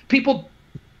mean people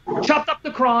chopped up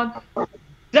the Quran,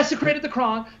 desecrated the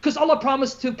Quran, because Allah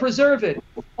promised to preserve it.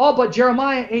 Oh, but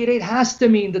Jeremiah 8:8 has to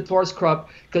mean the Torah is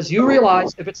corrupt, because you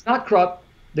realize if it's not corrupt,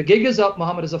 the gig is up,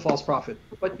 Muhammad is a false prophet.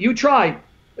 But you tried,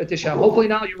 Ehteshaam. Hopefully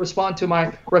now you respond to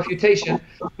my refutation.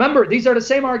 Remember, these are the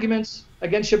same arguments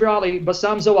against Shabir Ali,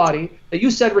 Bassam Zawadi, that you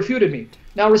said refuted me.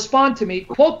 Now respond to me,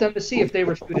 quote them to see if they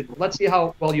refuted me. Let's see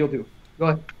how well you'll do. Go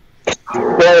ahead.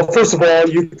 Well, first of all,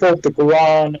 you quote the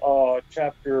Quran,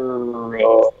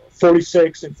 chapter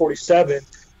 46 and 47,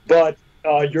 but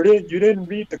you didn't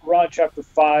read the Quran, chapter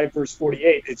 5, verse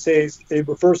 48. It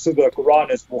refers to the Quran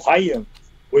as Muhayyam,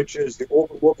 which is the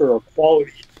overlooker or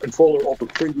quality controller over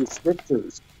previous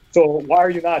scriptures. So why are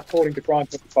you not quoting the Quran,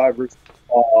 chapter 5,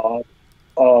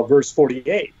 verse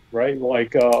 48, right?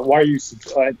 Like, why are you...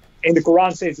 and the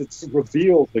Quran says it's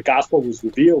revealed, the gospel was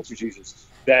revealed to Jesus,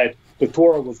 that the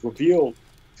Torah was revealed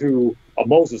to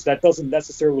Moses. That doesn't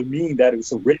necessarily mean that it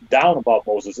was written down about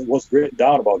Moses. It was written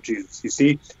down about Jesus, you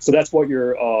see? So that's what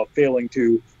you're failing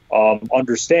to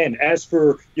understand. As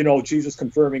for, Jesus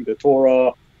confirming the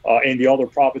Torah and the other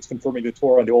prophets confirming the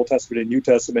Torah in the Old Testament and New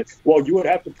Testament, well, you would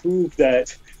have to prove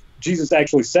that Jesus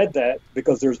actually said that,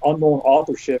 because there's unknown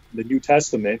authorship in the New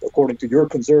Testament, according to your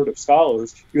conservative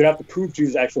scholars. You would have to prove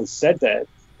Jesus actually said that,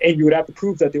 and you would have to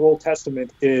prove that the Old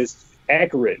Testament is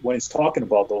accurate when it's talking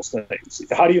about those things.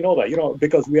 How do you know that?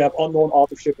 Because we have unknown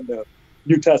authorship in the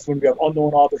New Testament, we have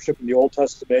unknown authorship in the Old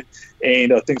Testament,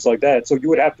 and things like that. So you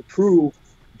would have to prove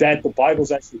that the Bible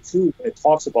is actually true when it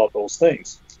talks about those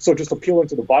things. So just appealing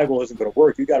to the Bible isn't going to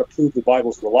work. You got to prove the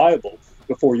Bible's reliable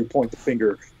before you point the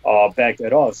finger back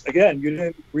at us. Again, you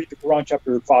didn't read the Quran,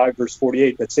 chapter 5, verse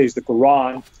 48, that says the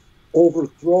Quran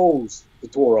overthrows the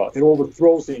Torah. It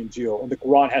overthrows the Injil, and the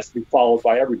Quran has to be followed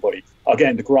by everybody.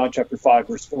 Again, the Quran, chapter 5,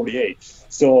 verse 48.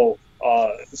 So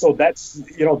that's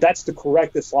the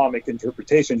correct Islamic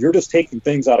interpretation. You're just taking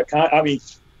things out of context. I mean,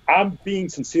 I'm being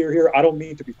sincere here. I don't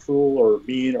mean to be cruel or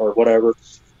mean or whatever.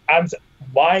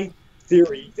 My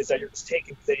theory is that you're just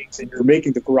taking things and you're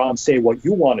making the Quran say what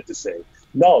you want it to say.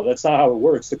 No, that's not how it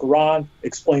works. The Quran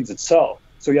explains itself.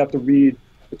 So you have to read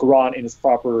the Quran in its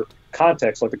proper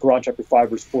context, like the Quran chapter 5,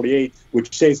 verse 48,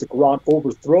 which says the Quran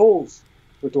overthrows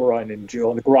the Torah and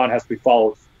Injil, and the Quran has to be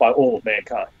followed by all of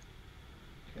mankind.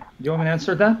 Do you want me to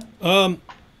answer that?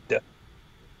 Yeah.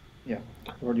 Yeah.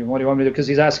 Or do you want me to? Because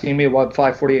he's asking me about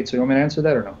 548. So you want me to answer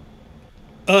that or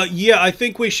no? Yeah, I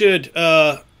think we should.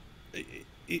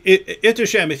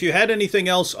 Ehteshaam, if you had anything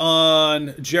else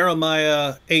on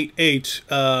Jeremiah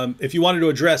 8:8, if you wanted to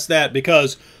address that,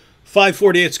 because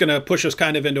 548 is going to push us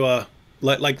kind of into a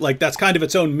like that's kind of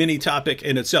its own mini topic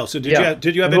in itself. So did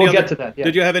you have any we'll other, get to that, yeah.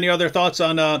 Did you have any other thoughts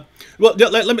on? Well,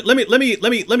 let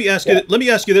me ask you. Let me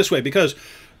ask you this way, because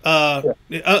I'm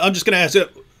just going to ask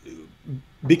it,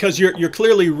 because you're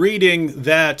clearly reading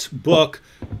that book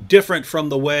different from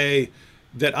the way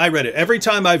that I read it. Every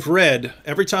time I've read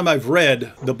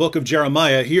the book of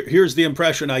Jeremiah, here's the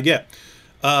impression I get.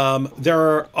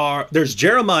 There's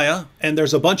Jeremiah and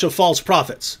there's a bunch of false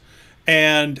prophets.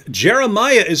 And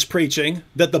Jeremiah is preaching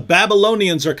that the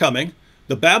Babylonians are coming.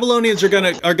 The Babylonians are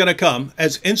gonna come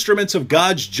as instruments of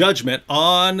God's judgment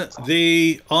on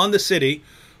the city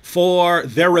for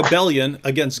their rebellion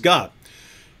against God.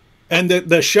 And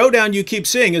the showdown you keep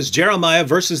seeing is Jeremiah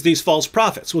versus these false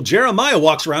prophets. Well, Jeremiah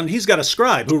walks around and he's got a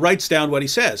scribe who writes down what he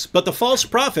says. But the false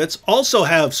prophets also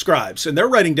have scribes and they're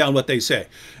writing down what they say.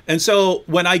 And so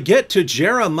when I get to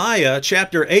Jeremiah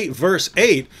chapter 8, verse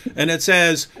 8, and it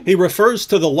says, he refers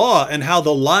to the law and how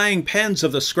the lying pens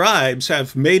of the scribes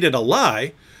have made it a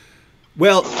lie.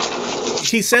 Well,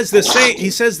 he says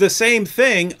the same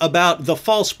thing about the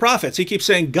false prophets. He keeps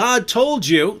saying, God told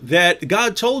you that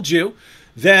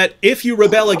if you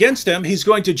rebel against him, he's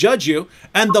going to judge you.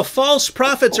 And the false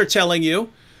prophets are telling you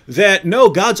that, no,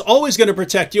 God's always going to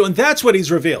protect you. And that's what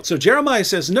he's revealed. So Jeremiah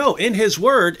says, no, in his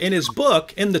word, in his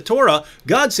book, in the Torah,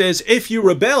 God says, if you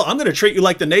rebel, I'm going to treat you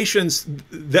like the nations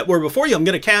that were before you. I'm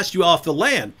going to cast you off the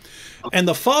land. And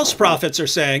the false prophets are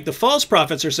saying,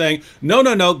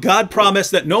 no, God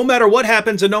promised that no matter what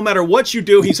happens and no matter what you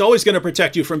do, he's always going to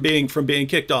protect you from being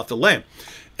kicked off the land.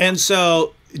 And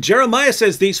so Jeremiah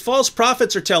says these false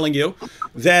prophets are telling you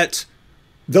that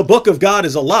the book of God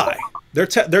is a lie. They're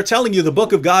telling you the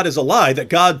book of God is a lie, that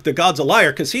God's a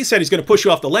liar, because he said he's going to push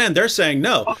you off the land. They're saying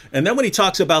no. And then when he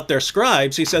talks about their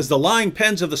scribes, he says the lying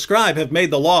pens of the scribe have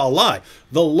made the law a lie.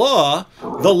 The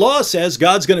law says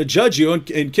God's going to judge you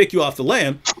and kick you off the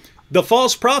land. The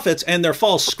false prophets and their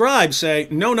false scribes say,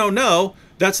 no, no, no,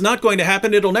 that's not going to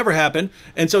happen. It'll never happen.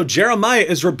 And so Jeremiah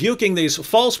is rebuking these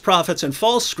false prophets and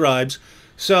false scribes.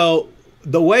 So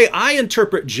the way I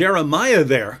interpret Jeremiah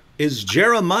there is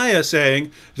Jeremiah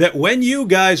saying that when you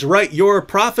guys write your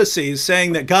prophecies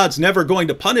saying that God's never going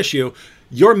to punish you,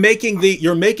 you're making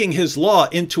his law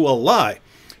into a lie.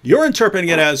 You're interpreting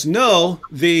it as, no,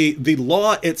 the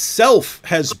law itself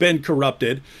has been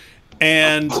corrupted.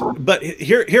 But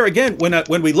here again,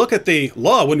 when we look at the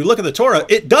law, when we look at the Torah,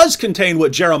 it does contain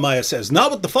what Jeremiah says,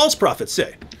 not what the false prophets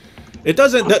say. It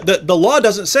doesn't. The law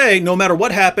doesn't say no matter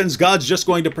what happens, God's just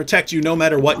going to protect you no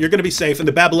matter what. You're going to be safe, and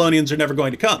the Babylonians are never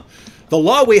going to come. The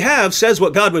law we have says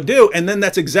what God would do, and then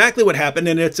that's exactly what happened,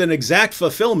 and it's an exact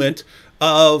fulfillment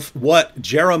of what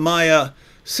Jeremiah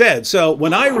said. So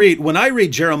when I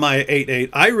read Jeremiah 8:8,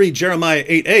 I read Jeremiah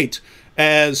 8:8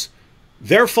 as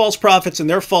their false prophets and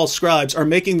their false scribes are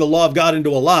making the law of God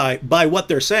into a lie by what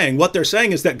they're saying. What they're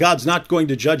saying is that God's not going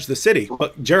to judge the city.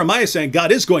 But Jeremiah is saying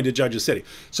God is going to judge the city.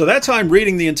 So that's how I'm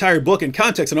reading the entire book in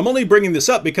context. And I'm only bringing this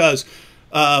up because,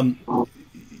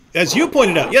 as you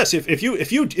pointed out, yes, if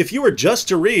you were just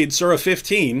to read Surah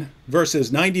 15,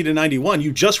 verses 90 to 91,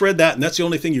 you just read that, and that's the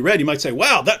only thing you read, you might say,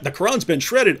 wow, the Quran's been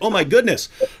shredded. Oh, my goodness.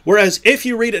 Whereas if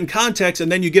you read it in context and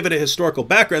then you give it a historical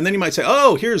background, then you might say,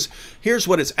 oh, here's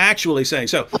what it's actually saying.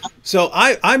 So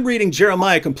I'm reading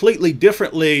Jeremiah completely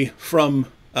differently from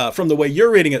the way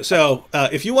you're reading it. So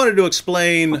if you wanted to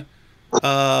explain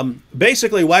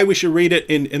basically why we should read it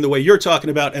in the way you're talking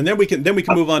about, and then we can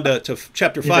move on to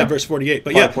chapter 5, verse 48.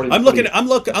 But yeah, I'm looking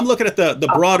at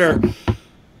the broader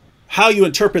how you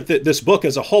interpret this book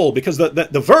as a whole, because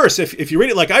the verse, if you read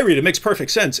it like I read it, makes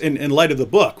perfect sense in light of the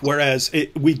book. Whereas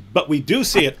we do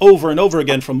see it over and over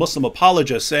again from Muslim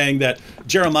apologists saying that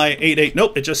Jeremiah 8:8,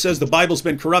 nope, it just says the Bible's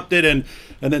been corrupted, and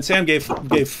then Sam gave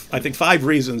I think 5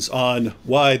 reasons on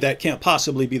why that can't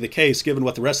possibly be the case given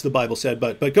what the rest of the Bible said.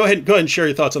 But go ahead and share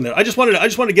your thoughts on that. I just wanted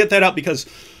to get that out because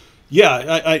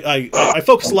I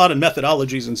focus a lot on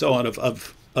methodologies and so on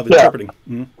of interpreting.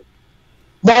 Mm-hmm.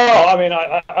 No, I mean,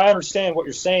 I understand what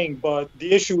you're saying, but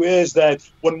the issue is that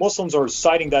when Muslims are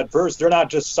citing that verse, they're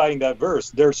not just citing that verse.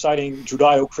 They're citing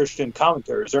Judeo-Christian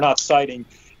commentaries. They're not citing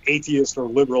atheist or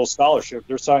liberal scholarship.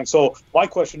 They're citing. So my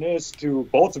question is to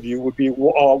both of you would be,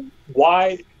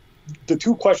 why? The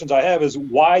 2 questions I have is,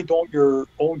 why don't your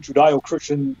own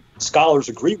Judeo-Christian scholars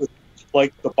agree with you?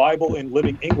 Like the Bible in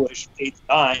Living English,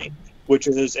 8:9, which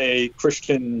is a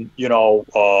Christian,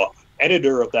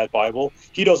 editor of that Bible,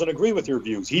 he doesn't agree with your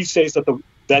views. He says that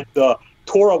the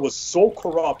Torah was so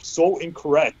corrupt, so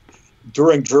incorrect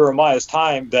during Jeremiah's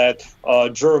time that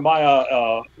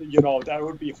Jeremiah, that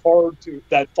would be hard to,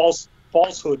 that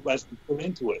falsehood has been put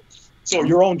into it. So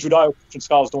your own Judeo-Christian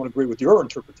scholars don't agree with your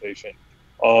interpretation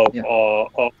of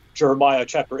Jeremiah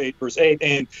chapter 8, verse 8,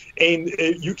 and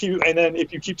then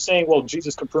if you keep saying, well,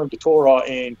 Jesus confirmed the Torah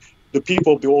and the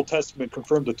people of the Old Testament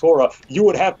confirmed the Torah, you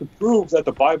would have to prove that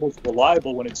the Bible is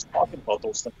reliable when it's talking about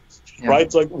those things, right?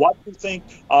 It's like, why do you think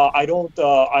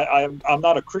I'm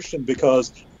not a Christian?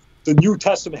 Because the New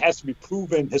Testament has to be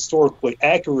proven historically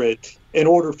accurate in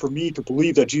order for me to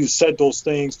believe that Jesus said those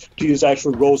things, Jesus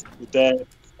actually rose from the dead,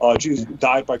 Jesus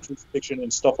died by crucifixion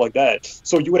and stuff like that.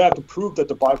 So you would have to prove that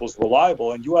the Bible is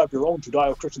reliable, and you have your own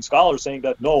Judeo-Christian scholars saying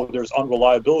that no, there's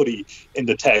unreliability in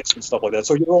the text and stuff like that.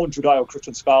 So your own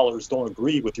Judeo-Christian scholars don't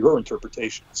agree with your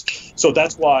interpretations. So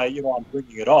that's why I'm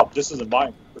bringing it up. This isn't my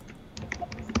interpretation.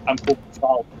 I'm quoting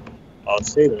scholars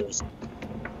say this.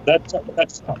 That's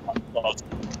not my thoughts.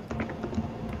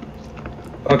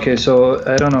 Okay, so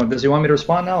I don't know. Does he want me to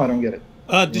respond now? I don't get it.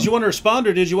 Did you want to respond,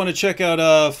 or did you want to check out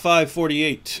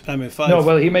 548? I mean, 5. No,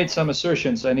 well, he made some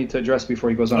assertions I need to address before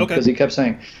he goes on, because he kept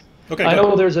saying, I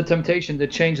know there's a temptation to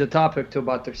change the topic to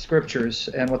about the scriptures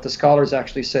and what the scholars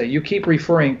actually say. You keep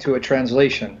referring to a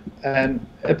translation. And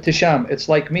Ehteshaam, it's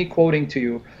like me quoting to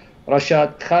you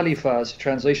Rashad Khalifa's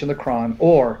translation of the Quran,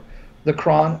 or the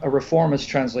Quran, a reformist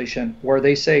translation, where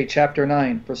they say chapter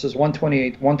 9, verses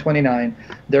 128, 129,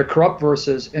 they're corrupt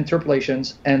verses,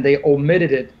 interpolations, and they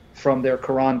omitted it from their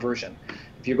Quran version.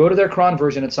 If you go to their Quran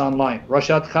version, it's online.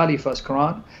 Rashad Khalifa's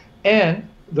Quran and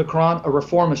the Quran, a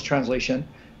reformist translation.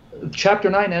 Chapter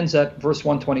 9 ends at verse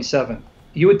 127.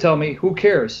 You would tell me, who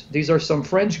cares? These are some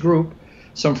fringe group,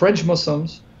 some French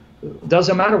Muslims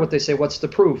Doesn't matter what they say, what's the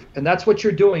proof? And that's what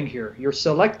you're doing here. You're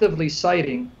selectively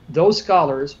citing those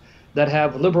scholars that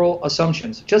have liberal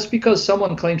assumptions. Just because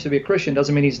someone claims to be a Christian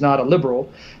doesn't mean he's not a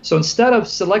liberal. So instead of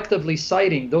selectively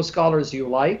citing those scholars you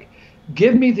like,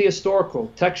 give me the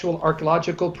historical, textual,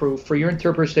 archaeological proof for your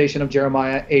interpretation of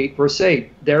Jeremiah 8, verse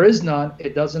 8. There is none.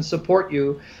 It doesn't support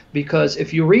you, because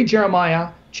if you read Jeremiah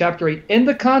chapter 8 in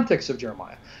the context of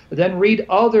Jeremiah, then read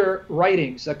other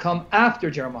writings that come after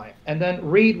Jeremiah, and then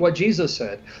read what Jesus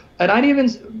said. And I didn't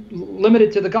even limit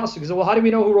it to the Gospels. Because, well, how do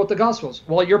we know who wrote the Gospels?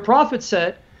 Well, your prophet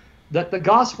said that the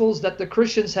Gospels that the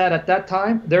Christians had at that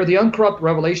time, they're the uncorrupt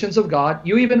revelations of God.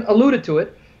 You even alluded to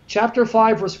it. Chapter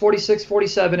 5, verse 46,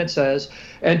 47, it says,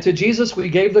 and to Jesus we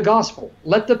gave the Gospel.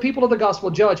 Let the people of the Gospel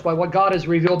judge by what God has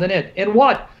revealed in it. In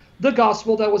what? The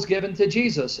Gospel that was given to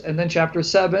Jesus. And then chapter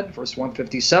 7, verse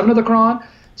 157 of the Quran,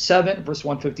 7, verse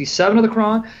 157 of the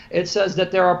Quran, it says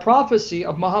that there are prophecy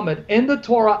of Muhammad in the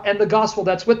Torah and the gospel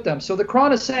that's with them. So the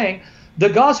Quran is saying the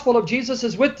gospel of Jesus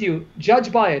is with you, judge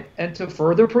by it. And to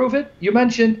further prove it, you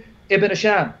mentioned Ibn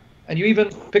Ehteshaam, and you even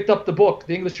picked up the book,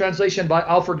 the English translation by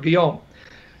Alfred Guillaume.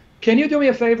 Can you do me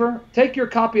a favor? Take your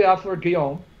copy of Alfred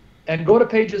Guillaume and go to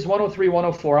pages 103,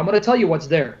 104. I'm going to tell you what's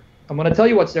there. I'm going to tell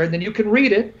you what's there, and then you can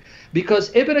read it, because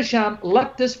Ibn Ehteshaam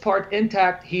left this part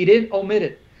intact. He didn't omit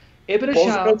it. Ibn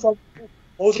Ehteshaam,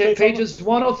 pages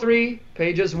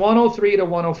 103 to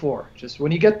 104. Just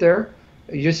when you get there,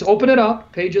 you just open it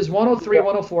up, pages 103,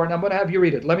 104, and I'm going to have you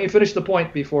read it. Let me finish the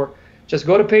point before. Just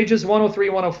go to pages 103,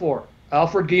 104.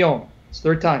 Alfred Guillaume, it's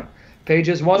third time.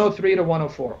 Pages 103 to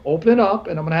 104. Open it up,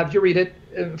 and I'm going to have you read it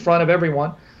in front of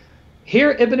everyone.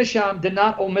 Here, Ibn Ehteshaam did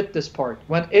not omit this part.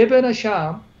 When Ibn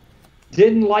Ehteshaam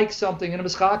didn't like something in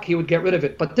Ishaq, he would get rid of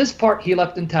it. But this part he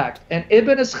left intact. And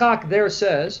Ibn Ishaq there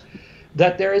says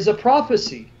that there is a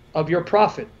prophecy of your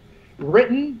prophet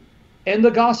written in the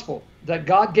gospel that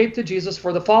God gave to Jesus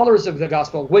for the followers of the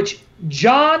gospel, which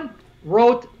John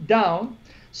wrote down.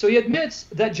 So he admits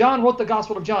that John wrote the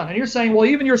Gospel of John. And you're saying, well,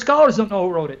 even your scholars don't know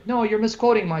who wrote it. No, you're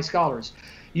misquoting my scholars.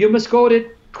 You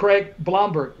misquoted Craig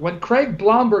Blomberg. When Craig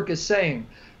Blomberg is saying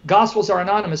Gospels are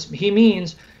anonymous, he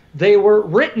means they were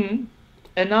written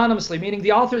anonymously, meaning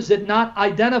the authors did not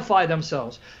identify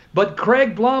themselves. But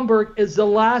Craig Blomberg is the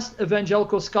last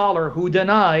evangelical scholar who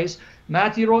denies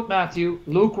Matthew wrote Matthew,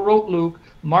 Luke wrote Luke,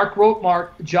 Mark wrote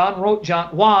Mark, John wrote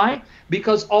John. Why?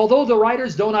 Because although the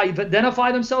writers don't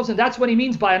identify themselves, and that's what he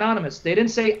means by anonymous, they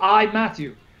didn't say I,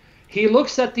 Matthew. He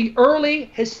looks at the early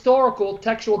historical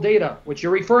textual data, which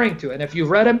you're referring to. And if you've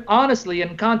read him honestly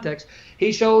in context,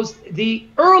 he shows the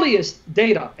earliest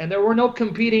data, and there were no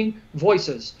competing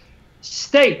voices,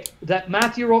 state that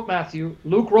Matthew wrote Matthew,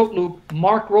 Luke wrote Luke,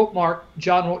 Mark wrote Mark,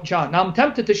 John wrote John. Now I'm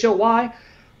tempted to show why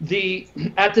the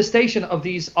attestation of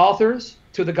these authors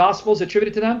to the Gospels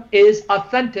attributed to them is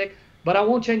authentic, but I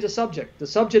won't change the subject. The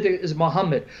subject is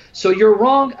Muhammad. So you're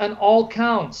wrong on all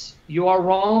counts. You are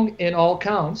wrong in all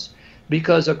counts,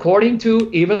 because according to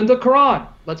even the Quran,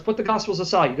 let's put the Gospels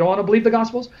aside. You don't want to believe the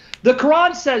Gospels? The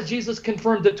Quran says Jesus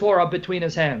confirmed the Torah between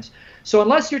his hands. So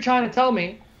unless you're trying to tell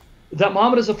me that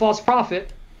Muhammad is a false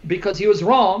prophet because he was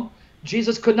wrong,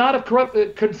 Jesus could not have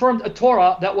confirmed a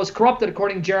Torah that was corrupted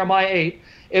according to Jeremiah 8.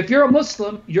 If you're a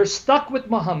Muslim, you're stuck with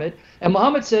Muhammad, and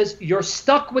Muhammad says you're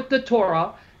stuck with the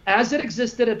Torah as it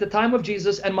existed at the time of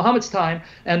Jesus and Muhammad's time,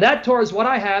 and that Torah is what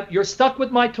I have. You're stuck with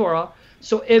my Torah.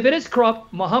 So if it is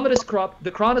corrupt, Muhammad is corrupt,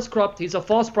 the Quran is corrupt, he's a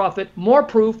false prophet, more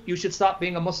proof you should stop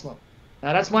being a Muslim.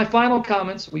 Now that's my final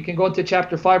comments. We can go into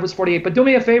chapter 5, verse 48. But do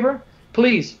me a favor,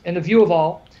 please, in the view of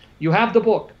all, you have the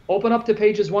book. Open up to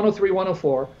pages 103,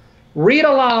 104. Read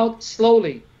aloud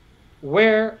slowly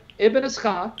where Ibn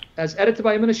Ishaq, as edited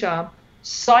by Ibn Ehteshaam,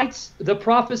 cites the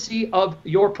prophecy of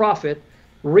your prophet.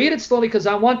 Read it slowly, because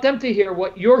I want them to hear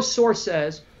what your source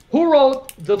says. Who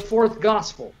wrote the fourth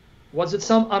gospel? Was it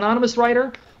some anonymous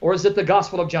writer, or is it the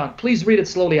Gospel of John? Please read it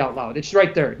slowly out loud. It's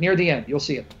right there, near the end. You'll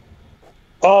see it.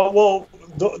 Well,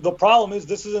 the problem is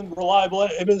this isn't reliable.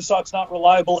 Ibn Ishaq's not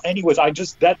reliable anyways.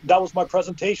 that was my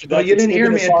presentation. Well, you didn't hear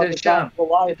me at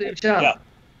Ehteshaam. Yeah.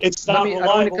 It's not reliable. I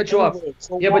don't want to cut you off.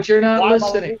 So yeah, but you're not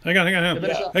listening. Hang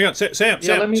on. Sam.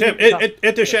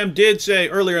 Ehteshaam did say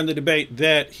earlier in the debate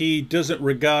that he doesn't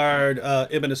regard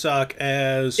Ibn Ishaq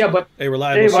as a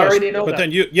reliable source. I already know but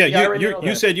that. Then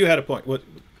you said you had a point. What?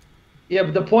 Yeah,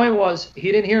 but the point was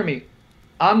he didn't hear me.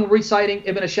 I'm reciting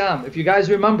Ibn Ehteshaam. If you guys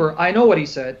remember, I know what he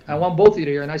said. I want both of you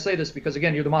to hear, and I say this because,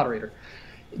 again, you're the moderator.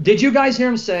 Did you guys hear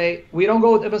him say, we don't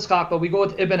go with Ibn Ishaq, but we go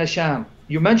with Ibn Ehteshaam?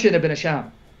 You mentioned Ibn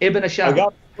Ehteshaam. Ibn Ehteshaam. I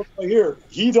got it right here.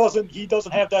 He doesn't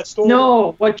have that story.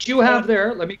 No, what you have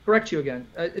there, let me correct you again.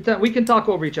 We can talk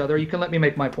over each other. You can let me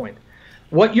make my point.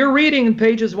 What you're reading in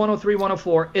pages 103,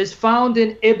 104 is found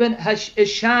in Ibn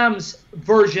Hisham's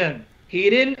version. He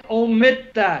didn't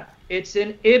omit that. It's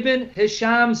in Ibn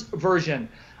Hisham's version.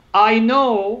 I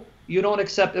know you don't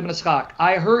accept Ibn Ishaq.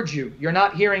 I heard you. You're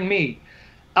not hearing me.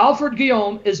 Alfred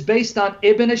Guillaume is based on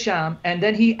Ibn Hisham, and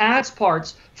then he adds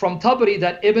parts from Tabari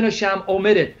that Ibn Hisham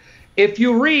omitted. If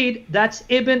you read, that's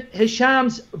Ibn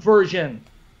Hisham's version,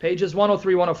 pages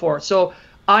 103, 104. So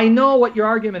I know what your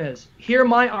argument is. Hear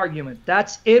my argument.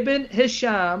 That's Ibn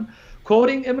Hisham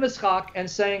quoting Ibn Ishaq and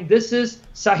saying this is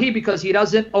Sahih because he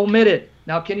doesn't omit it.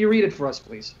 Now, can you read it for us,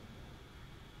 please?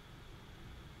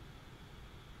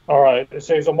 All right. It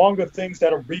says, among the things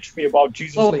that have reached me about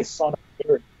Jesus, the Son of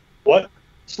Mary. What?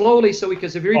 Slowly, so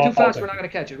because if you read too fast, we're not going to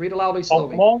catch it. Read it loudly,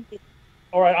 slowly.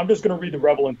 All right, I'm just going to read the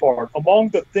relevant part. Among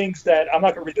the things that, I'm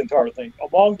not going to read the entire thing.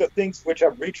 Among the things which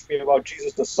have reached me about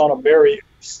Jesus, the Son of Mary,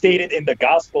 stated in the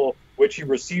gospel, which he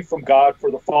received from God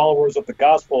for the followers of the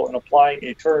gospel, and applying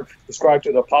a term described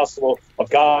to the apostle of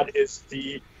God, is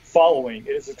the following.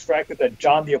 It is extracted that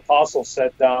John the Apostle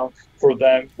set down for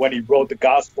them when he wrote the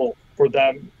gospel for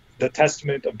them, the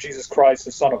testament of Jesus Christ,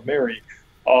 the Son of Mary.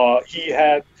 He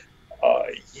had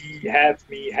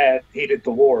hated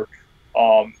the Lord.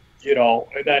 You know,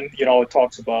 and then, you know, it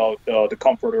talks about the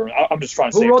Comforter. I'm just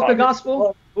trying to say. Who wrote the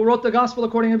gospel? Who wrote the gospel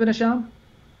according to Ibn Hisham?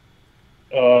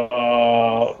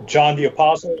 John the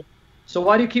Apostle. So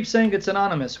why do you keep saying it's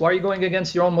anonymous? Why are you going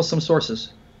against your own Muslim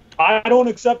sources? I don't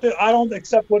accept it. I don't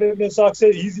accept what Ibn Ishaq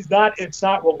says. He's not. It's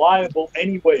not reliable,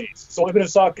 anyways. So Ibn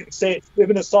Ishaq can say.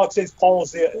 Ibn Ishaq says Paul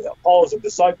is a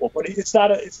disciple, but it's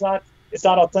not. It's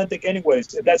not authentic,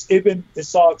 anyways. That's Ibn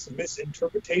Ishaq's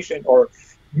misinterpretation, or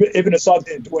Ibn Ishaq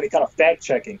didn't do any kind of fact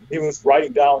checking. He was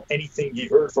writing down anything he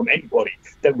heard from anybody.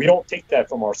 Then we don't take that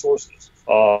from our sources.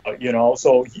 You know,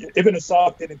 so Ibn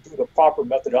Ishaq didn't do the proper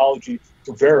methodology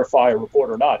to verify a report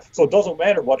or not. So it doesn't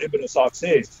matter what Ibn Ishaq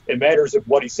says. It matters if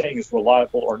what he's saying is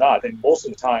reliable or not. And most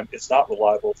of the time, it's not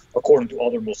reliable according to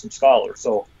other Muslim scholars.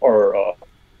 So,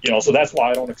 you know, so that's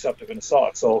why I don't accept Ibn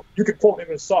Ishaq. So you can quote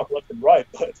Ibn Ishaq left and right,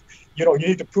 but you know, you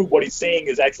need to prove what he's saying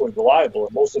is actually reliable.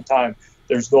 And most of the time,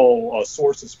 there's no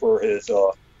sources for his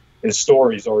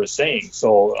stories or his sayings.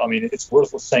 So, I mean, it's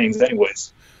worthless sayings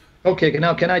anyways. Okay,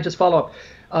 now can I just follow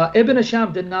up? Ibn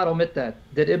Hisham did not omit that.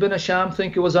 Did Ibn Hisham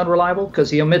think it was unreliable? Because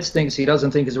he omits things he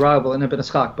doesn't think is reliable in Ibn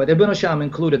Ishaq. But Ibn Hisham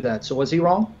included that. So was he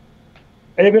wrong?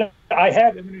 I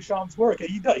have Ibn Hisham's work.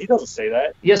 He doesn't say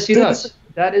that. Yes, he does.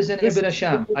 That is in Ibn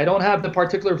Hisham. I don't have the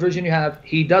particular version you have.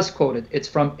 He does quote it. It's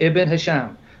from Ibn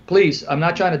Hisham. Please, I'm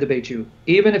not trying to debate you.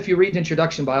 Even if you read the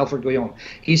introduction by Alfred Guillaume,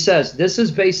 he says this is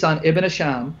based on Ibn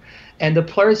Hisham, and the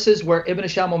places where Ibn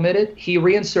Hisham omitted, he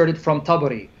reinserted from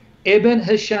Tabari. Ibn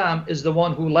Hisham is the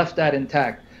one who left that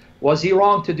intact. Was he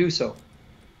wrong to do so?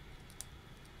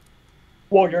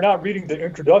 Well, you're not reading the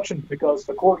introduction, because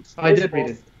according to I did read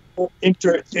it.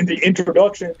 In the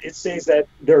introduction, it says that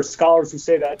there are scholars who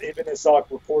say that Ibn Ishaq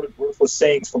reported worthless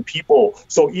sayings from people.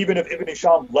 So even if Ibn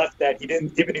Hisham left that,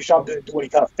 Ibn Hisham didn't do any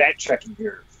kind of fact checking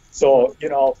here. So, you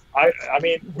know, I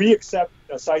mean, we accept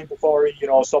Sahih Bukhari, you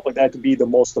know, stuff like that to be the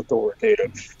most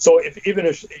authoritative. So if Ibn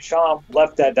Hisham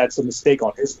left that, that's a mistake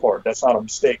on his part. That's not a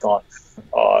mistake on,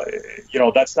 you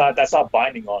know, that's not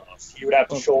binding on us. He would have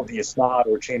to show the isnad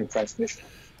or chain of transmission.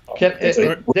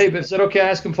 Dave, is it okay I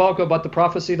ask him, Falco, about the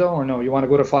prophecy, though, or no? You want to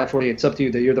go to 548? It's up to you.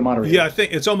 You're the moderator. Yeah, I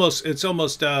think it's almost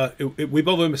we've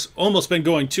almost been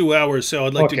going 2 hours, so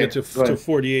I'd like to get to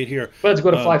 48 here. Let's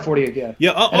go to 548, yeah.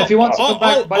 Yeah, and if you want to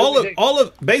come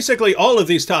back, basically all of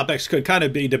these topics could kind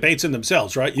of be debates in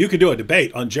themselves, right? You could do a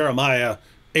debate on Jeremiah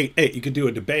 8:8. You could do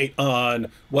a debate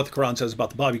on what the Quran says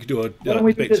about the Bible. You could do a why don't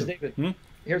we do this, David?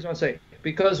 Here's what I'm saying.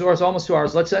 Because it's almost 2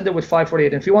 hours, let's end it with 548.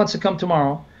 And if he wants to come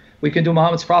tomorrow, we can do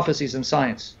Muhammad's prophecies in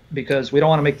science, because we don't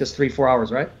want to make this 3-4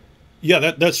 hours, right?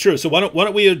 Yeah, that's true. So why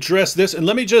don't we address this? And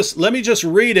let me just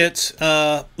read it.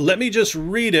 Let me just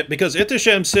read it, because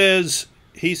Ehteshaam says,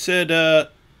 he said,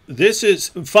 this is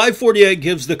 548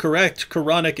 gives the correct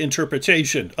Quranic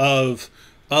interpretation of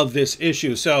this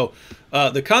issue. So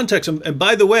the context, and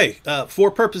by the way,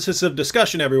 for purposes of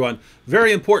discussion, everyone,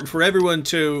 very important for everyone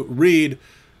to read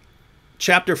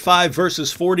chapter 5,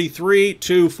 verses 43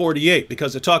 to 48,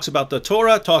 because it talks about the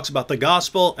Torah, talks about the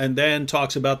gospel, and then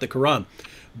talks about the Quran.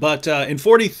 But in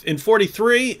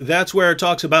 43, that's where it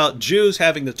talks about Jews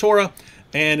having the Torah.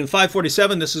 And in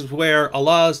 547, this is where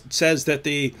Allah says that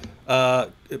the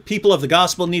people of the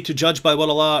gospel need to judge by what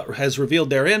Allah has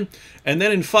revealed therein. And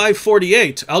then in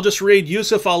 548, I'll just read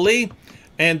Yusuf Ali,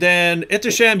 and then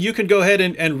Ehteshaam, you can go ahead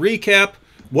and recap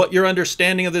what your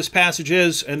understanding of this passage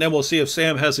is, and then we'll see if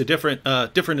Sam has a different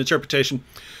interpretation.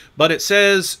 But it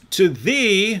says, to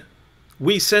thee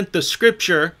we sent the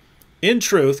scripture in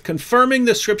truth, confirming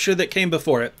the scripture that came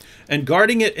before it, and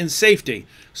guarding it in safety.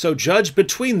 So judge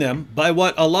between them by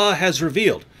what Allah has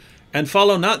revealed, and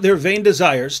follow not their vain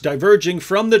desires, diverging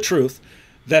from the truth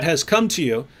that has come to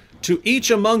you. To each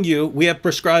among you we have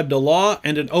prescribed a law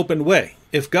and an open way.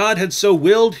 If God had so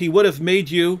willed, he would have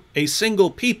made you a single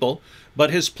people,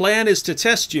 but his plan is to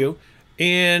test you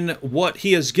in what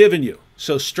he has given you.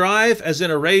 So strive as in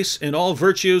a race in all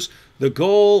virtues. The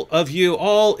goal of you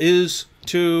all is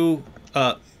to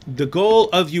Allah.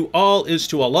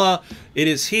 It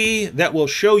is he that will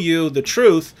show you the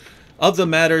truth of the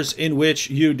matters in which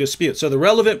you dispute. So the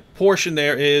relevant portion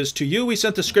there is, to you we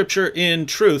sent the scripture in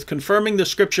truth, confirming the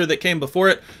scripture that came before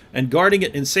it, and guarding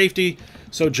it in safety.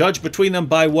 So judge between them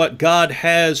by what God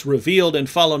has revealed, and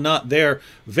follow not their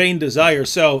vain desires.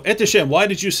 So Ehteshaam, why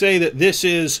did you say that this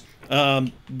is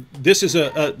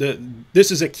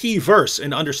a key verse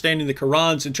in understanding the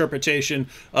Quran's interpretation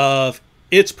of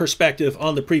its perspective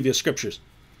on the previous scriptures?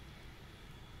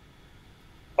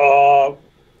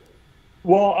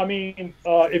 Well, I mean,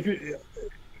 maybe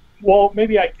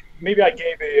I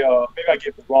gave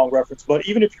the wrong reference, but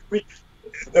even if you read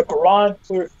the Quran,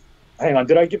 hang on,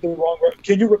 did I give the wrong reference?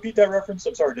 Can you repeat that reference?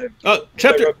 I'm sorry, Dave.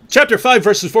 Chapter 5,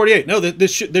 verses 48. No,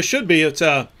 this should be. It's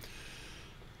this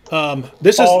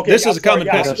is a common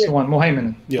passage. That's the one,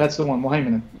 Muhammad. Yeah. That's the one,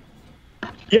 Muhammad.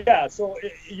 Yeah, so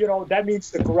that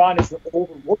means the Quran is the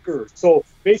overlooker. So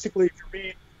basically, if you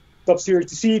read tafsir,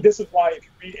 see, this is why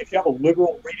if you have a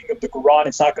liberal reading of the Quran,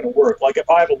 it's not going to work. Like if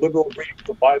I have a liberal reading of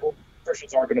the Bible,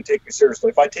 Christians aren't going to take me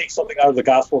seriously. If I take something out of the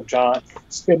Gospel of John,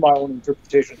 spin my own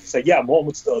interpretation, and say, yeah,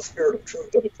 Muhammad's the spirit of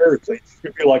truth of the Paraclete,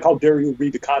 you'd be like, how dare you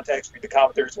read the context, read the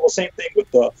commentaries? Well, same thing with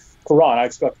the Quran. I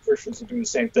expect Christians to do the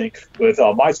same thing with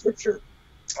my scripture.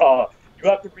 You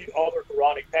have to read other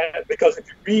Quranic passages, because if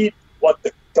you read what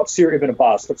the Tafsir Ibn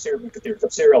Abbas, Tafsir Ibn Kathir,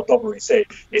 Tafsir al-Tabari say,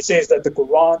 it says that the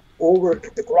Quran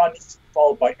needs to be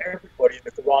followed by everybody, and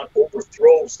the Quran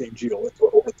overthrows the Injil, it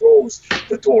overthrows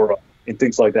the Torah, and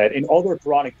things like that. In other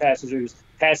Quranic passages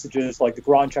like the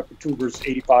Quran chapter 2 verse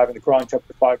 85 and the Quran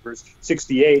chapter 5 verse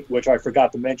 68, which I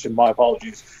forgot to mention, my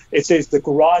apologies, it says the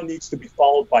Quran needs to be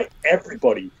followed by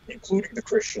everybody, including the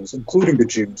Christians, including the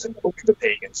Jews, including the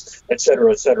pagans,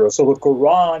 etc., etc. So the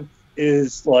Quran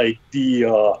is like the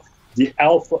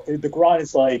alpha. The Quran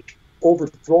is like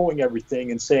overthrowing everything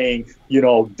and saying,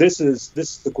 this is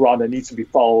the Quran that needs to be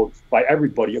followed by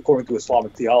everybody according to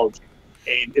Islamic theology.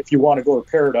 And if you want to go to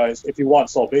paradise, if you want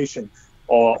salvation,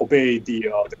 obey the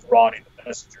Quran and the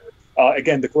Messenger.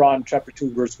 Again, the Quran chapter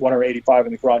 2 verse 185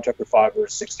 and the Quran chapter 5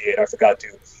 verse 68. I forgot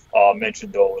to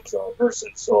mention those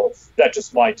verses. So that's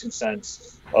just my 2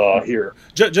 cents here.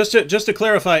 Just to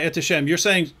clarify, Ehteshaam, you're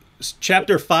saying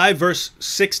chapter 5 verse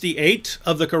 68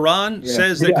 of the Quran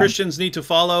says that Christians need to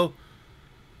follow.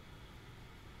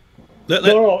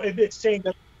 No, it's saying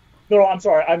that. No, I'm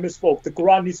sorry, I misspoke. The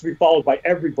Quran needs to be followed by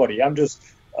everybody. I'm just,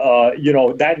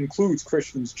 that includes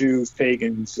Christians, Jews,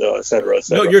 pagans, etc.,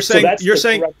 etc. No, you're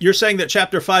saying that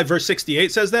chapter 5 verse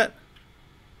 68 says that.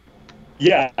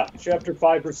 Yeah, chapter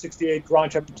 5 verse 68,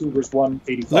 Quran chapter 2 verse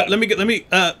 185.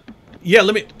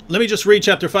 Let me just read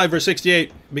chapter 5 verse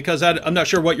 68, because I'm not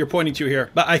sure what you're pointing to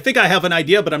here, but I think I have an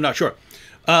idea, but I'm not sure.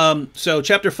 So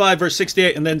chapter 5 verse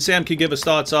 68, and then Sam can give us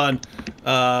thoughts on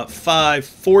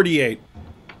 548.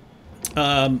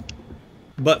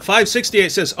 But 568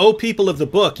 says, O people of the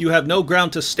book, you have no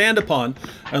ground to stand upon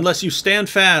unless you stand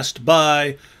fast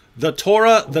by the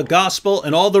Torah, the gospel,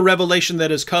 and all the revelation that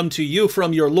has come to you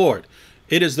from your Lord.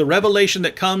 It is the revelation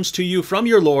that comes to you from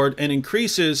your Lord, and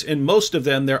increases in most of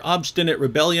them their obstinate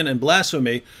rebellion and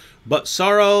blasphemy. But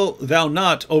sorrow thou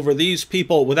not over these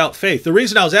people without faith. The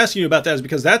reason I was asking you about that is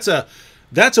because that's a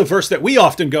verse that we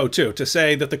often go to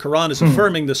say that the Quran is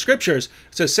affirming the scriptures.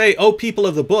 It says, say, O people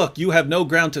of the book, you have no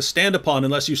ground to stand upon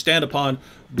unless you stand upon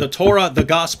the Torah, the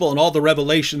gospel, and all the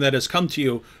revelation that has come to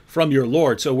you from your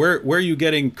Lord. So where are you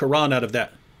getting Quran out of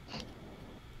that?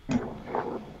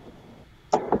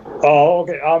 Oh,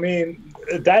 okay. I mean,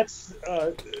 that's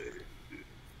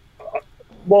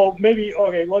well, maybe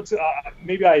okay. Let's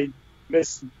maybe I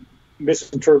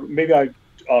misinterpret. Maybe I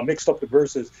mixed up the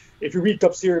verses. If you read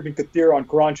Tafsir Ibn Kathir on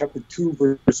Quran chapter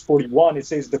 2 verse 41, it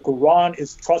says the Quran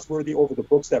is trustworthy over the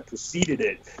books that preceded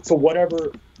it. So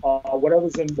whatever's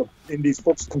in these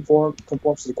books conforms to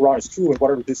the Quran is true, and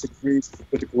whatever disagrees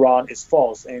with the Quran is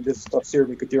false. And this is Tafsir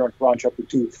Ibn Kathir on Quran chapter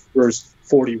 2 verse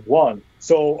 41.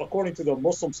 So according to the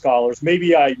Muslim scholars,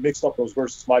 maybe I mixed up those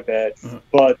verses, my bad.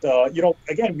 But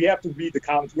again, we have to read the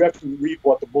comments. We have to read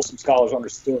what the Muslim scholars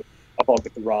understood about the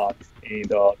Quran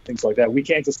and things like that. We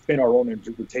can't just spin our own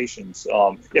interpretations.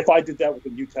 If I did that with the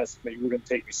New Testament, you were going to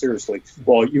take me seriously.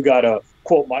 Well, you got to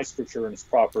quote my scripture in its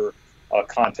proper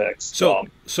context. So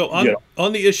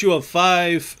on the issue of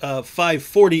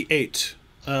 548.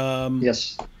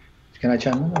 Yes. Can I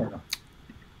chime in or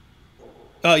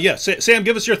no? Yeah, Sam,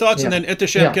 give us your thoughts, and then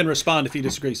Ehteshaam can respond if he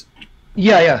disagrees.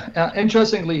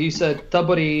 Interestingly, he said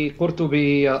Tabari,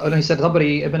 Qurtubi, he said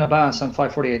Tabari, Ibn Abbas on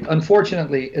 548.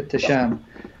 Unfortunately, Ehteshaam,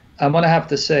 I'm going to have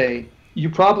to say, you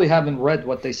probably haven't read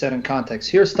what they said in context.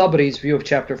 Here's Tabari's view of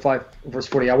chapter 5, verse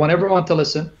 40. I want everyone to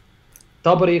listen.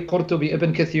 Tabari, Qurtubi,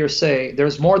 Ibn Kathir say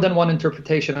there's more than one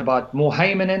interpretation about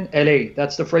Muhaiminan alayh.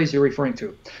 That's the phrase you're referring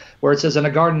to, where it says in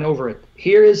a garden over it.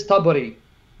 Here is Tabari,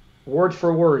 word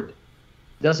for word.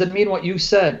 Doesn't mean what you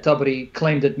said, Tabari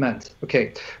claimed it meant.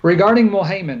 Okay. Regarding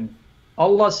Muhaymin,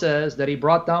 Allah says that he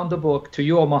brought down the book to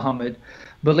you, O Muhammad,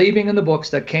 believing in the books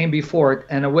that came before it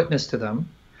and a witness to them,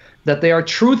 that they are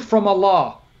truth from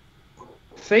Allah,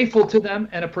 faithful to them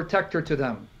and a protector to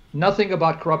them. Nothing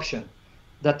about corruption.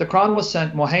 That the Quran was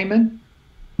sent, Muhaymin,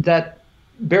 that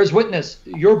bears witness.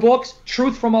 Your books,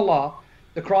 truth from Allah.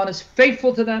 The Quran is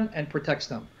faithful to them and protects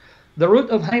them. The root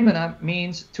of haymana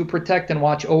means to protect and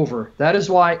watch over. That is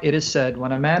why it is said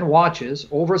when a man watches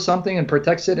over something and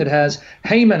protects it, it has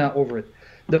haymana over it.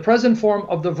 The present form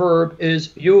of the verb is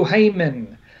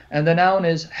yuhaymin, and the noun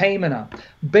is haymana.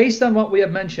 Based on what we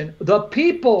have mentioned, the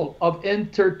people of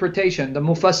interpretation, the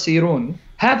mufassirun,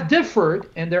 have differed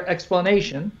in their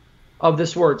explanation of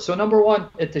this word. So number one,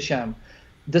 Ehteshaam,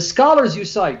 the scholars you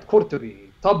cite,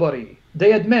 Qurtubi, Tabari,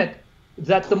 they admit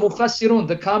that the mufassirun,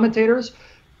 the commentators,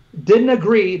 didn't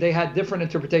agree. They had different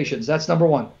interpretations. That's number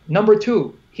one. Number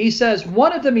two, he says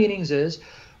one of the meanings is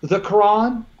the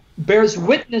Quran bears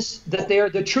witness that they are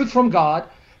the truth from God.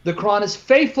 The Quran is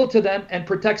faithful to them and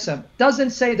protects them.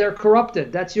 Doesn't say they're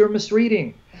corrupted. That's your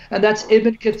misreading. And that's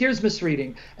Ibn Kathir's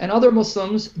misreading. And other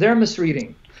Muslims, their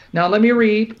misreading. Now let me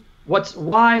read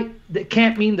why it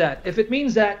can't mean that. If it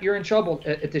means that, you're in trouble,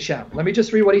 Ehteshaam. Let me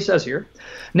just read what he says here.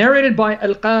 Narrated by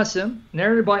Al-Qasim,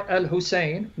 narrated by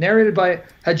Al-Hussein, narrated by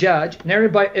Hajjaj,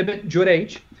 narrated by Ibn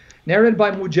Jurayj, narrated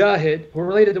by Mujahid, who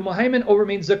related to Muhaymin over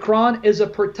means the Quran is a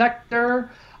protector,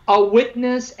 a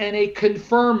witness, and a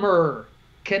confirmer.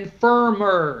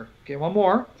 Confirmer. Okay, one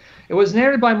more. It was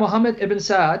narrated by Muhammad ibn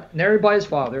Sa'd, narrated by his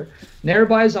father, narrated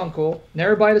by his uncle,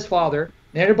 narrated by his father,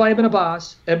 narrated by Ibn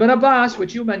Abbas. Ibn Abbas,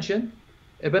 which you mentioned,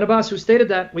 Ibn Abbas, who stated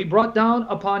that we brought down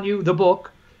upon you the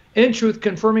book, in truth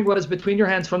confirming what is between your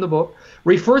hands from the book,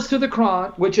 refers to the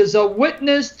Quran, which is a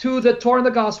witness to the Torah and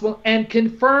the Gospel, and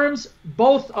confirms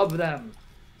both of them.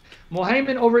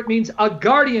 Muhaymin over it means a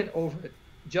guardian over it,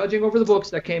 judging over the books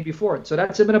that came before it. So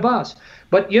that's Ibn Abbas.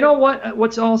 But you know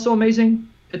what's also amazing,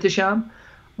 Ehteshaam?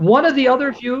 One of the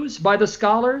other views by the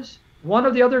scholars,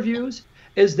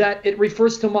 is that it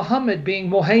refers to Muhammad being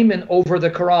Muhaymin over the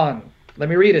Quran. Let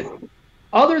me read it.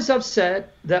 Others have said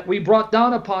that we brought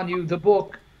down upon you the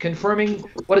book confirming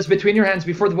what is between your hands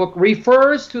before the book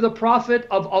refers to the Prophet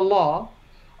of Allah.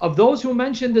 Of those who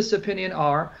mentioned this opinion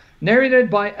are narrated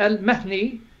by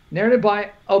Al-Mahni, narrated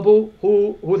by Abu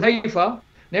Hudhayfa,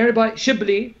 narrated by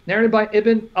Shibli, narrated by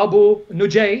Ibn Abu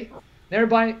Nujay, narrated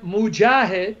by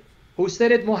Mujahid, who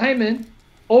stated Muhaymin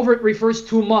over it refers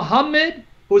to Muhammad,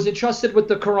 who was entrusted with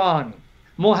the Quran.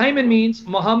 Muhaymin means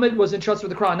Muhammad was entrusted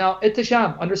with the Quran. Now,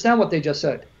 Ehteshaam, understand what they just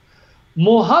said.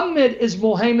 Muhammad is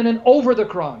Muhaymin over the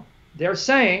Quran. They're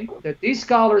saying that these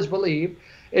scholars believe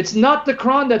it's not the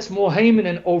Quran that's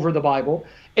Muhaymin over the Bible.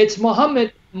 It's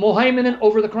Muhammad Muhaymin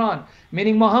over the Quran,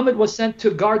 meaning Muhammad was sent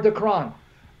to guard the Quran.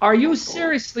 Are you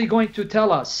seriously going to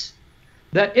tell us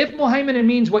that if Muhaymin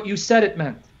means what you said it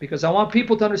meant, because I want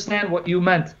people to understand what you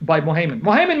meant by Muhaymin.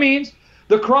 Muhaymin means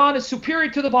the Quran is superior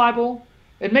to the Bible.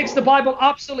 It makes the Bible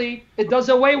obsolete. It does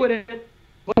away with it.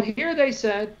 But here they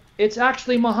said it's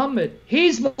actually Muhammad.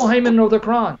 He's Muhaymin over the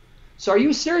Quran. So are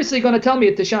you seriously going to tell me,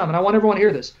 Ehteshaam, and I want everyone to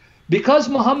hear this, because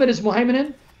Muhammad is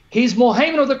Muhaymin, he's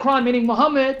Muhaymin over the Quran, meaning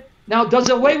Muhammad now does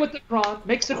away with the Quran,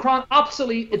 makes the Quran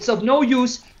obsolete. It's of no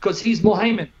use because he's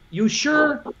Muhaymin. You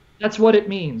sure that's what it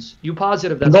means? You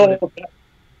positive that's what it means?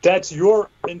 That's your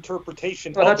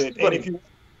interpretation of it.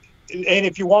 And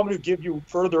if you want me to give you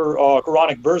further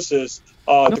Quranic verses,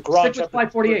 the Quran stick with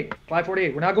 548.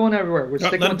 548. We're not going everywhere. We're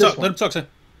sticking with this one. Let him talk, sir.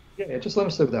 Yeah, just let him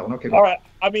stick with that one. Okay. All right.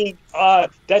 I mean,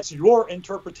 that's your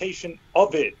interpretation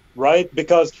of it, right?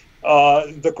 Because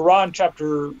the Quran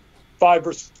chapter 5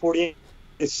 verse 48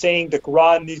 is saying the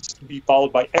Quran needs to be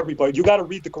followed by everybody. You got to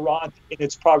read the Quran in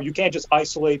its proper. You can't just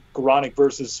isolate Quranic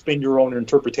verses, spin your own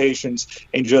interpretations,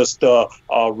 and just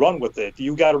run with it.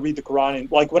 You got to read the Quran,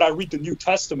 and like when I read the New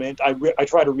Testament, I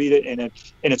try to read it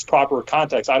in its proper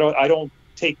context. I don't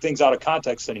take things out of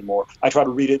context anymore. I try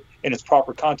to read it in its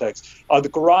proper context. The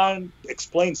Quran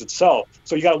explains itself,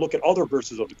 so you got to look at other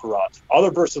verses of the Quran.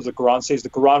 Other verses of the Quran says the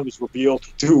Quran was revealed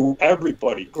to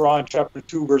everybody. Quran chapter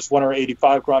 2 verse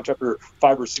 185, Quran chapter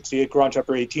 5 verse 68, Quran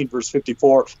chapter 18 verse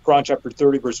 54, Quran chapter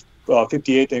 30 verse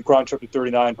 58, and Quran chapter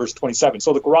 39 verse 27.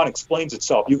 So the Quran explains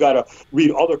itself. You got to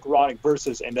read other Quranic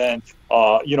verses and then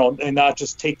and not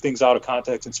just take things out of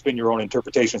context and spin your own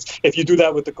interpretations. If you do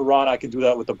that with the Quran, I can do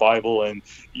that with the Bible, and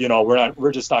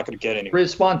we're just not going to get anywhere.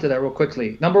 Respond to that real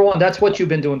quickly. Number one, that's what you've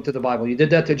been doing to the Bible. You did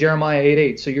that to Jeremiah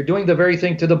 8:8. So you're doing the very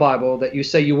thing to the Bible that you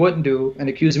say you wouldn't do and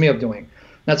accuse me of doing.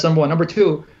 That's number one. Number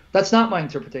two, that's not my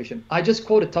interpretation. I just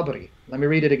quoted Tabari. Let me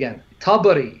read it again.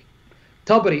 Tabari.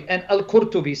 And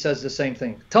Al-Qurtubi says the same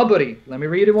thing. Tabari. Let me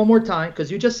read it one more time,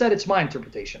 because you just said it's my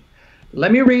interpretation.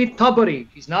 Let me read Tabari.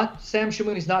 He's not Sam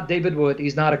Shamoun. He's not David Wood.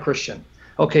 He's not a Christian.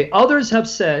 Okay, others have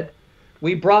said,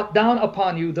 we brought down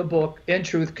upon you the book, in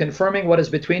truth, confirming what is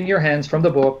between your hands from the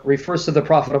book, refers to the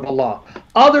Prophet of Allah.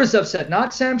 Others have said,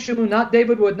 not Sam Shamoun, not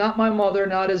David Wood, not my mother,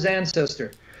 not his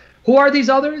ancestor. Who are these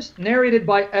others? Narrated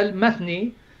by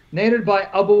Al-Mathni, narrated by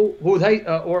Abu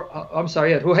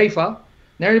Huhayfa,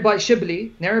 narrated by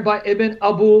Shibli, narrated by Ibn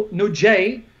Abu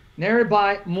Nujay, narrated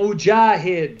by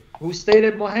Mujahid, who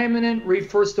stated Muhammad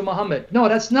refers to Muhammad. No,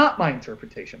 that's not my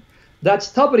interpretation.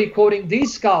 That's Tabari quoting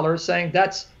these scholars saying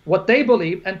that's what they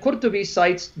believe, and Qurtubi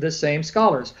cites the same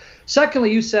scholars.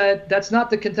 Secondly, you said that's not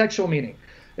the contextual meaning.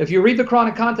 If you read the Quran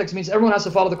in context, it means everyone has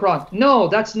to follow the Quran. No,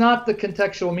 that's not the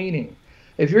contextual meaning.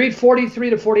 If you read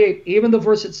 43 to 48, even the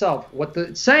verse itself, what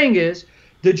it's saying is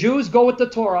the Jews go with the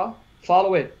Torah,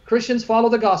 follow it. Christians follow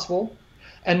the gospel,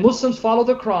 and Muslims follow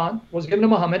the Quran, was given to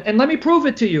Muhammad. And let me prove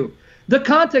it to you. The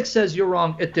context says you're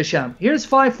wrong, Ehteshaam. Here's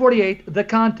 548, the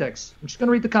context. I'm just going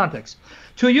to read the context.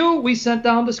 To you we sent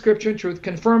down the scripture in truth,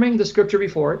 confirming the scripture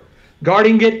before it,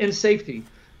 guarding it in safety.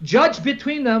 Judge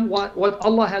between them what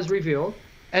Allah has revealed,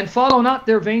 and follow not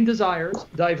their vain desires,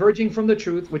 diverging from the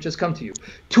truth which has come to you.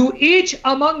 To each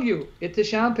among you,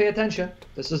 Ehteshaam, pay attention.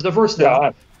 This is the verse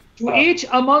now. To each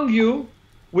among you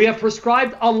we have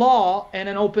prescribed a law and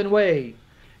an open way.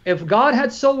 If God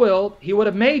had so willed, he would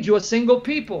have made you a single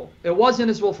people. It wasn't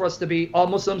his will for us to be all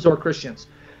Muslims or Christians.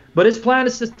 But his plan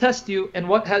is to test you in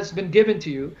what has been given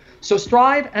to you. So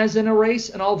strive as in a race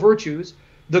in all virtues.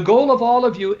 The goal of all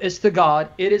of you is to God.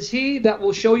 It is he that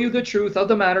will show you the truth of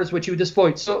the matters which you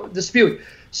dispute. So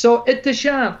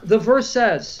Ehteshaam, the verse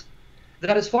says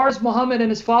that as far as Muhammad and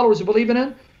his followers are believing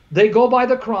in, they go by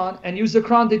the Quran and use the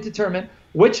Quran to determine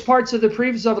which parts of the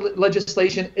previous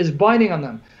legislation is binding on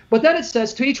them. But then it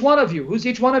says to each one of you. Who's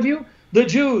each one of you? The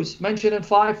Jews, mentioned in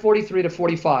 5:43 to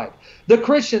 45. The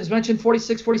Christians, mentioned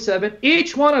 46, 47.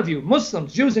 Each one of you,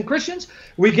 Muslims, Jews, and Christians,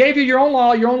 we gave you your own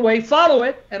law, your own way. Follow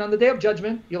it, and on the day of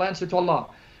judgment, you'll answer to Allah.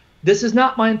 This is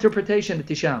not my interpretation,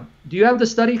 Ehteshaam. Do you have the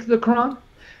study of the Quran?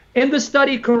 In the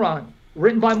study Quran,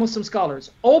 written by Muslim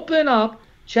scholars, open up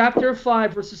chapter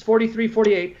 5, verses 43,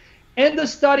 48. In the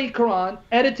study Quran,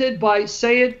 edited by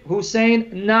Sayyid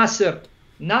Hussein Nasir,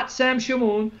 not Sam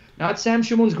Shamoun, not Sam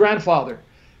Shamoun's grandfather.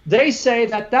 They say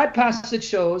that that passage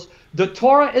shows the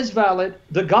Torah is valid,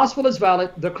 the gospel is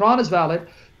valid, the Quran is valid.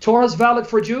 Torah is valid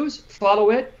for Jews, follow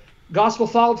it. Gospel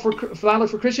valid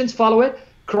for Christians, follow it.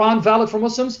 Quran valid for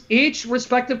Muslims. Each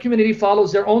respective community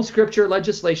follows their own scripture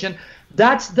legislation.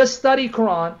 That's the study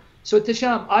Quran. So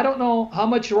Ehteshaam, I don't know how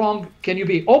much wrong can you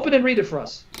be. Open and read it for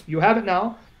us. You have it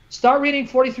now. Start reading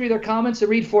 43, their comments, and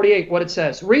read 48, what it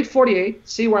says. Read 48,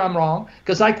 see where I'm wrong,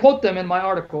 because I quote them in my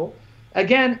article.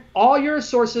 Again, all your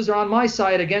sources are on my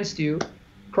side against you.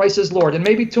 Christ is Lord. And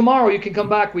maybe tomorrow you can come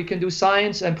back. We can do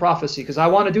science and prophecy, because I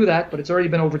want to do that, but it's already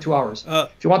been over 2 hours.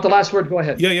 If you want the last word, go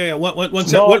ahead. Yeah.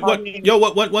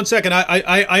 One second.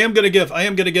 I am going to give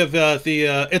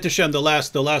the Ehteshaam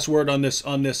the last word on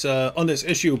this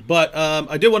issue. But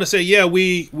I did want to say, yeah,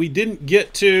 we didn't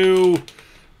get to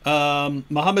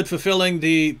Muhammad fulfilling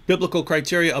the biblical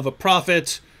criteria of a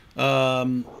prophet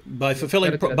by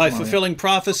fulfilling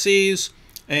prophecies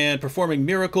and performing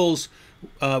miracles.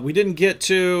 We didn't get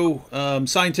to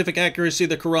scientific accuracy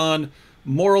of the Quran,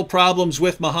 moral problems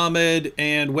with Muhammad,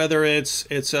 and whether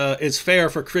it's fair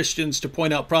for Christians to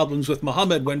point out problems with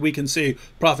Muhammad when we can see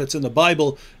prophets in the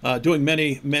Bible doing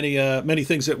many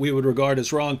things that we would regard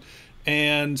as wrong,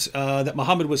 and that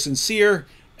Muhammad was sincere,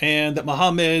 and that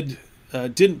Muhammad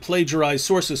didn't plagiarize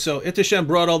sources. So Ehteshaam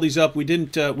brought all these up. We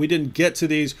didn't get to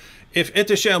these. If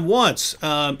Ehteshaam wants,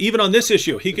 even on this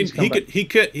issue, he could.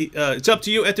 It's up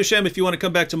to you, Ehteshaam, if you want to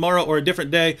come back tomorrow or a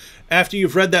different day after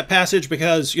you've read that passage,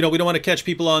 because we don't want to catch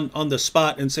people on the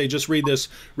spot and say just read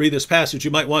this passage.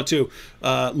 You might want to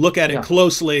look at it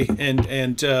closely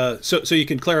and so you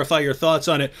can clarify your thoughts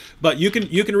on it. But you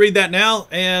can read that now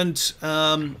and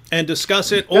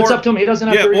discuss it. Or it's up to him. He doesn't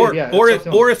have to read it.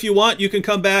 Or if you want, you can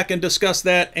come back and discuss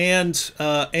that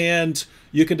and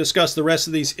you can discuss the rest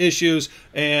of these issues,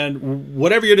 and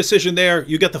whatever your decision there,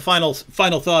 you get the final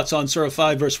thoughts on Surah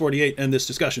 5, verse 48, and this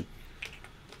discussion.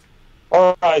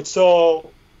 All right.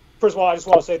 So, first of all, I just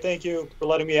want to say thank you for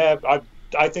letting me have.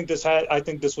 I think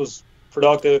this was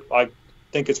productive. I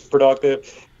think it's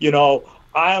productive.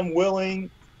 I am willing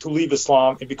to leave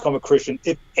Islam and become a Christian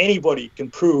if anybody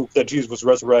can prove that Jesus was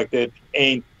resurrected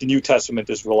and the New Testament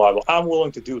is reliable. I'm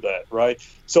willing to do that. Right.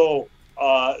 So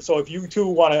if you two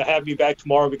want to have me back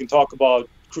tomorrow, we can talk about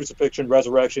crucifixion,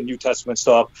 resurrection, New Testament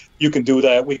stuff. You can do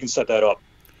that. We can set that up.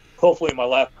 Hopefully my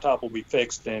laptop will be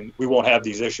fixed and we won't have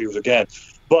these issues again.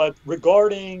 But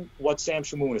regarding what Sam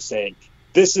Shamoun is saying,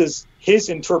 this is his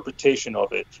interpretation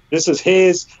of it. This is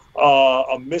his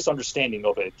a misunderstanding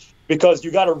of it, because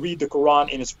you got to read the Quran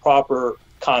in its proper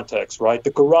context, right?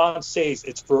 The Quran says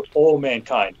it's for all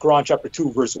mankind. Quran chapter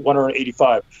 2, verse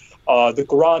 185. The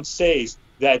Quran says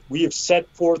that we have set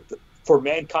forth for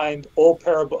mankind all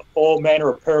manner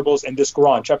of parables in this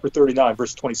Quran, chapter 39,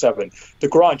 verse 27. The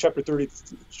Quran chapter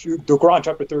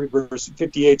 30, verse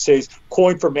 58 says,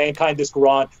 coin for mankind this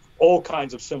Quran, all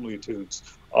kinds of similitudes.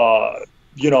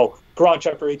 Quran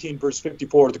chapter 18, verse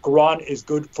 54, the Quran is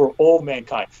good for all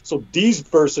mankind. So these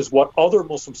verses, what other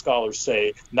Muslim scholars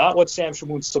say, not what Sam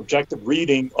Shamoun's subjective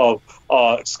reading of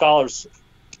scholars.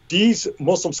 These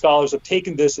Muslim scholars have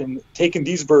taken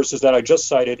these verses that I just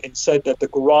cited and said that the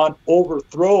Quran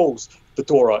overthrows the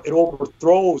Torah. It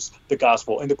overthrows the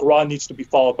gospel, and the Quran needs to be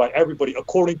followed by everybody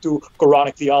according to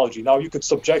Quranic theology. Now, you could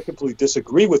subjectively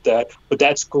disagree with that, but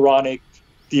that's Quranic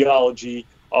theology,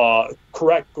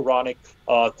 correct Quranic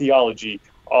theology.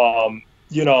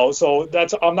 So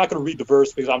I'm not going to read the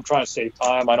verse because I'm trying to save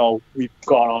time. I know we've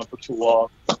gone on for too long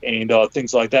and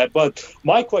things like that. But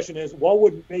my question is, what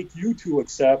would make you two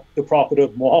accept the prophet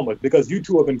of Muhammad? Because you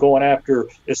two have been going after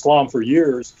Islam for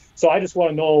years. So I just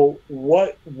want to know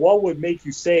what would make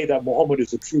you say that Muhammad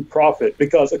is a true prophet?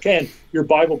 Because again, you're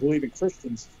Bible-believing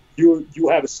Christians. You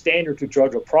have a standard to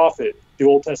judge a prophet, the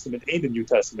Old Testament and the New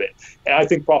Testament. And I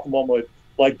think Prophet Muhammad,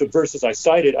 like the verses I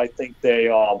cited, I think they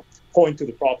point to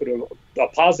the prophet of a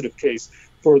positive case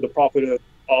for the prophet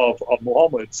of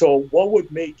Muhammad. So what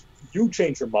would make you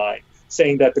change your mind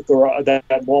saying that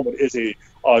that Muhammad is a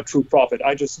true prophet?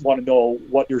 I just want to know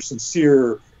what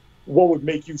would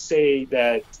make you say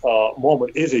that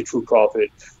Muhammad is a true prophet?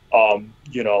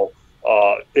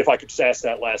 If I could just ask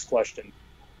that last question.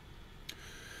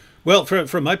 Well,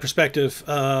 from my perspective,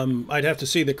 I'd have to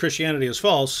see that Christianity is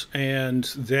false and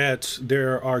that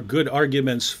there are good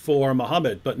arguments for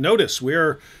Muhammad. But notice,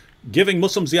 we're giving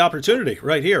Muslims the opportunity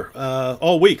right here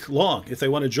all week long. If they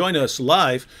want to join us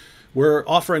live, we're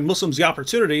offering Muslims the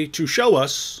opportunity to show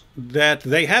us that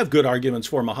they have good arguments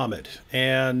for Muhammad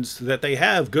and that they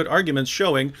have good arguments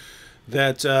showing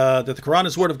that the Quran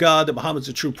is the word of God, that Muhammad's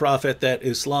a true prophet, that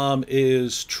Islam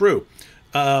is true.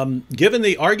 Given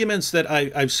the arguments that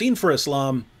I've seen for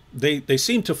Islam, they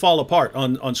seem to fall apart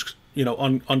on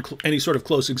any sort of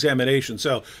close examination.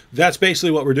 So that's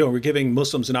basically what we're doing. We're giving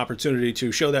Muslims an opportunity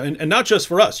to show that, and not just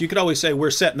for us. You could always say we're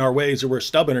set in our ways or we're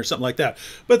stubborn or something like that.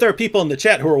 But there are people in the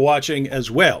chat who are watching as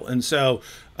well. And so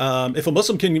if a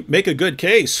Muslim can make a good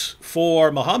case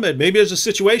for Muhammad, maybe there's a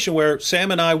situation where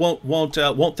Sam and I won't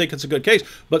think it's a good case,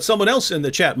 but someone else in the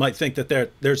chat might think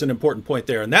that there's an important point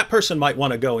there, and that person might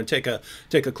want to go and take a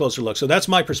closer look. So that's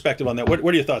my perspective on that. What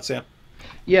are your thoughts, Sam?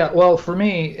 Yeah, well, for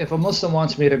me, if a Muslim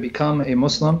wants me to become a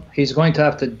Muslim, he's going to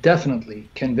have to definitely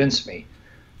convince me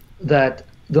that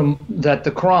the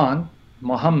Quran,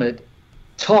 Muhammad,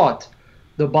 taught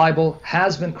the Bible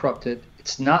has been corrupted.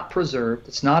 It's not preserved,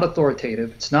 it's not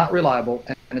authoritative, it's not reliable,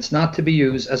 and it's not to be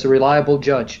used as a reliable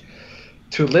judge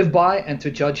to live by and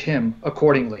to judge him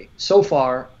accordingly. So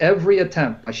far, every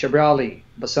attempt by Shabir Ali,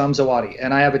 Bassam Zawadi,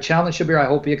 and I have a challenge, Shabir, I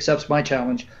hope he accepts my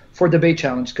challenge for debate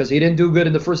challenge, because he didn't do good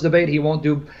in the first debate, he won't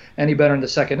do any better in the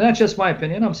second. And that's just my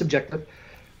opinion, I'm subjective.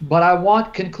 But I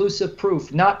want conclusive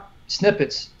proof, not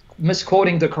snippets,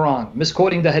 misquoting the Quran,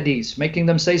 misquoting the Hadith, making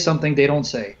them say something they don't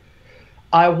say.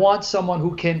 I want someone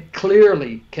who can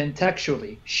clearly,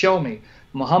 contextually show me.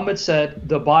 Muhammad said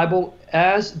the Bible,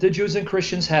 as the Jews and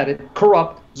Christians had it,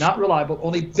 corrupt, not reliable,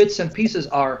 only bits and pieces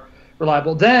are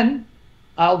reliable. Then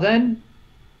I'll then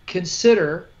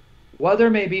consider whether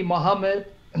maybe Muhammad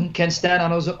can stand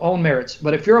on his own merits.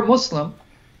 But if you're a Muslim,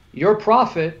 your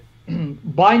prophet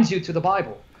binds you to the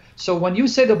Bible. So when you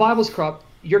say the Bible's corrupt,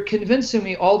 you're convincing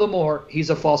me all the more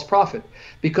he's a false prophet.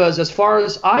 Because as far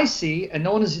as I see, and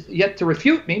no one is yet to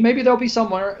refute me, maybe there'll be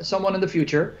someone in the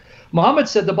future, Muhammad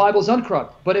said the Bible's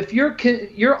uncorrupt. But if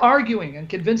you're arguing and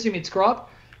convincing me it's corrupt,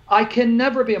 I can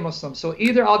never be a Muslim. So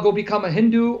either I'll go become a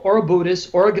Hindu or a Buddhist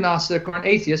or a Gnostic or an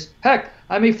atheist. Heck,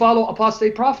 I may follow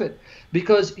apostate prophet,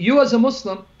 because you as a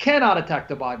Muslim cannot attack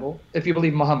the Bible if you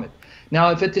believe Muhammad.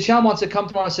 Now, if Ehteshaam wants to come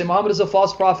tomorrow and say Muhammad is a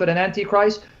false prophet and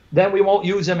antichrist, then we won't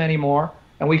use him anymore,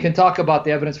 and we can talk about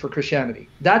the evidence for Christianity.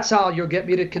 That's how you'll get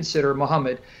me to consider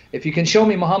Muhammad. If you can show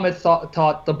me Muhammad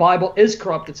taught the Bible is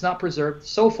corrupt, it's not preserved,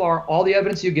 so far all the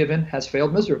evidence you've given has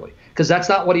failed miserably, because that's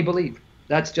not what he believed.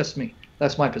 That's just me.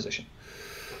 That's my position.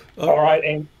 All right,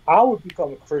 and I would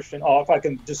become a Christian. Oh, if I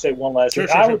can just say one last thing,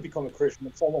 I would become a Christian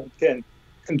if someone can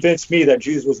convince me that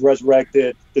Jesus was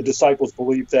resurrected, the disciples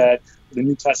believe that, the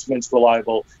New Testament's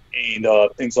reliable, and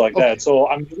things like that. So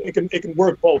it can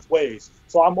work both ways.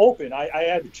 So I'm open. I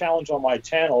had the challenge on my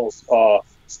channels,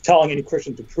 telling any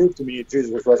Christian to prove to me that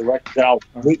Jesus was resurrected. That I'll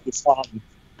leave Islam and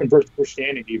convert to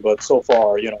Christianity. But so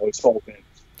far, it's open.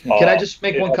 Can I just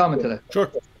make one comment to that?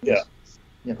 Sure. Yeah.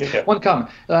 One comment.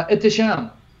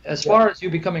 Ehteshaam, as far as you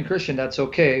becoming Christian, that's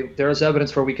okay. There's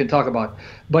evidence where we can talk about.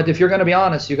 But if you're going to be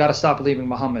honest, you got to stop believing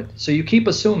Muhammad. So you keep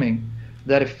assuming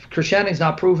that if Christianity is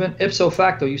not proven, ipso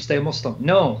facto, you stay Muslim.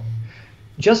 No.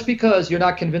 Just because you're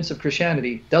not convinced of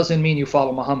Christianity doesn't mean you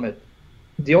follow Muhammad.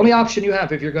 The only option you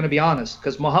have, if you're going to be honest,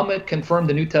 because Muhammad confirmed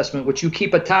the New Testament, which you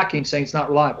keep attacking, saying it's not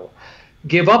reliable.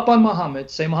 Give up on Muhammad,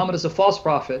 say Muhammad is a false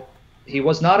prophet, he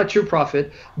was not a true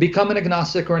prophet, become an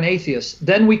agnostic or an atheist.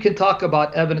 Then we can talk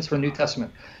about evidence for the New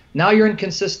Testament. Now you're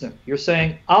inconsistent. You're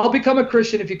saying, I'll become a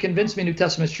Christian if you convince me New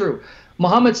Testament is true.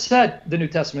 Muhammad said the New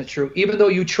Testament is true, even though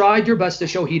you tried your best to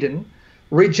show he didn't.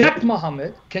 Reject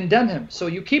Muhammad, condemn him. So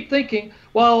you keep thinking,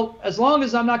 well, as long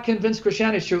as I'm not convinced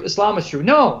Christianity is true, Islam is true.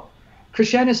 No,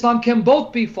 Christianity and Islam can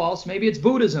both be false. Maybe it's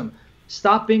Buddhism.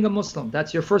 Stop being a Muslim.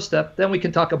 That's your first step. Then we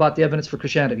can talk about the evidence for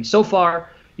Christianity. So far,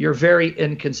 you're very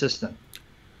inconsistent.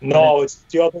 No, it's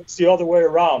the other way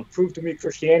around. Prove to me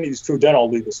Christianity is true, then I'll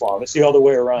leave Islam. It's the other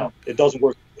way around. It doesn't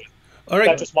work. All right.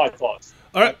 That's just my thoughts.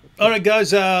 All right,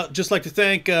 guys. Just like to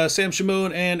thank Sam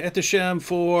Shamoun and Ehteshaam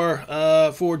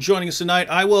for joining us tonight.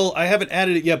 I haven't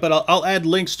added it yet, but I'll add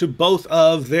links to both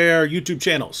of their YouTube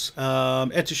channels.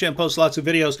 Ehteshaam posts lots of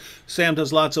videos. Sam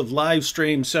does lots of live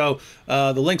streams. So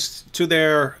the links to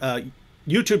their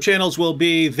YouTube channels will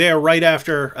be there right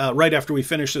after we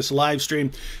finish this live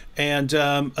stream. And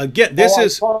again, this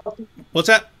is what's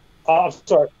that? I'm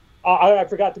sorry. I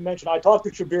forgot to mention, I talked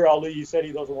to Shabir Ali. He said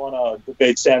he doesn't want to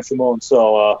debate Sam Shamoun.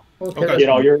 So, okay.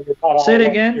 You're kind of... Say it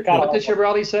again. What did Shabir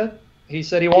Ali said? He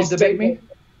said he won't debate me?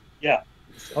 Yeah.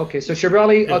 Okay, so Shabir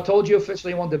Ali told you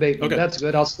officially he won't debate me. Okay. That's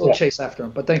good. I'll still chase after him,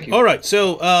 but thank you. All right,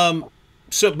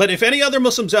 but if any other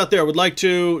Muslims out there would like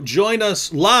to join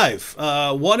us live,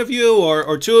 one of you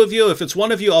or two of you, if it's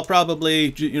one of you, I'll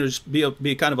probably just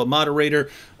be kind of a moderator,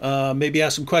 maybe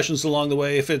ask some questions along the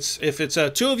way. If it's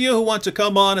two of you who want to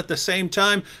come on at the same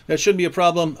time, that shouldn't be a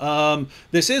problem.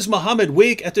 This is Muhammad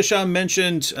Week. Ehteshaam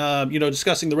mentioned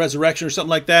discussing the resurrection or something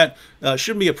like that.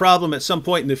 Shouldn't be a problem at some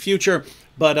point in the future.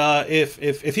 But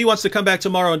if he wants to come back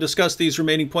tomorrow and discuss these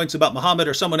remaining points about Muhammad,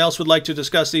 or someone else would like to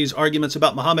discuss these arguments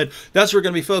about Muhammad, that's what we're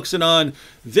going to be focusing on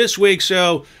this week.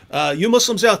 So you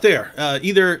Muslims out there,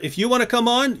 either if you want to come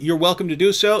on, you're welcome to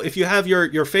do so. If you have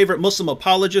your favorite Muslim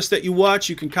apologist that you watch,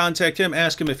 you can contact him,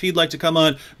 ask him if he'd like to come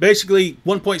on. Basically,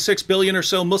 1.6 billion or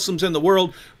so Muslims in the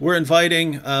world. We're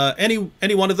inviting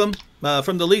any one of them,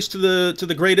 from the least to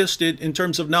the greatest in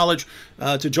terms of knowledge,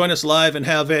 to join us live and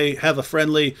have a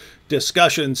friendly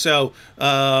discussion. So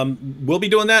we'll be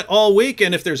doing that all week,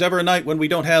 and if there's ever a night when we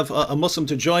don't have a Muslim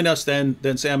to join us, then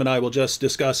Sam and I will just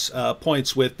discuss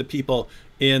points with the people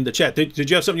in the chat. Did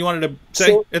you have something you wanted to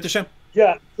say, Ehteshaam?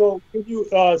 Yeah. So can you?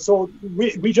 So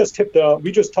we just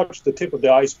touched the tip of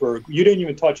the iceberg. You didn't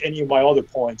even touch any of my other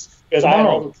points, because I have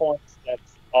other points.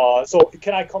 So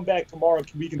can I come back tomorrow and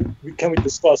can we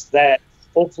discuss that?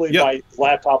 Hopefully my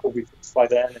laptop will be fixed by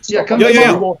then. So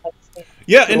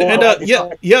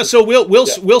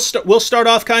we'll start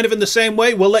off kind of in the same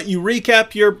way. We'll let you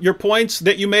recap your points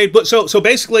that you made. But so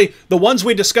basically the ones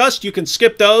we discussed, you can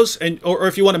skip those, or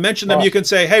if you want to mention them, you can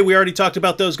say, hey, we already talked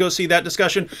about those. Go see that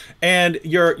discussion. And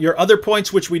your other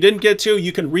points which we didn't get to,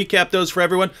 you can recap those for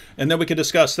everyone, and then we can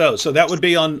discuss those. So that would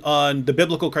be on the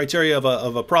biblical criteria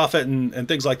of a prophet and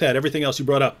things like that. Everything else you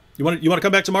brought up. You want to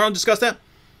come back tomorrow and discuss that?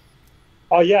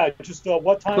 Oh yeah, just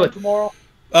what time tomorrow?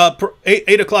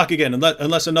 8 o'clock again,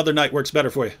 unless another night works better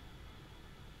for you.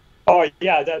 Oh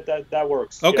yeah, that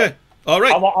works. Okay. Yeah. All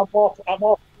right. I'm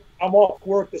off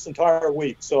work this entire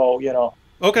week, so you know.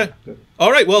 Okay.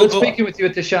 All right. Well, good speaking with you,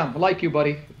 Ehteshaam. I like you,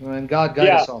 buddy, and God guide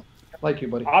us all. Like you,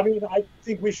 buddy. I mean, I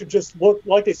think we should just look,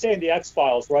 like they say in the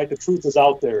X-Files, right? The truth is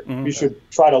out there. Mm-hmm. We should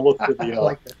try to look for the. I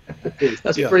like that. The truth.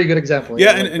 That's a pretty good example.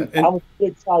 Yeah, like and I'm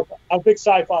a big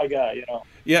sci-fi guy, you know.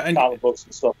 Yeah, and comic books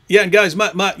and stuff. Yeah, and guys,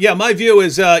 my view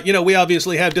is, you know, we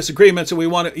obviously have disagreements, and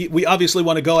we obviously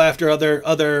want to go after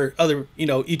other you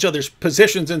know, each other's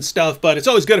positions and stuff. But it's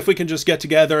always good if we can just get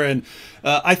together, and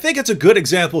I think it's a good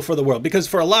example for the world, because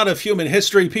for a lot of human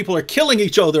history, people are killing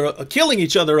each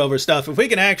other over stuff. If we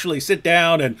can actually sit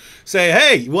down and say,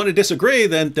 hey, you want to disagree,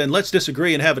 then let's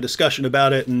disagree and have a discussion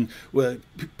about it, and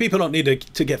people don't need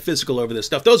to get physical over this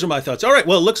stuff. Those are my thoughts. All right,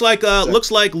 well, looks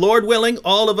like Lord willing,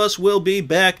 all of us will be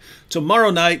back tomorrow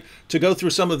night to go through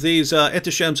some of these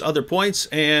Ehteshaam's other points.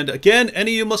 And again,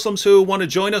 any of you Muslims who want to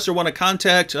join us or want to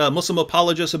contact Muslim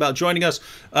apologists about joining us,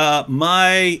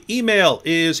 my email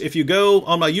is, if you go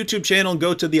on my YouTube channel and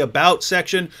go to the About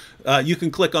section, you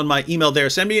can click on my email there.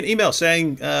 Send me an email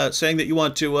saying that you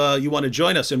want to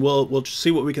join us, and we'll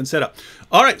see what we can set up.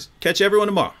 All right, catch everyone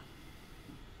tomorrow.